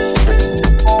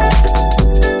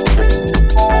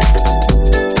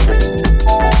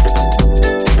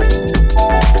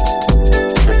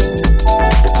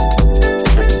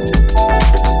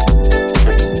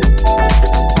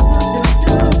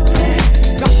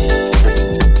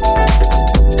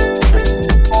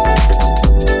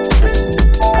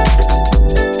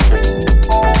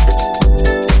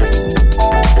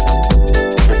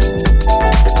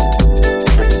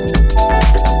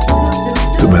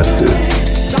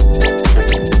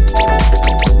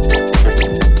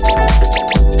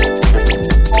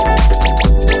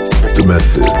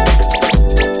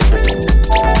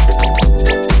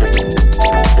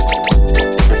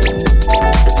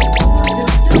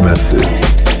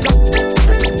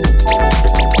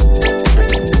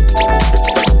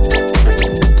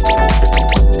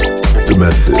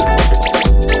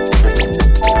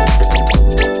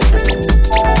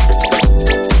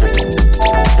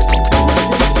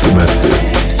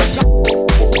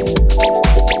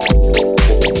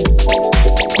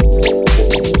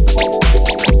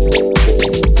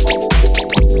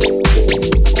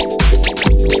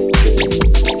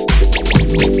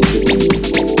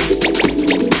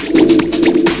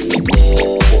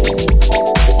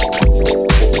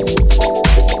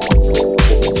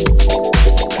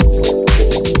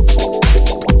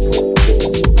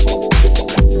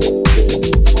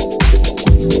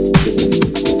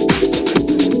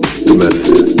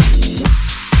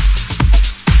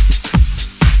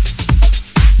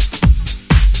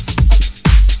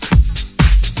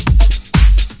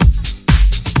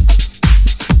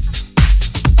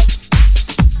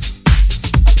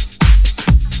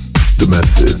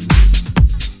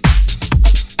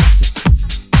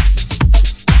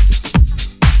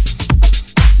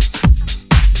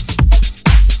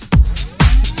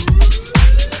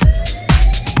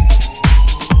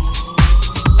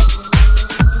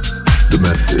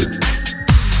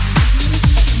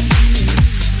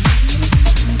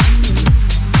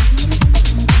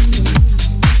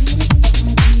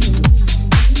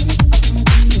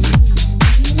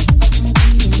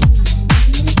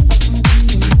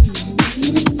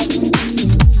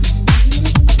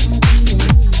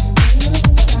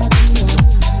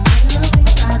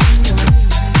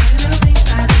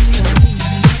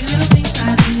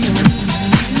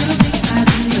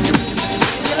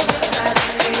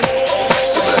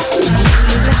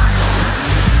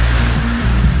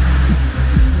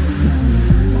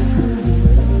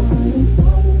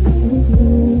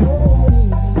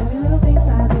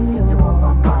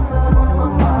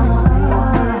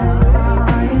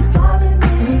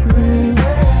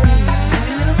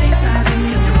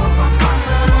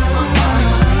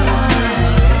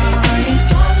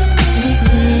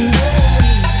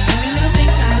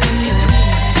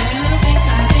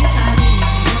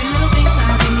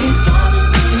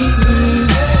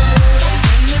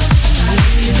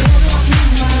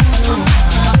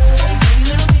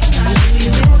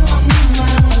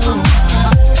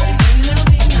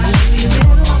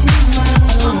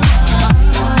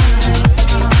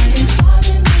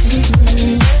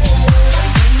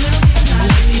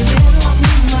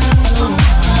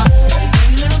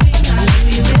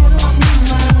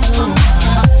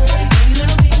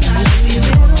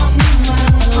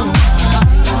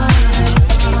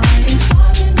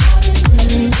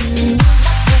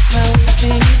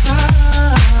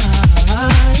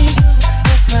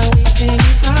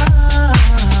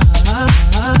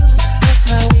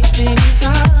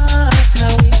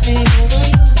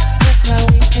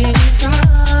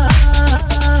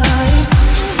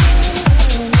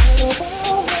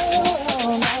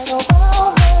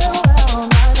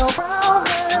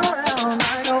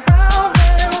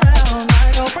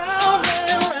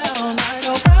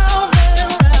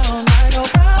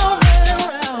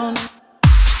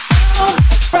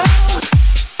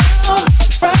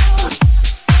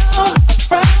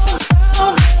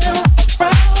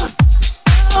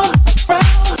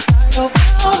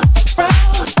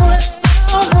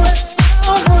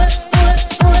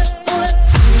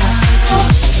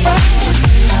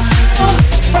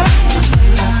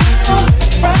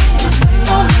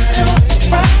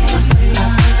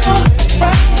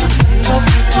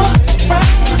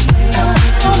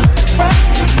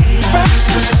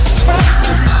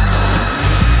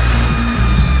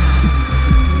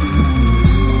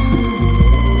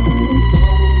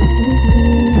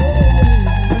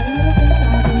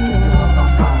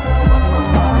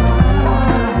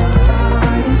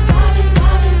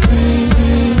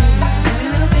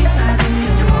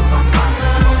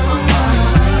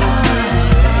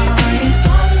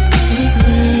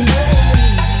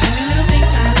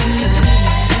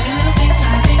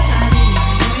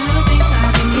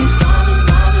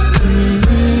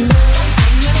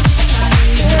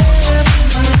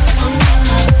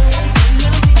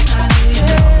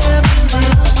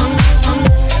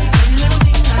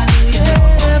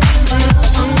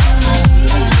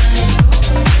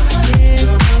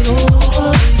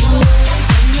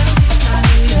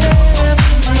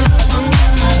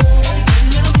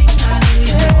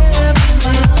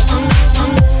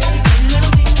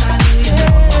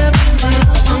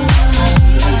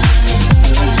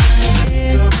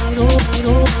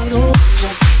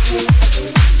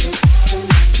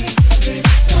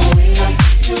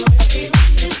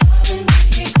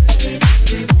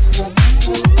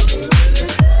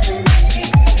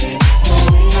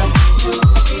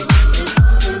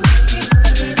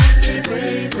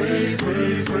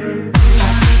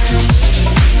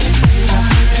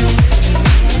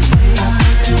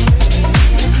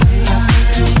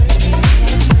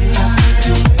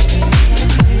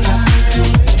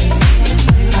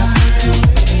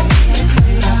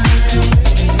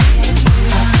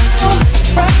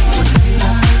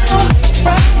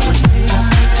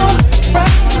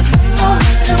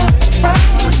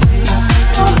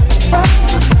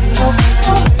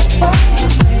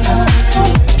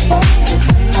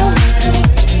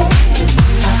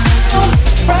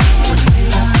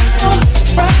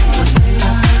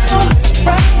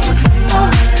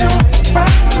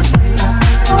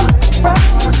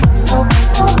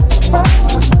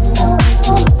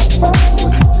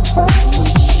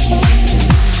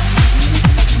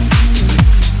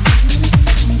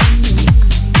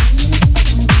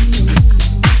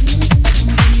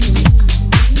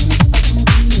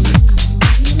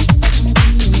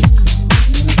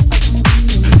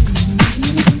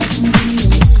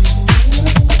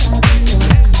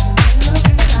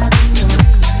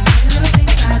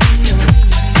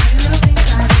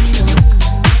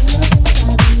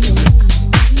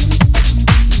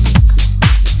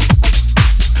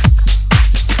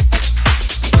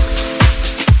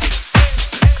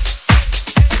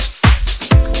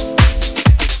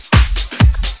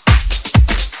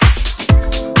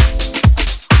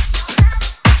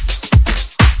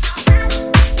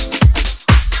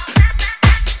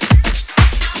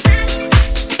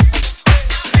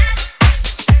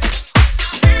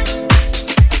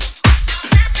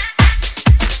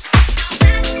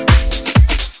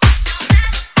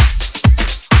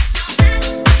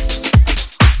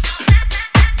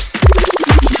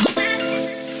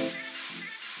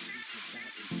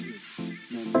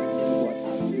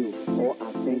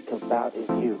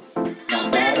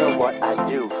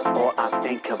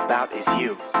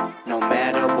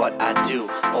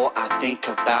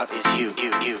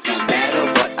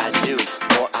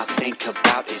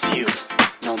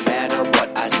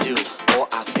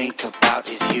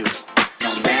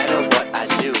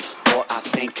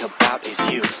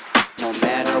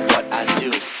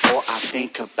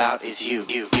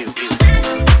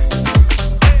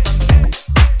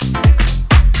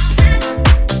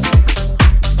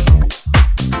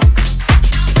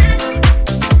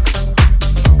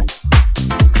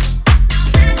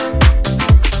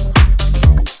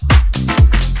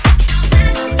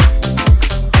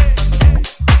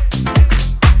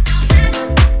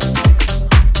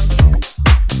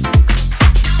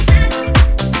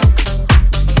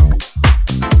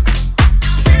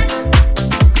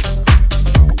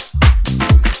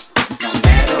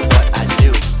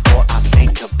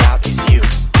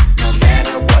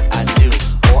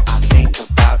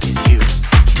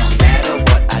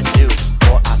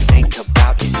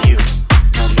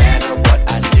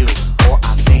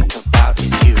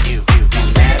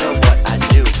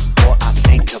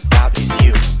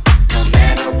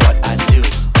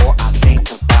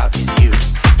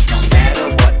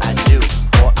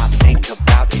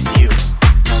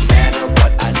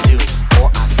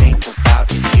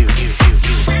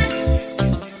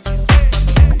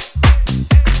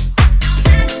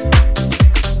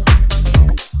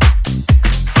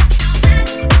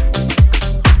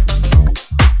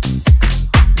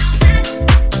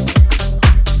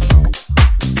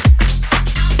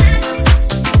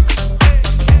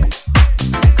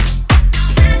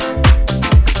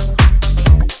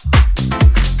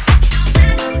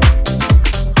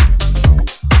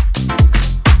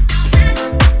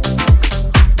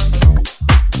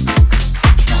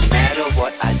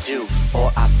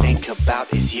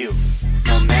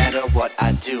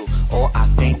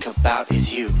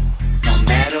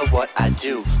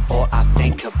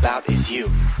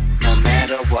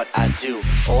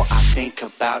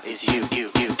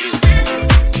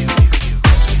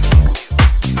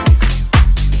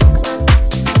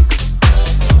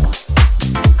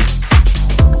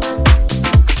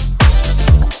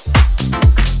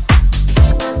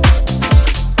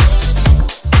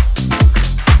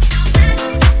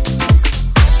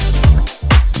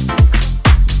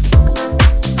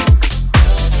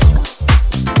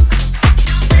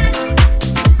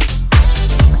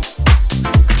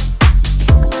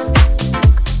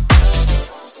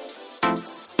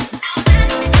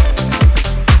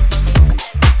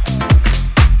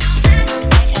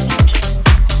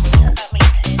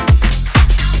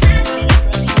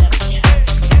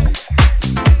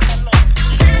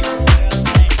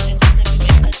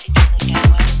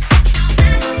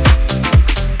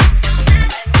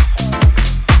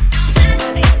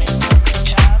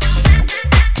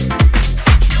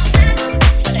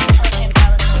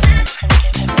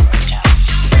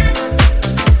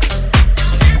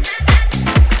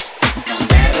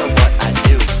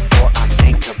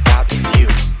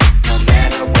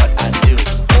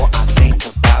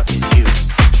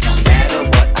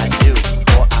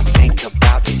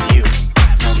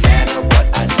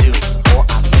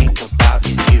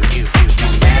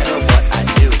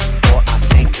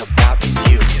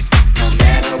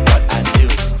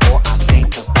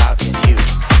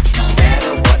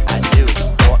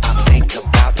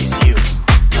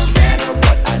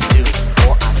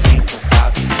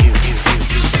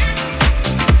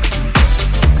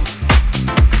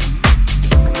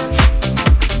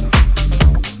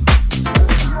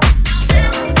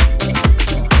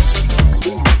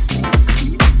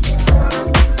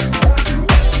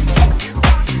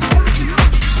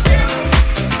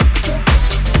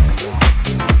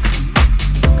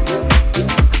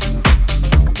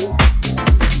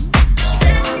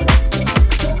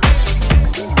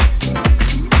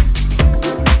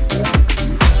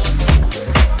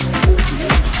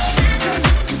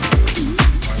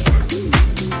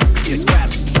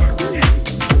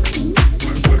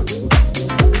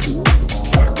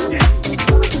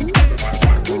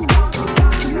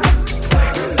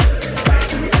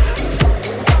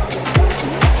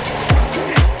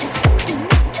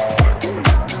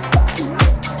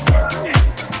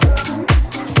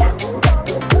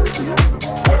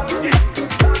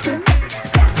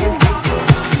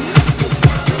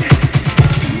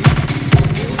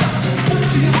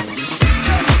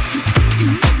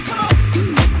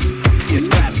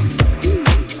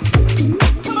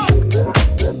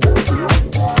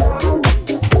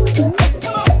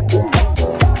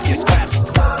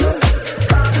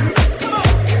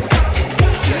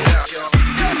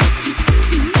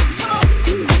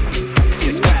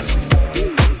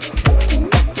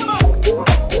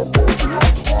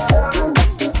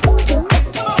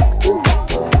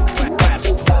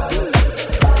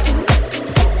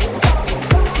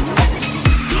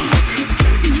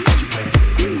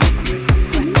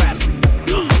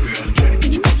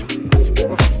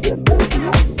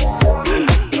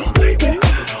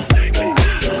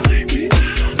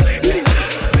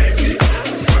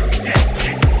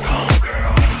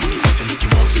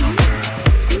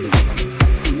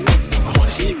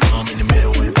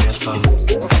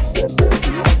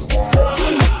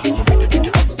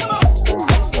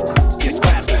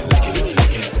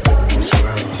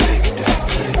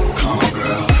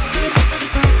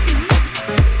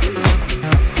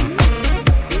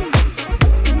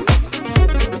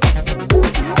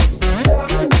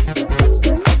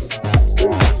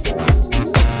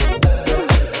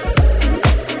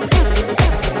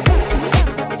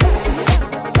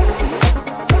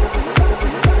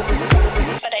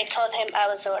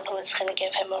 was the one who was gonna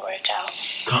give him a workout.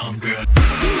 Come, girl.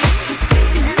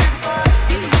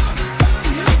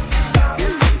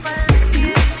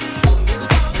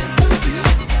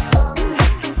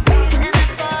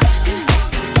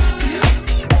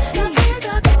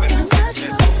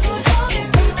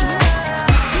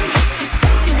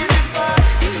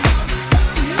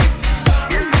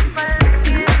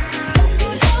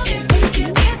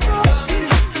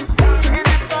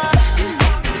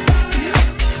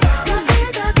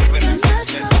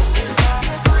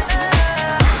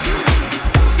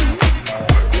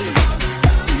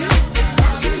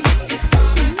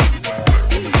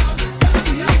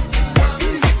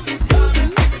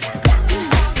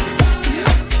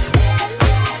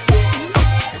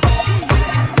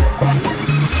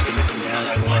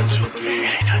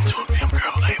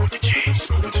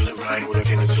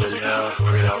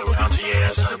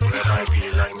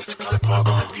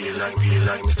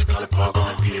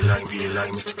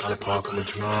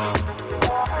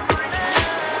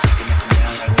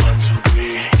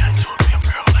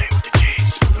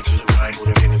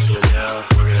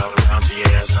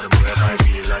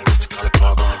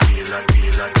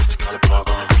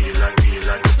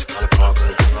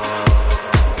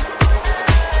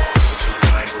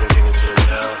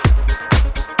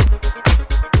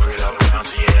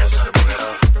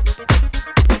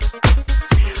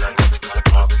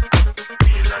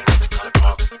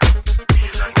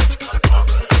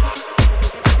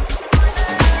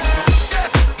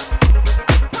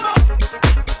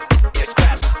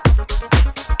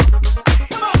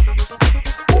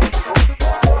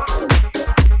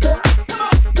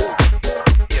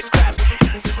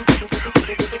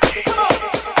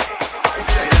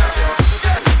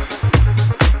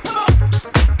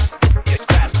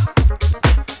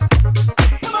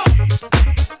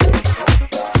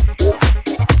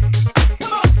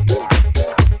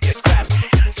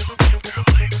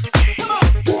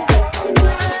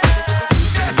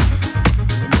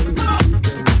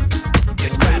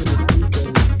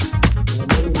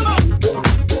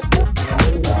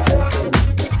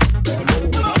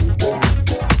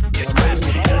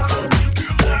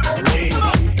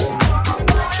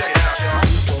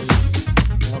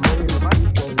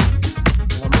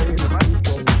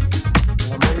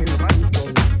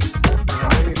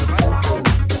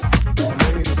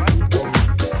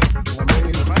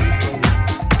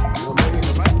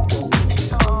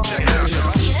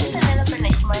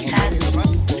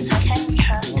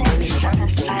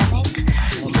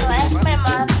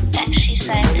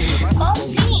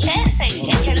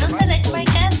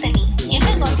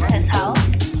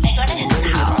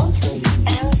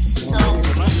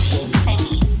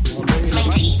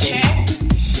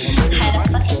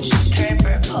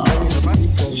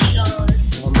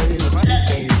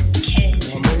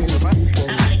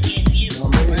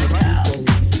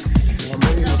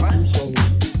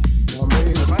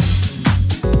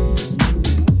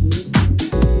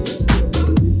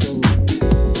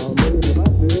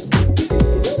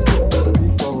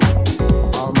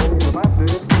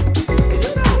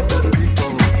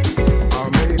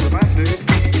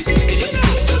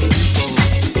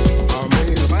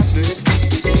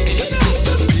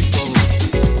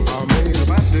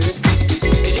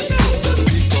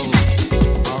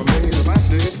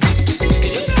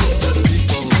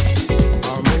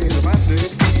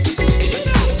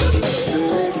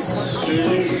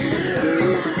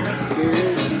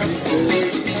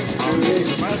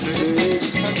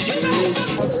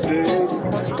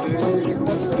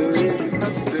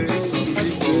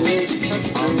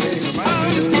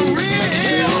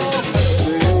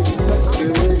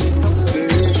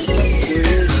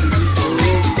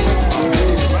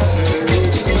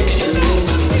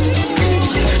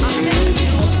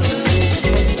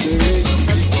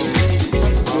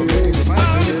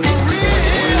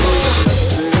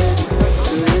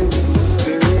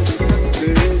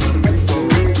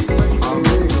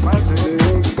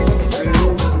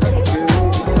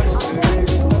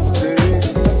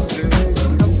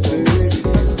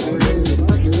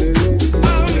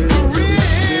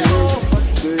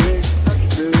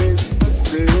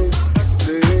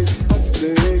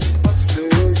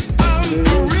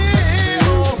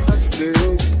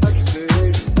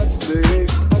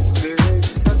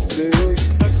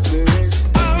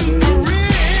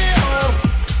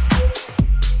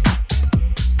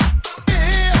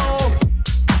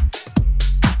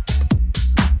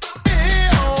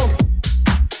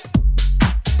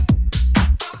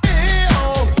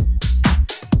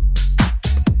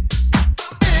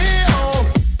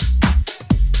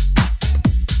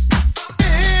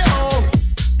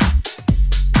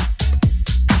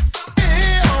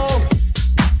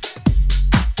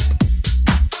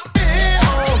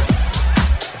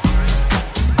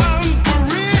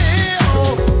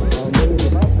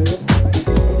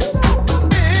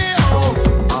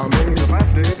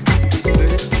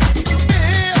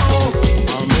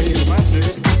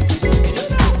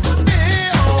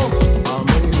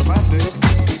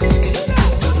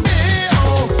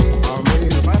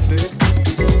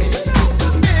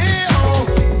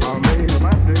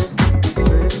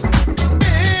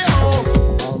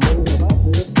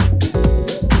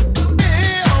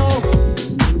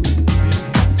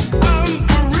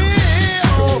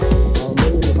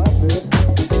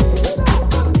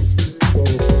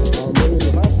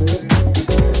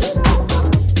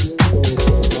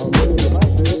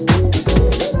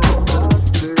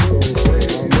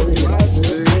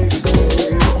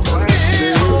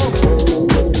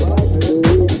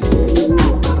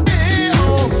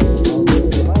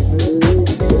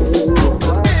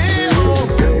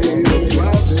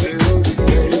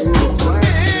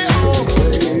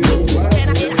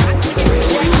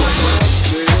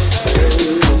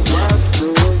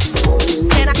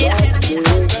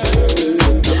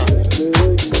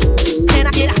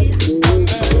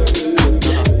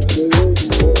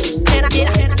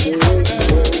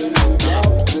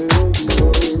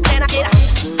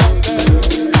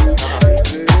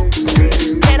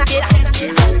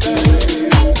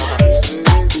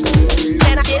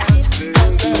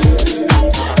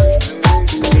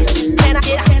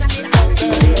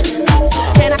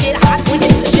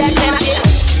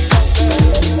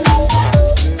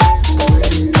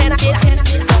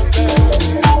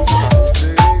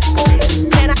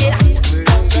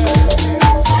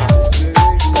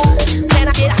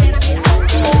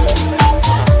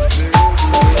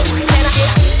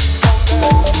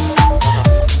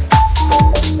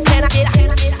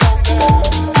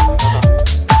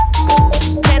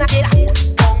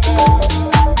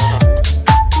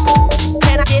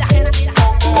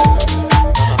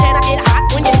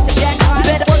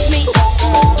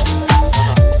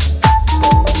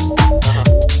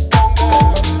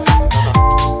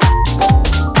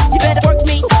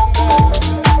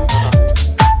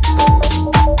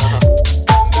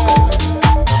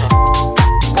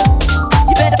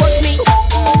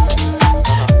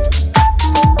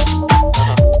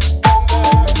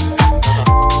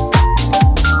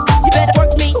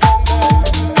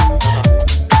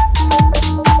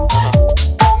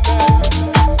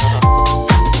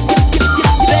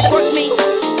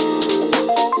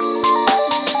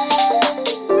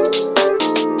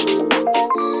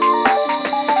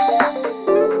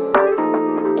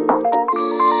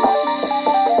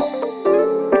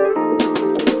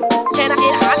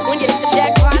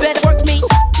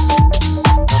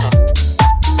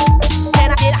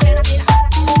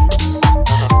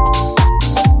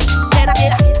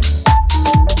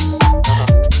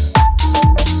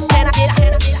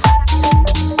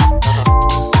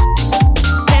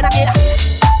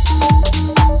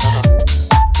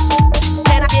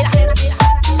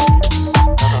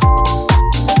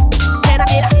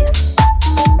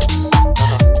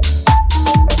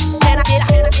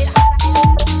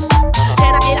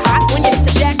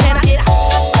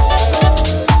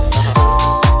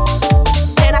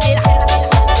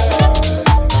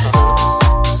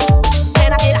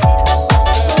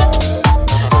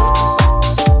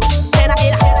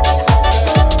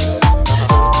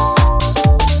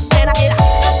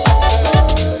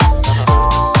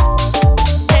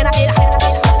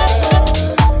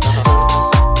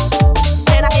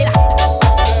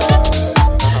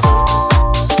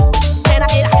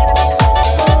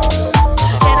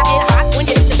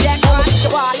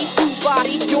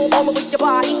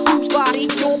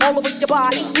 all over your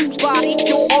body, whose body,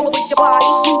 you're all over your body,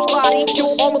 whose body,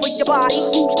 you're all over your body,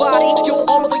 whose body, you're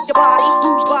all over your body,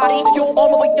 whose body, you're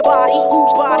all over your body,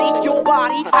 whose body, your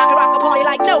body. I can rock a party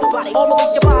like nobody, all over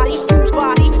your body, whose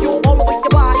body, you're all over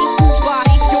your body, whose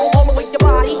body, you're all over your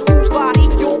body, whose body,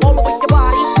 you're all over your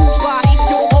body, whose body,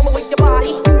 you're all over your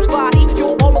body, whose body,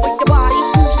 you're all over your body,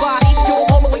 whose body, you're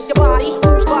all over your body,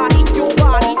 whose body, your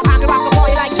body. I can rock a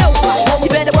party like nobody. You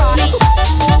better body.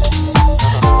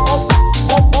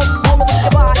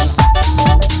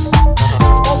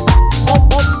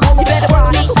 You better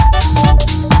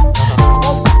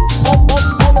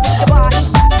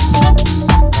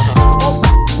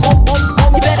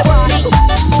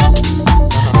body.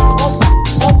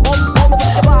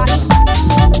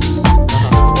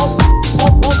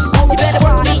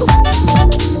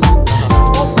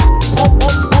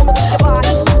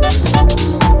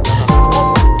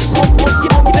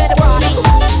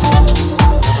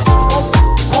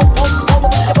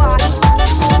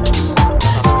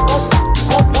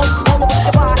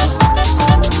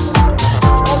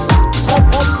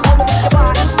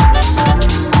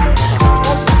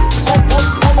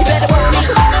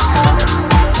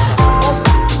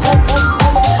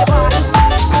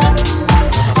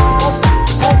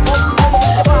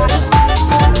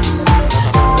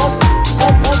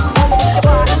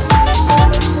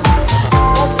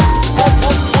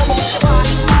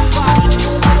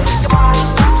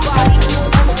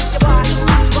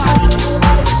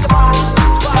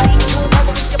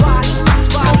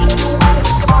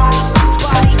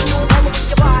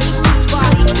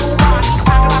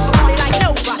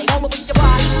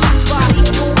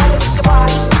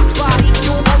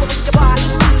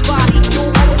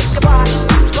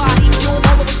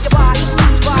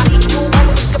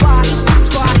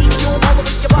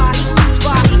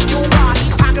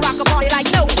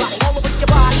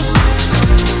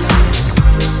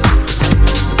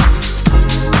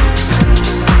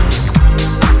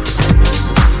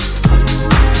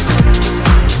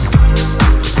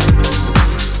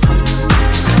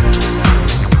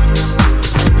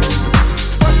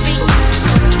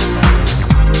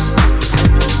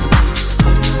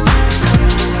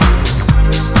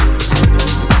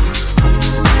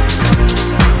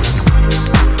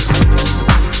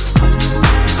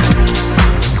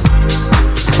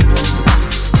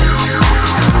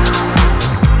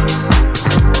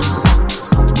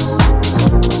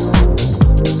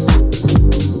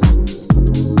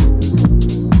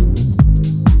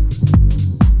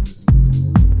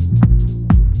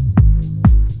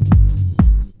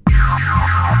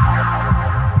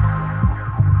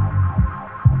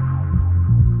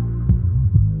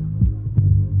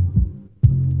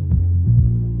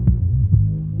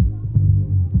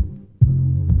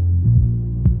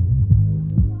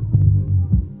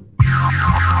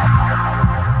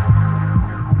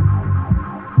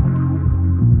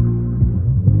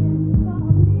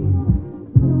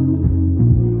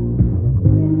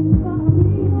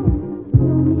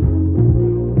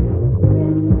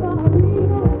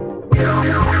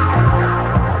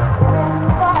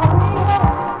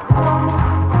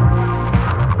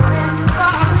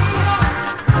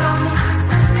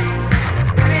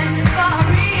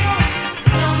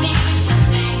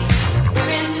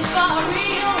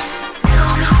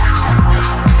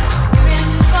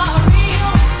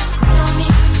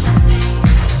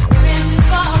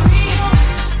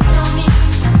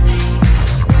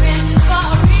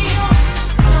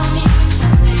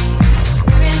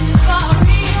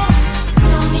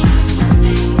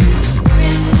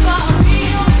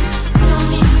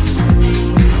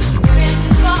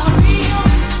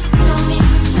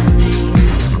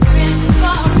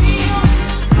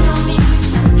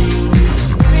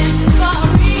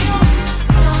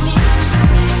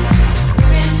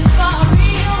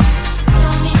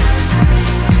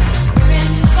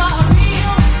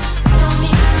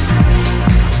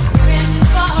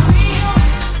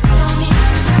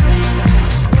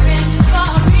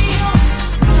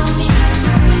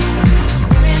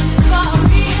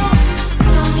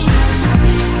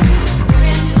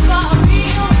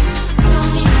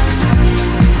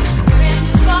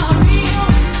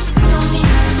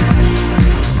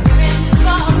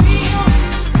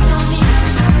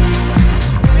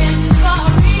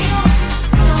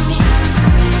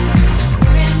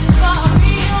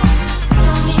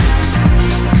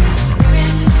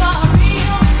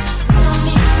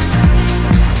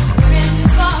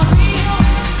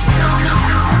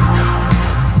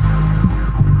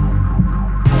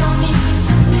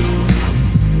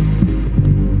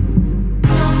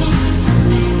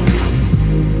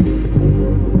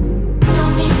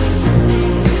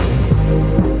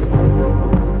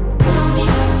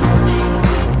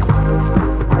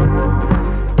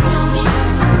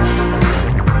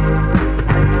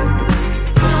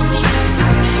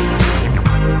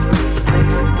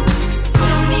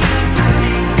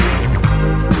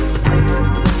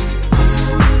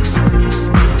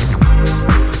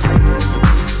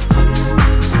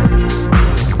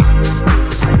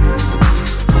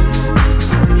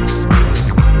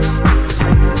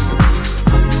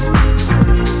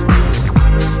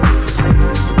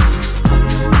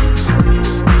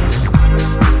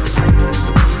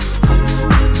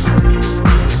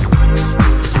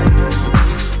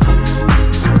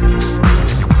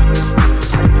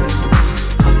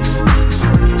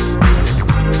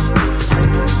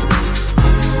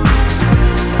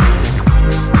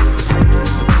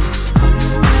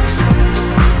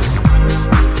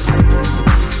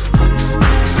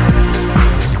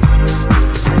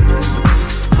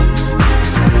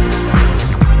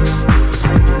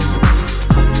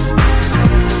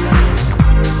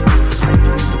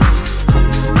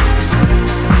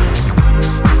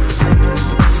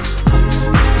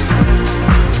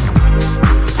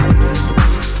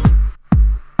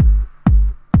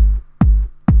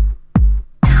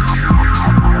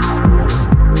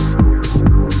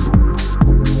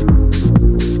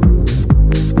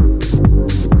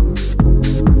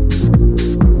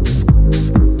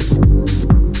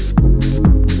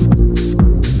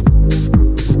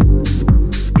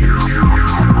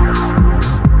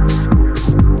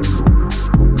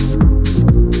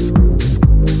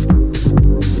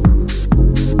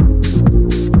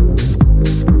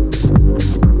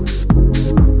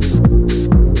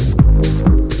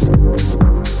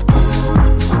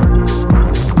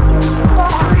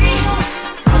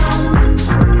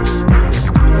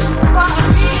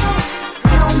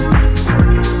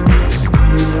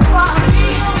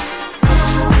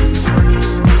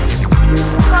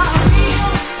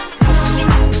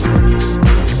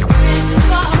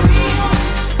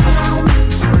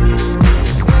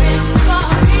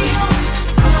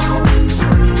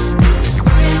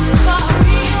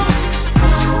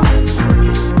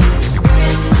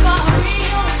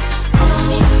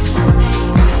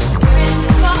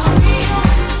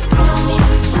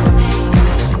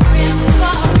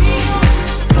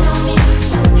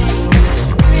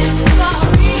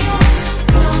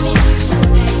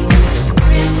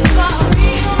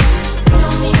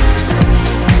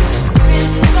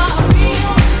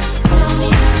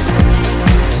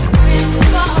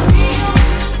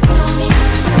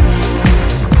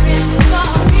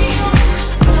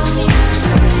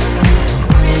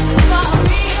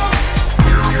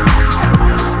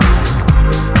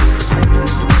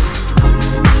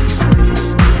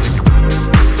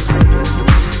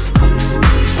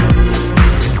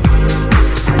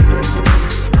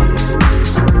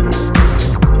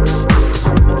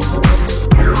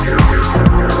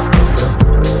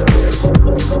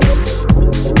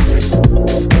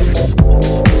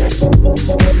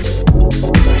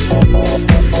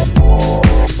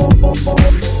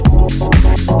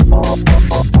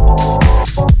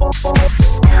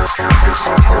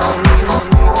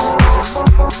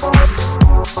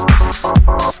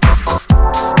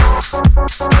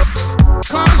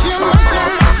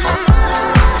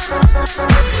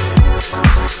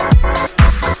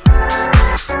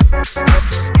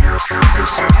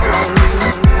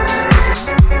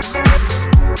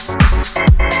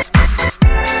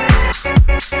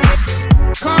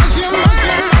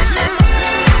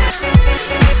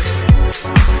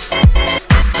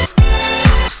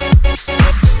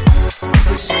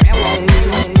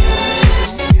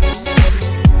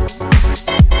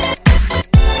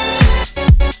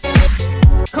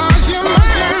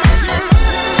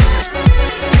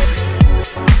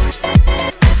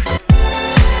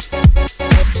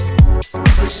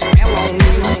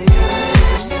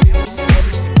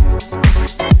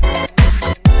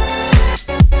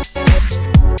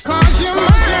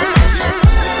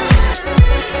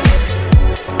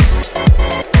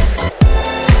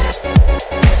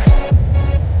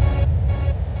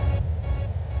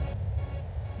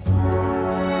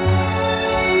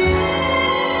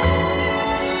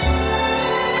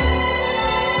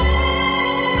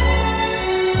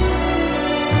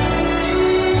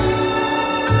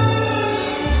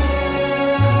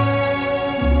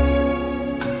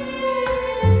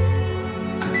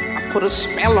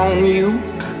 spell on you.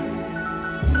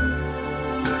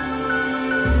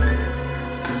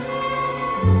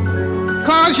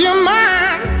 Cause you're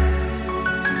mine.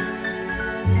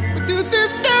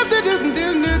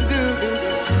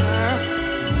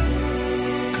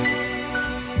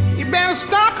 You better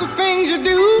stop the things you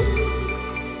do.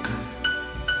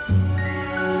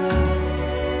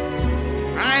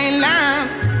 I ain't lying.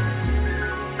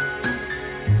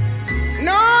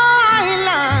 No, I ain't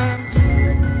lying.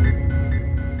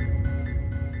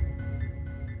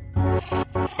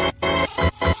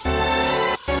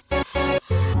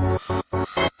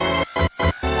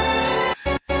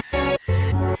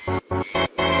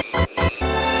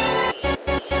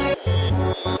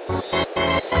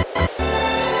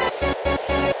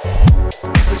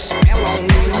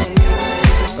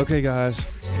 Okay guys,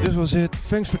 this was it.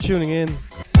 Thanks for tuning in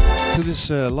to this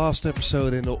last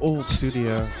episode in the old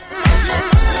studio.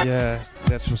 Yeah,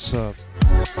 that's what's up.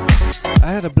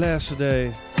 I had a blast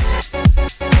today.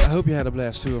 I hope you had a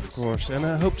blast too, of course. And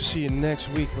I hope to see you next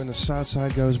week when the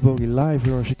Southside goes Boogie live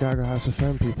here on Chicago House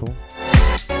FM, people.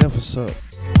 That's what's up.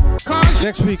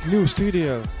 Next week, new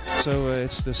studio. So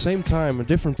it's the same time, a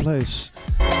different place,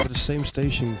 for the same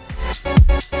station.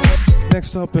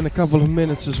 Next up in a couple of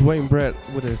minutes is Wayne Brett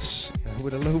with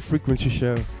a low frequency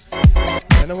show.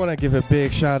 And I want to give a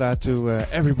big shout out to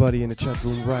everybody in the chat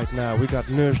room right now. We got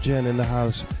Nurse Jen in the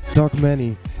house, Doc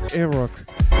Manny, Erok,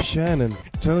 Shannon,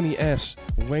 Tony S,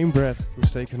 Wayne Brett,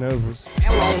 who's taken over,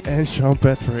 and Sean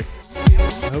Patrick.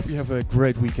 I hope you have a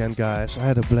great weekend, guys. I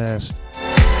had a blast.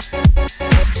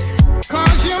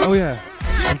 Oh yeah,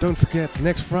 and don't forget,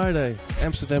 next Friday,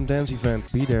 Amsterdam Dance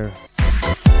Event, be there.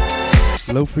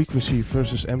 Low frequency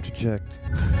versus empty jacked.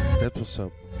 That's what's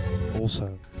up.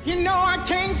 Also. You know I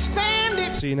can't stand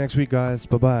it. See you next week, guys.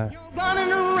 Bye bye. You're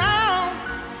running around.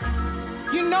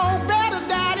 You know better,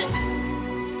 Daddy.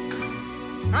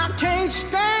 I can't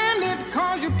stand it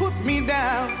 'cause you put me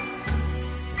down.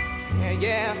 Yeah,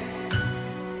 yeah.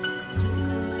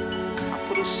 I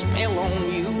put a spell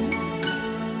on you.